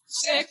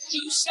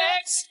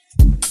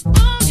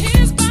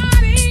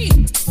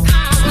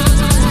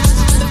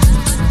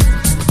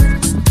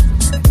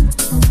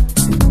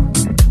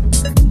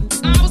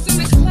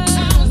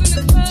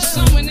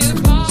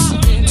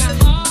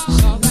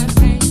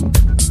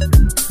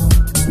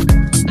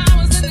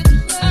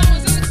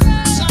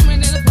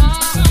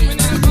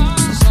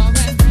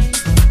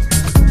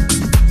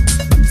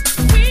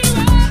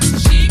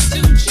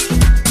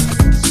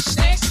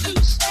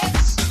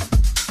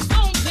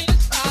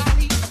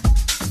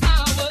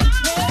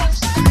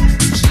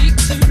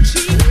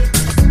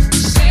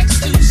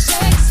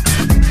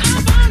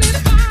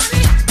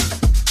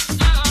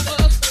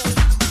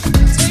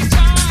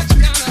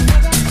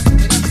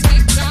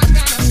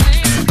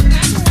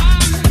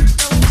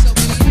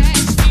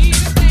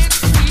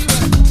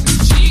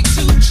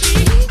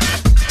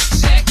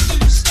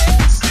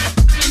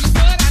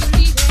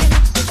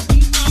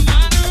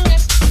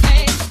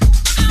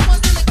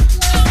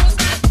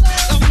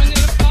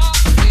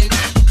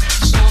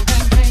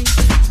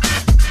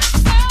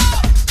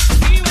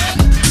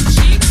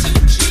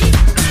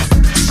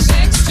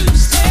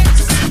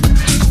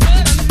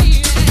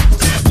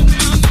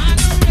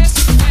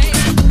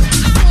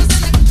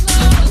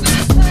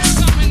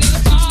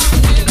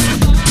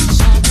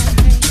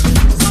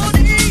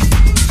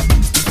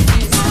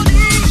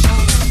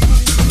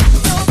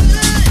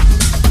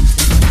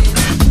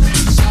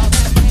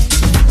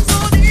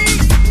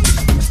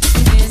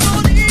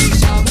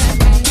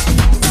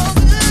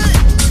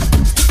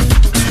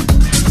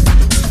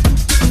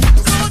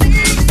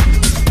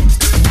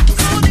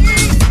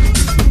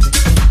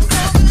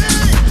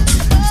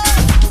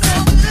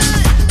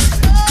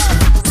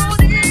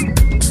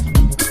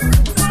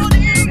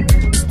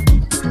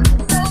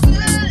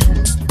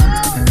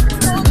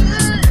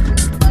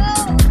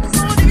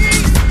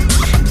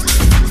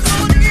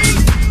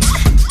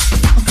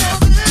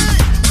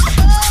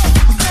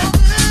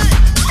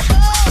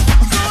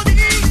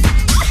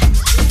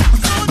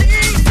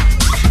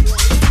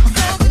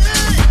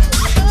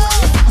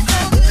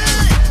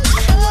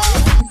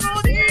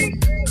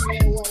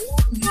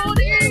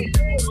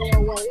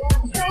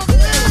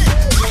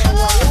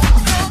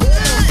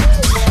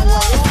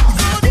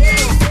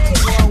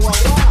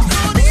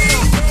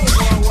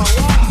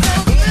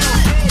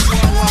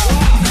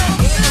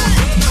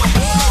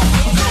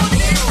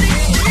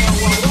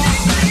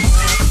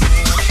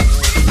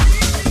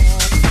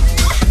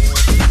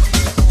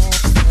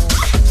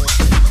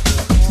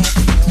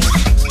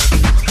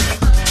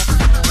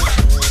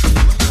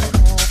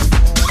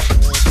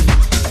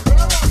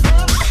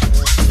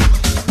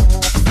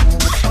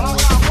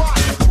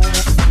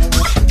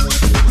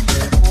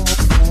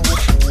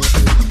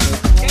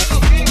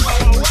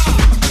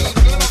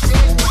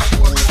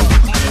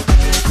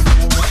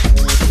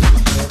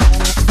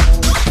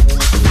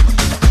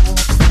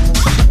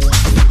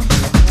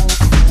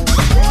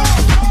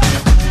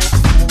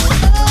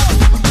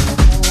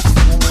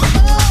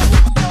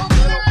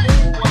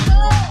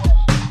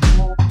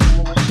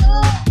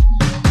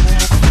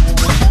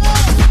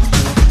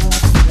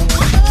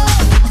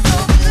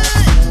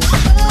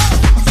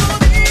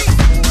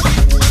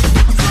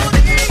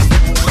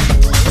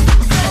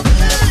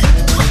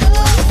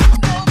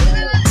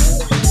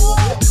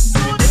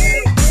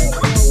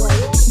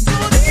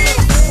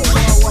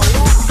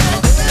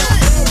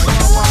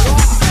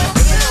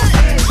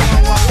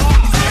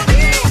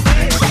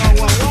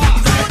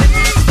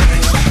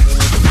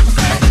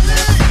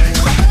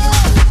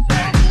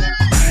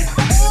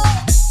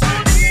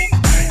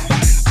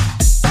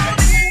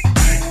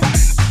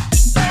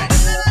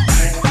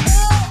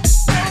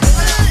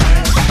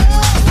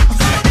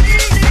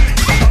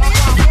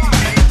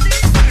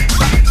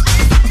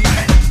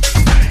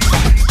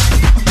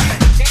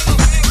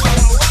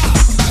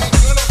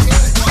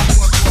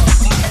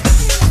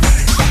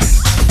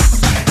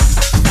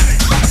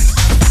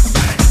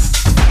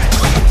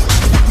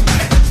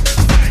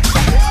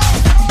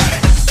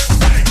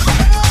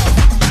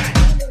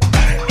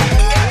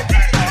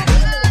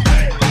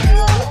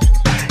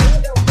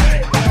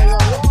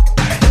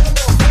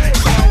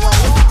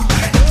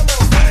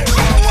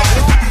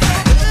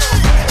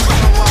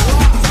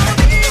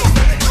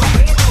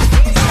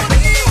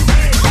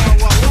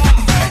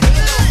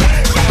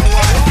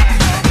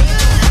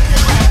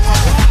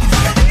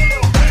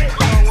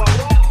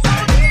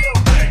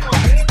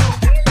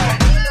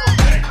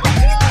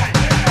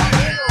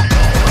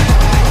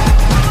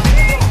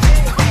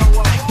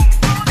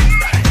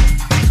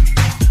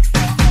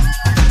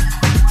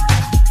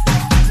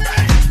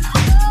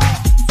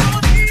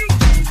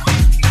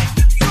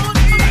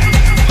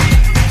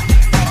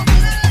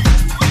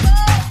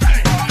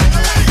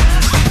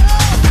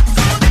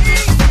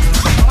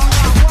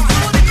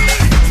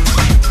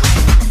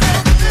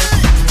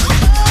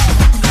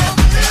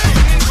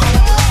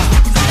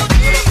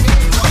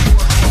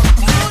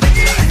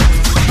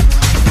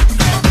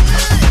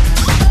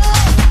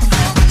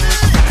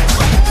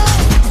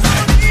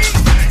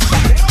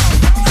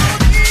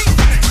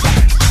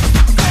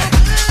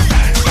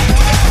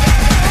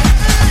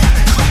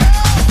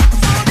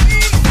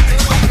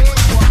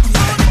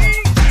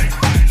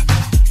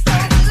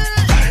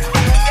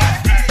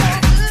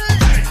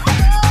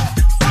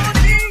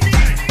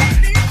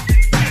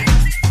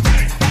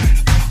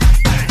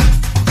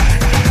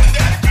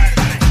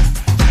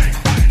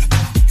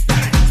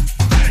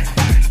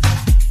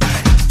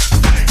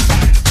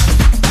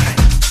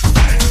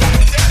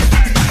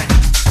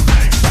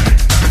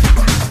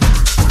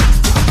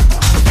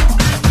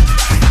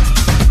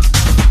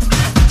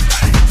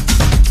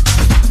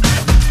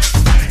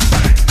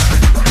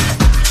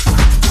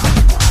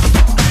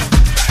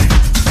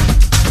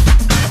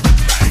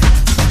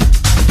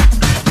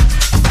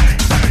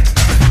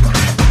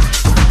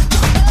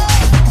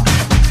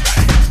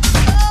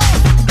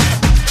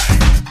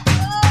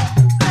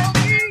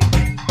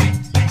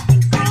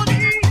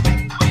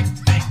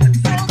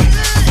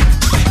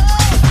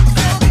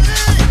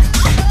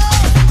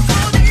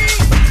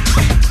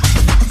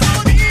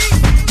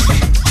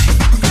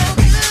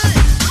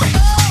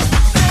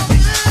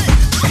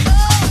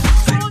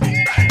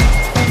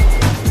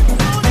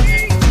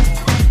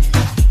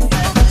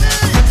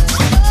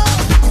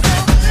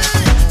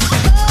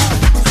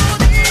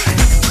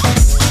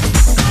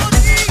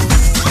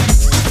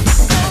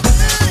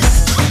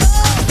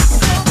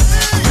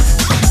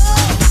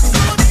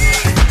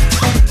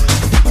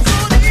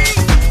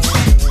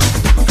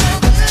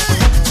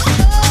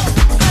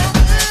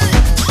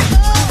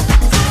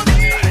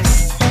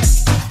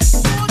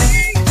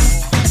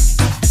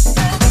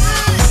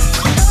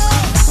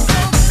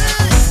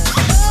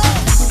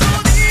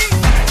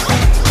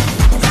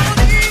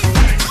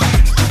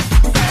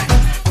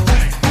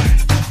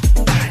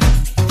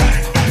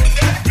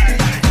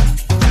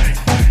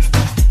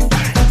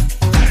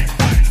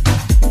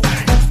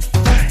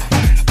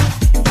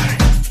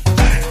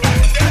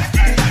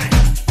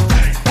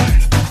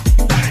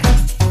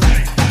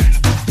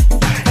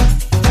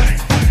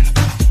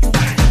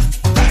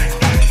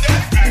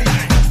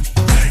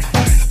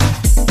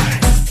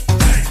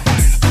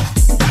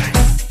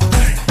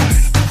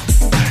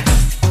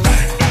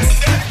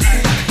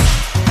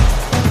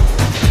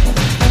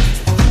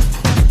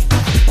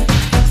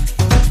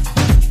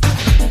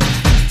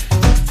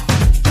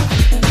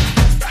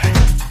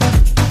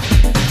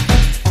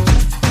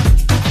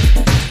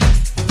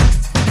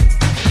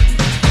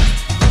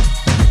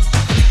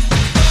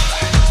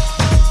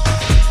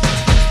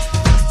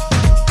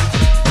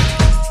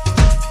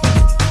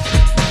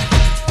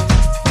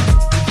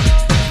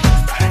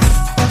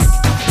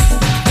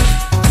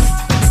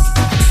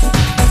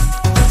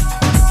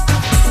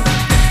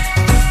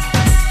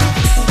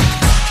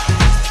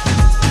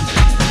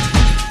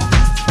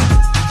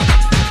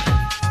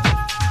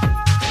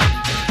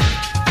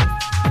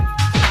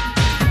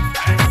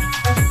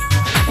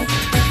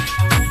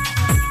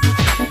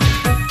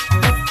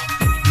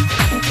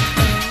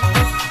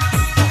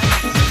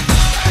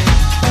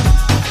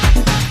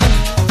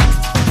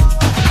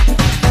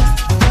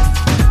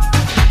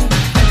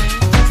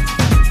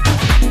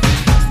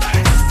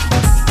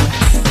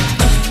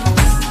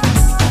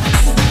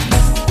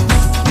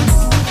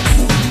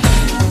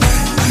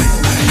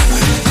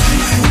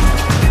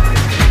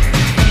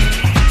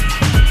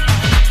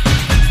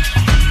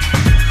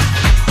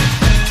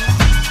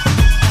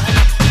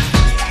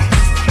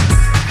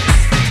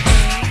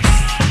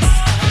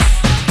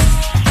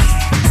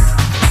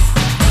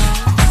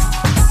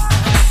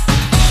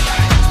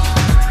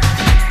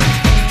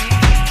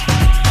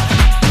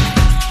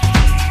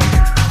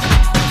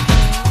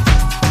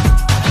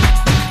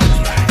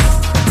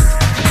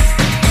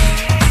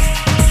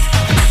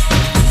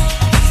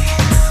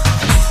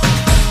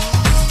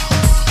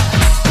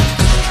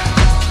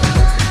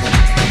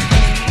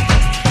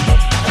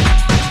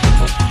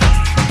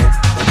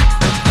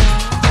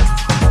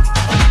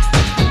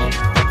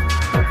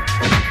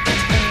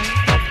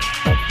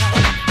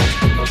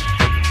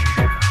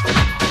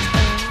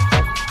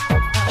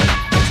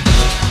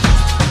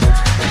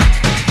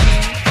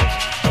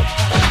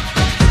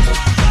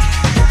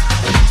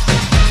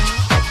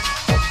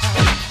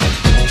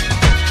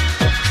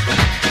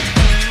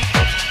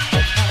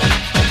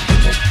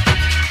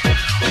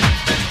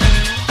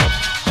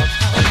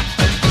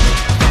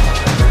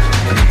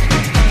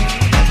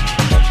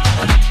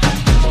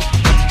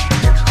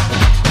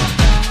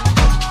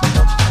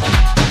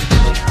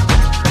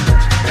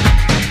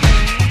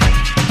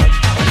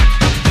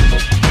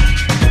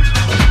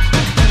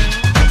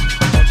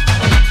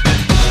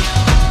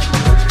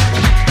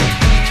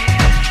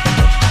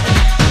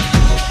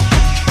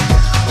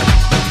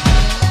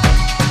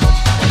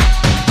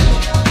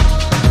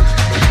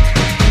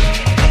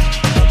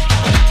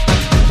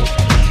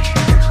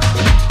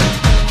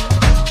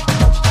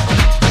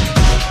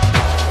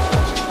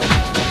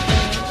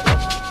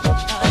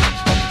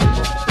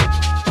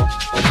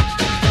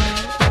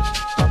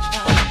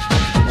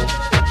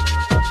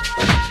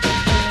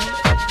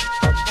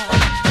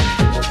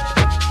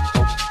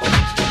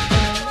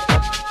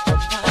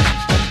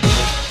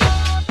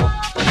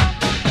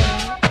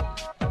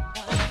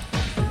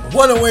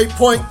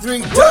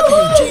 108.3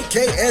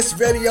 WGKS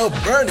Radio,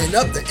 burning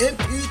up the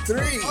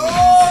MP3.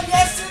 Oh,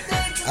 yes,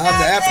 indeed. I'm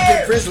the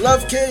African Prince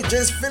LOVKID,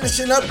 just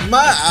finishing up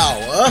my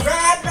hour.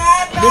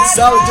 Right.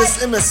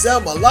 Mixologist's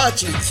MSL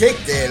Malachi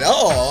kicked it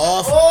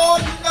off. Oh,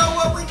 you know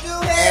what we do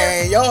here?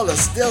 And y'all are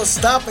still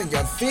stomping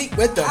your feet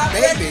with the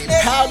baby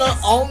powder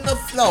on the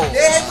floor.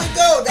 There we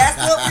go. That's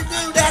what we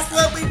do. That's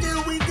what we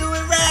do. We do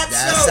it right.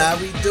 That's how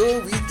we do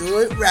it. We do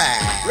it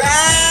right.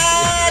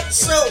 Right.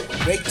 So.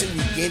 Wait till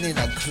we get in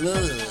a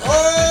club.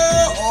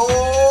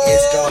 Oh.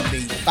 It's gonna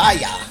be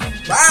fire.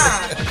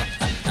 Fire.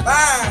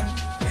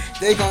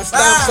 They gonna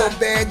stomp so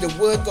bad the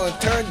wood gonna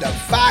turn to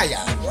fire.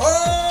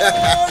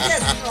 Oh,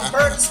 yes. We're gonna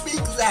burn the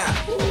speakers out.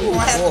 We're gonna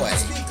have the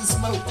speakers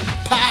smoke.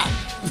 Pop.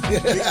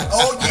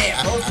 Oh,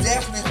 yeah. Most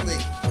definitely.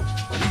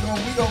 We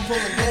gonna pull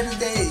a Better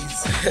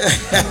Days. We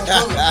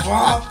gonna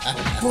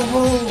pull a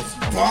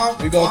bump.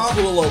 We gonna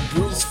pull a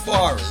Bruce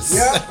Forrest.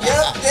 Yep.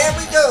 There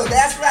we go.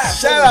 That's right.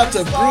 Shout out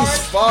to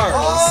Bruce Forrest.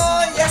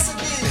 Oh, yes,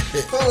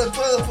 indeed. Pull a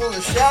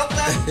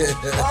shelter.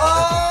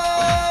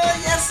 Oh,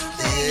 yes, indeed.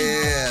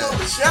 Yeah.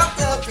 Pull a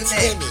shelter up in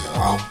there.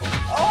 Oh,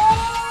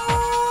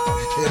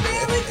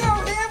 there we go.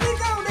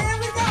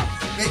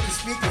 Make the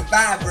speakers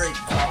vibrate.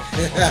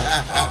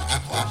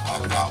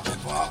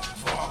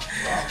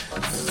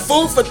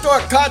 Food for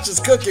thought, conscious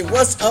cooking.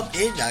 What's up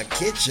in the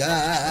kitchen?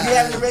 You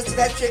having the rest of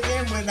that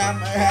chicken when I'm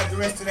gonna have the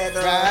rest of that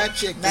fried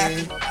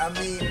chicken.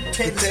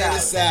 Potato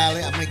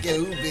salad. I'm gonna get a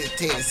little bit of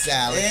potato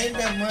salad. There ain't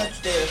that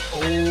much there.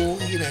 Oh,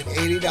 he done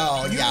ate it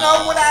all, y'all. You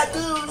know what I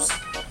do?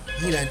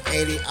 He done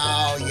ate it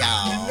all,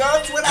 y'all. You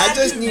know what I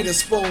just do? need a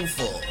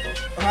spoonful.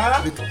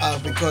 Huh?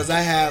 Because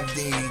I have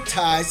the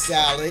Thai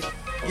salad.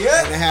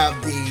 Yeah. And I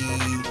have the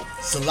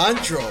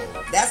cilantro.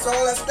 That's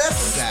all that's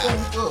left in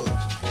the spoonful.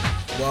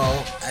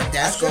 Well,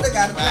 that's I gonna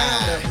got a be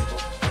pound of mine. it.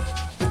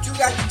 But you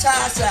got the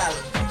Thai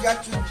salad. You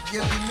got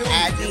your noodles. I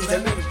need a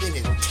little bit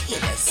of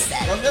potato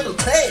salad. A little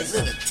taste. A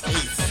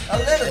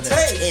little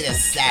taste. Potato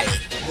salad.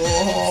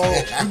 Oh,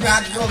 you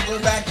got to go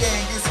back there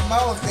and get some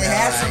more if they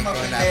have some up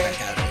in there.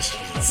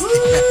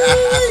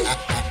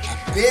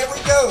 There we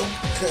go.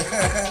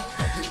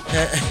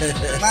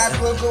 Might as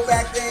well go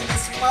back there and get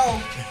some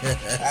more.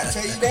 I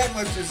tell you that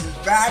much, this is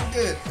very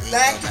good.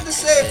 Thank you to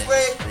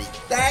Safeway.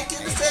 Thank you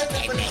to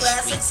Safeway for the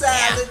classic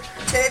salad,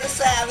 potato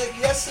salad.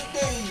 Yes,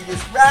 indeed,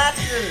 it's right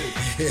good.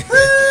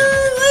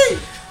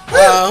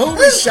 Who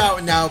we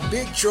shouting out?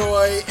 Big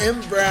Troy,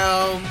 M.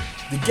 Brown,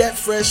 the Get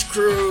Fresh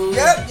crew.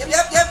 Yep.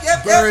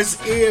 Bird's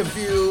Ear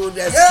View.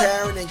 That's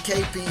Karen and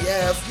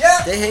KPF.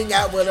 Yep. They hang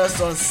out with us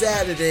on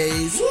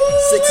Saturdays, 6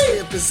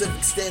 p.m.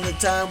 Pacific Standard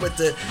Time with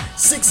the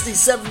 60s,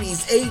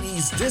 70s,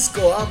 80s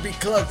disco R&B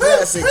club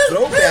classic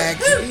throwback.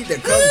 You need to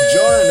come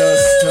join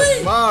us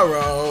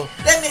tomorrow.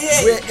 Let me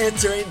hear you. We're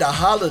entering the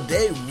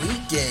holiday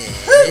weekend,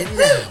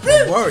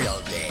 Memorial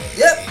Day.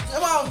 Yep.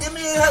 Come on, give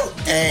me a hoop.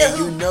 And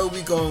you know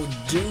we're going to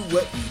do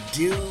what we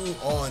do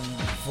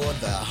for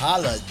the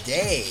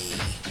holiday.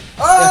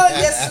 Oh,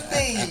 yes,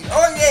 indeed.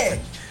 Oh, yeah.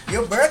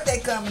 Your birthday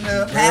coming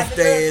up. Happy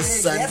birthday is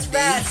Sunday. That's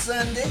right,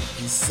 Sunday.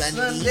 It's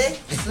Sunday.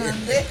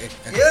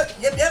 Yep.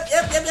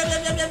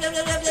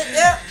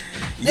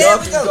 Y'all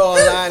can go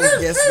online and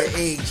guess my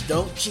age.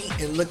 Don't cheat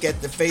and look at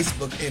the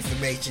Facebook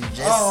information.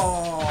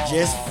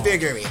 Just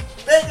figure it.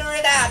 Figure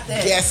it out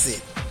there. Guess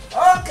it.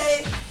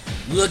 Okay.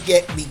 Look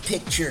at me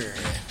picture.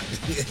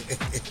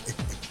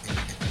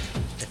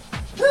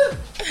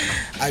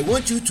 I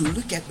want you to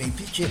look at my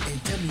picture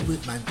and tell me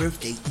what my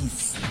birthday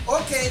is.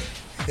 Okay.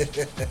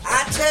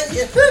 I tell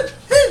you.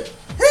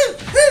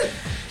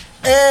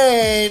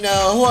 And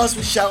who else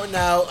we shouting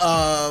out?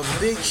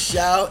 Big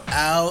shout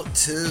out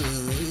to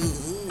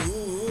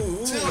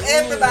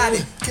everybody.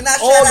 Can I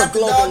all shout the out the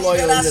global doggies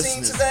loyal that I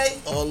seen listeners? today?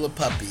 All the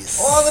puppies.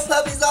 All the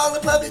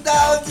puppy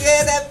dogs.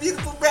 Yeah, that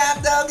beautiful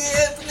brown dog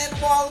here from that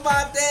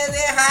Walmart there.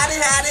 Howdy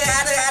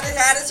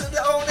to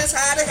the owners.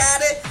 Howdy.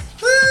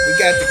 We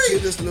got the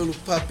cutest little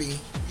puppy.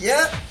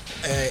 Yep.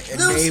 A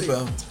Lucy.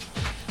 neighbor.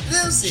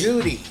 Lucy.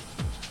 Judy.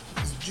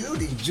 It's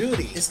Judy.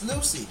 Judy. It's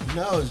Lucy.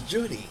 No, it's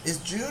Judy. It's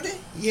Judy?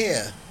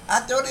 Yeah.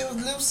 I thought it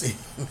was Lucy.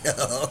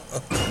 No.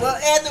 Well,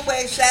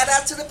 anyway, shout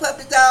out to the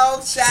puppy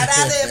dogs. Shout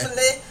out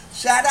Emily.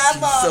 Shout out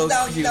She's Mom, so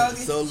doggy. cute,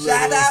 so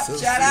Shout little, out, so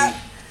shout out.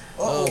 sweet.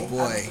 Oh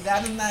boy. I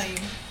forgot his name.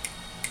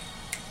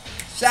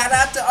 Shout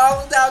out to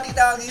all the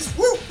doggies.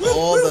 Woo, woo,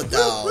 All woo, the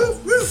dogs. Woo,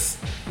 woo.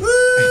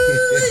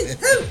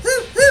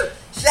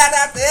 Shout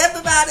out to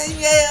everybody in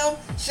Yale.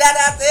 Shout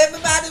out to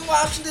everybody in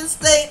Washington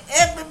State.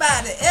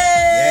 Everybody.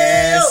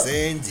 Yes,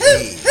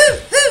 indeed.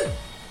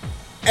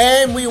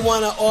 And we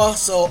want to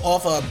also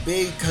offer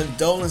big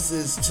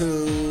condolences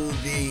to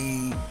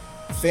the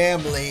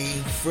family,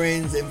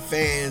 friends, and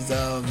fans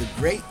of the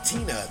great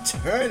Tina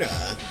Turner.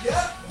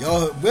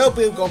 Yep.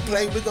 We're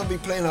gonna be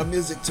playing her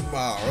music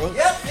tomorrow.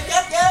 Yep.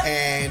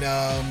 And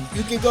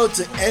you can go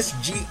to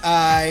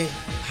sgi-usa.org.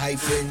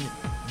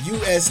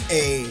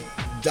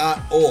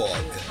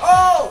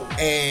 Oh.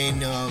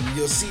 And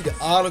you'll see the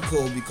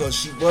article because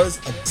she was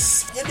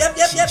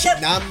Yep.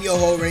 Nam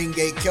Yoho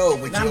Renge Kyo,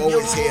 which you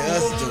always hear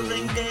us do.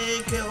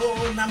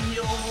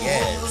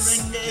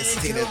 Yes, Miss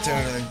Tina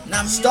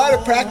Turner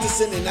started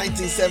practicing in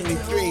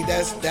 1973.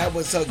 That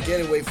was her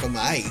getaway from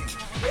Ike,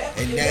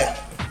 and that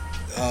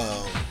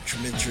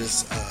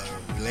tremendous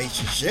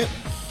relationship.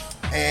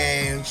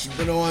 And she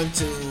went on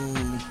to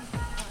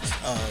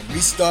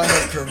restart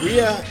her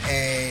career,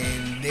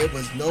 and there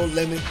was no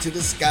limit to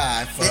the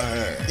sky for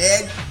her.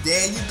 There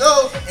you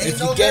go. If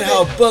you get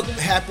her book,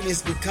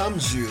 Happiness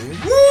Becomes You,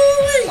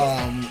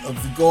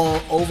 if you go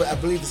on over, I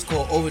believe it's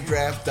called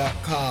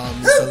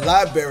overdraft.com. It's a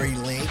library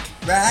link.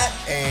 Right.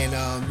 And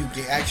you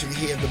can actually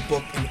hear the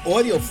book in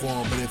audio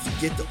form. But if you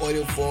get the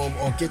audio form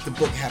or get the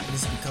book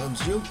Happiness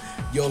Becomes You,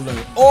 you'll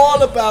learn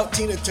all about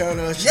Tina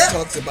Turner. She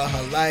talks about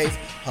her life,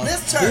 her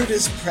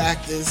Buddhist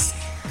practice,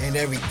 and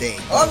everything.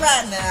 All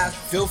right now.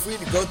 Feel free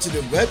to go to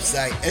the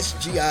website,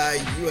 sgiusa.org.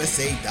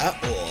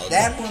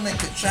 That woman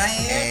could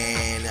train.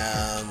 And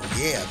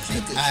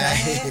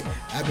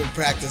I've been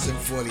practicing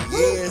 40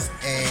 years.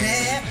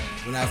 And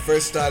when I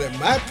first started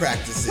my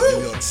practice in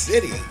New York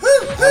City,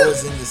 I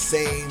was in the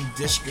same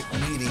district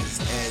meetings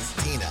as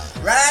Tina.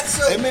 Right,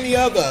 so. And many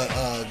other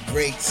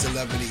great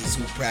celebrities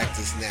who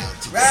practice now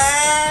today.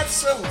 Right,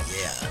 so.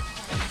 Yeah.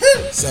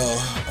 So,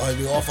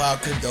 we offer our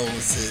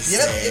condolences.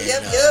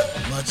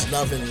 Yep. Much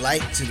love and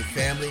light to the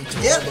family, to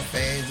all the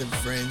fans and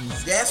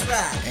friends. That's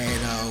right.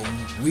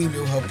 And we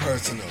knew her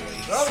personally.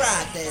 All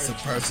right, then. It's a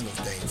personal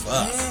thing for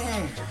us.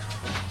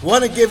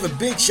 Want to give a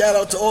big shout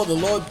out to all the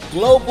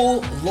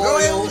global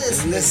loyal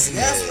listeners.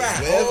 That's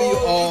right. Wherever you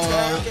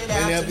are,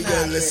 whenever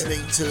you're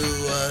listening to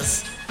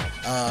us,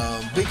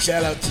 big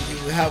shout out to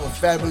you. Have a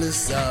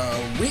fabulous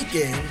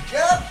weekend.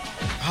 Yep.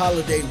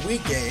 Holiday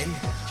weekend.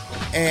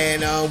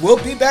 And we'll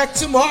be back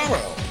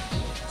tomorrow,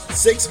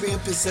 6 p.m.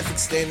 Pacific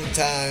Standard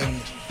Time.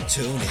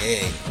 Tune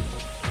in.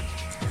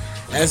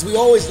 As we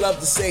always love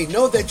to say,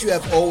 know that you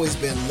have always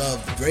been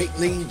loved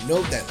greatly.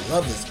 Know that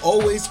love is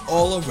always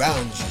all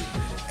around you.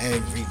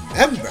 And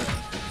remember,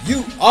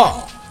 you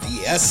are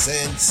the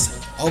essence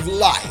of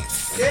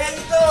life. There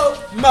you go.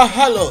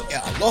 Mahalo e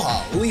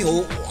aloha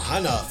uiho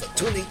ohana for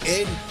tuning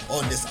in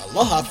on this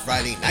Aloha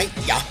Friday night.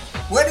 Yeah.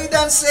 What he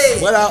done say?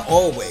 What I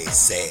always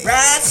say.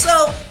 Right,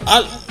 so.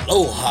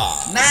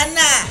 Aloha.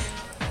 Nana.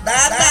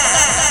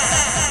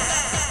 Bye-bye.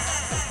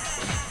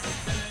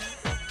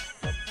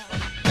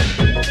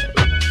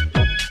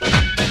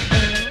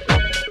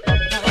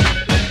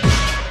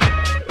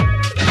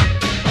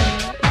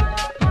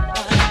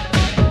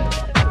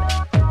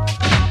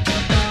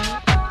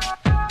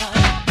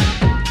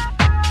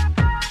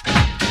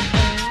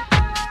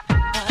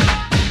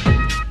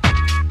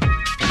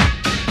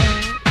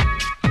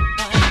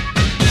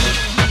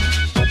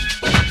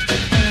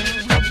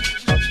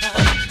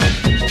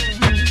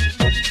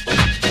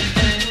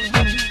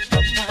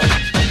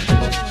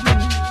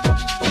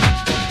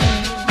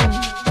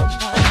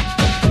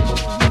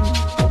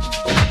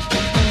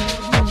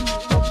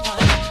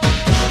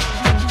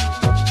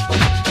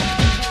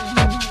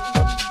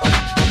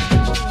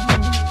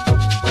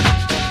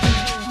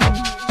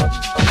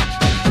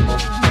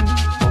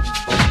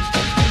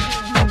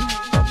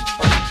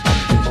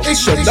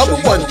 It's your number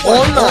one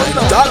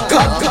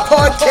online.com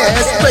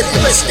podcast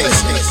radio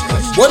station.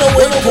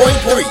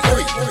 108.3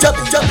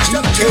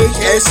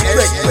 WGKSRADIO.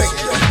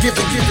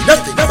 Giving you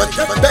nothing but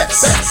the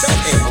best.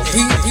 And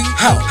deep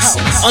house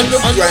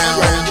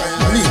underground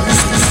music.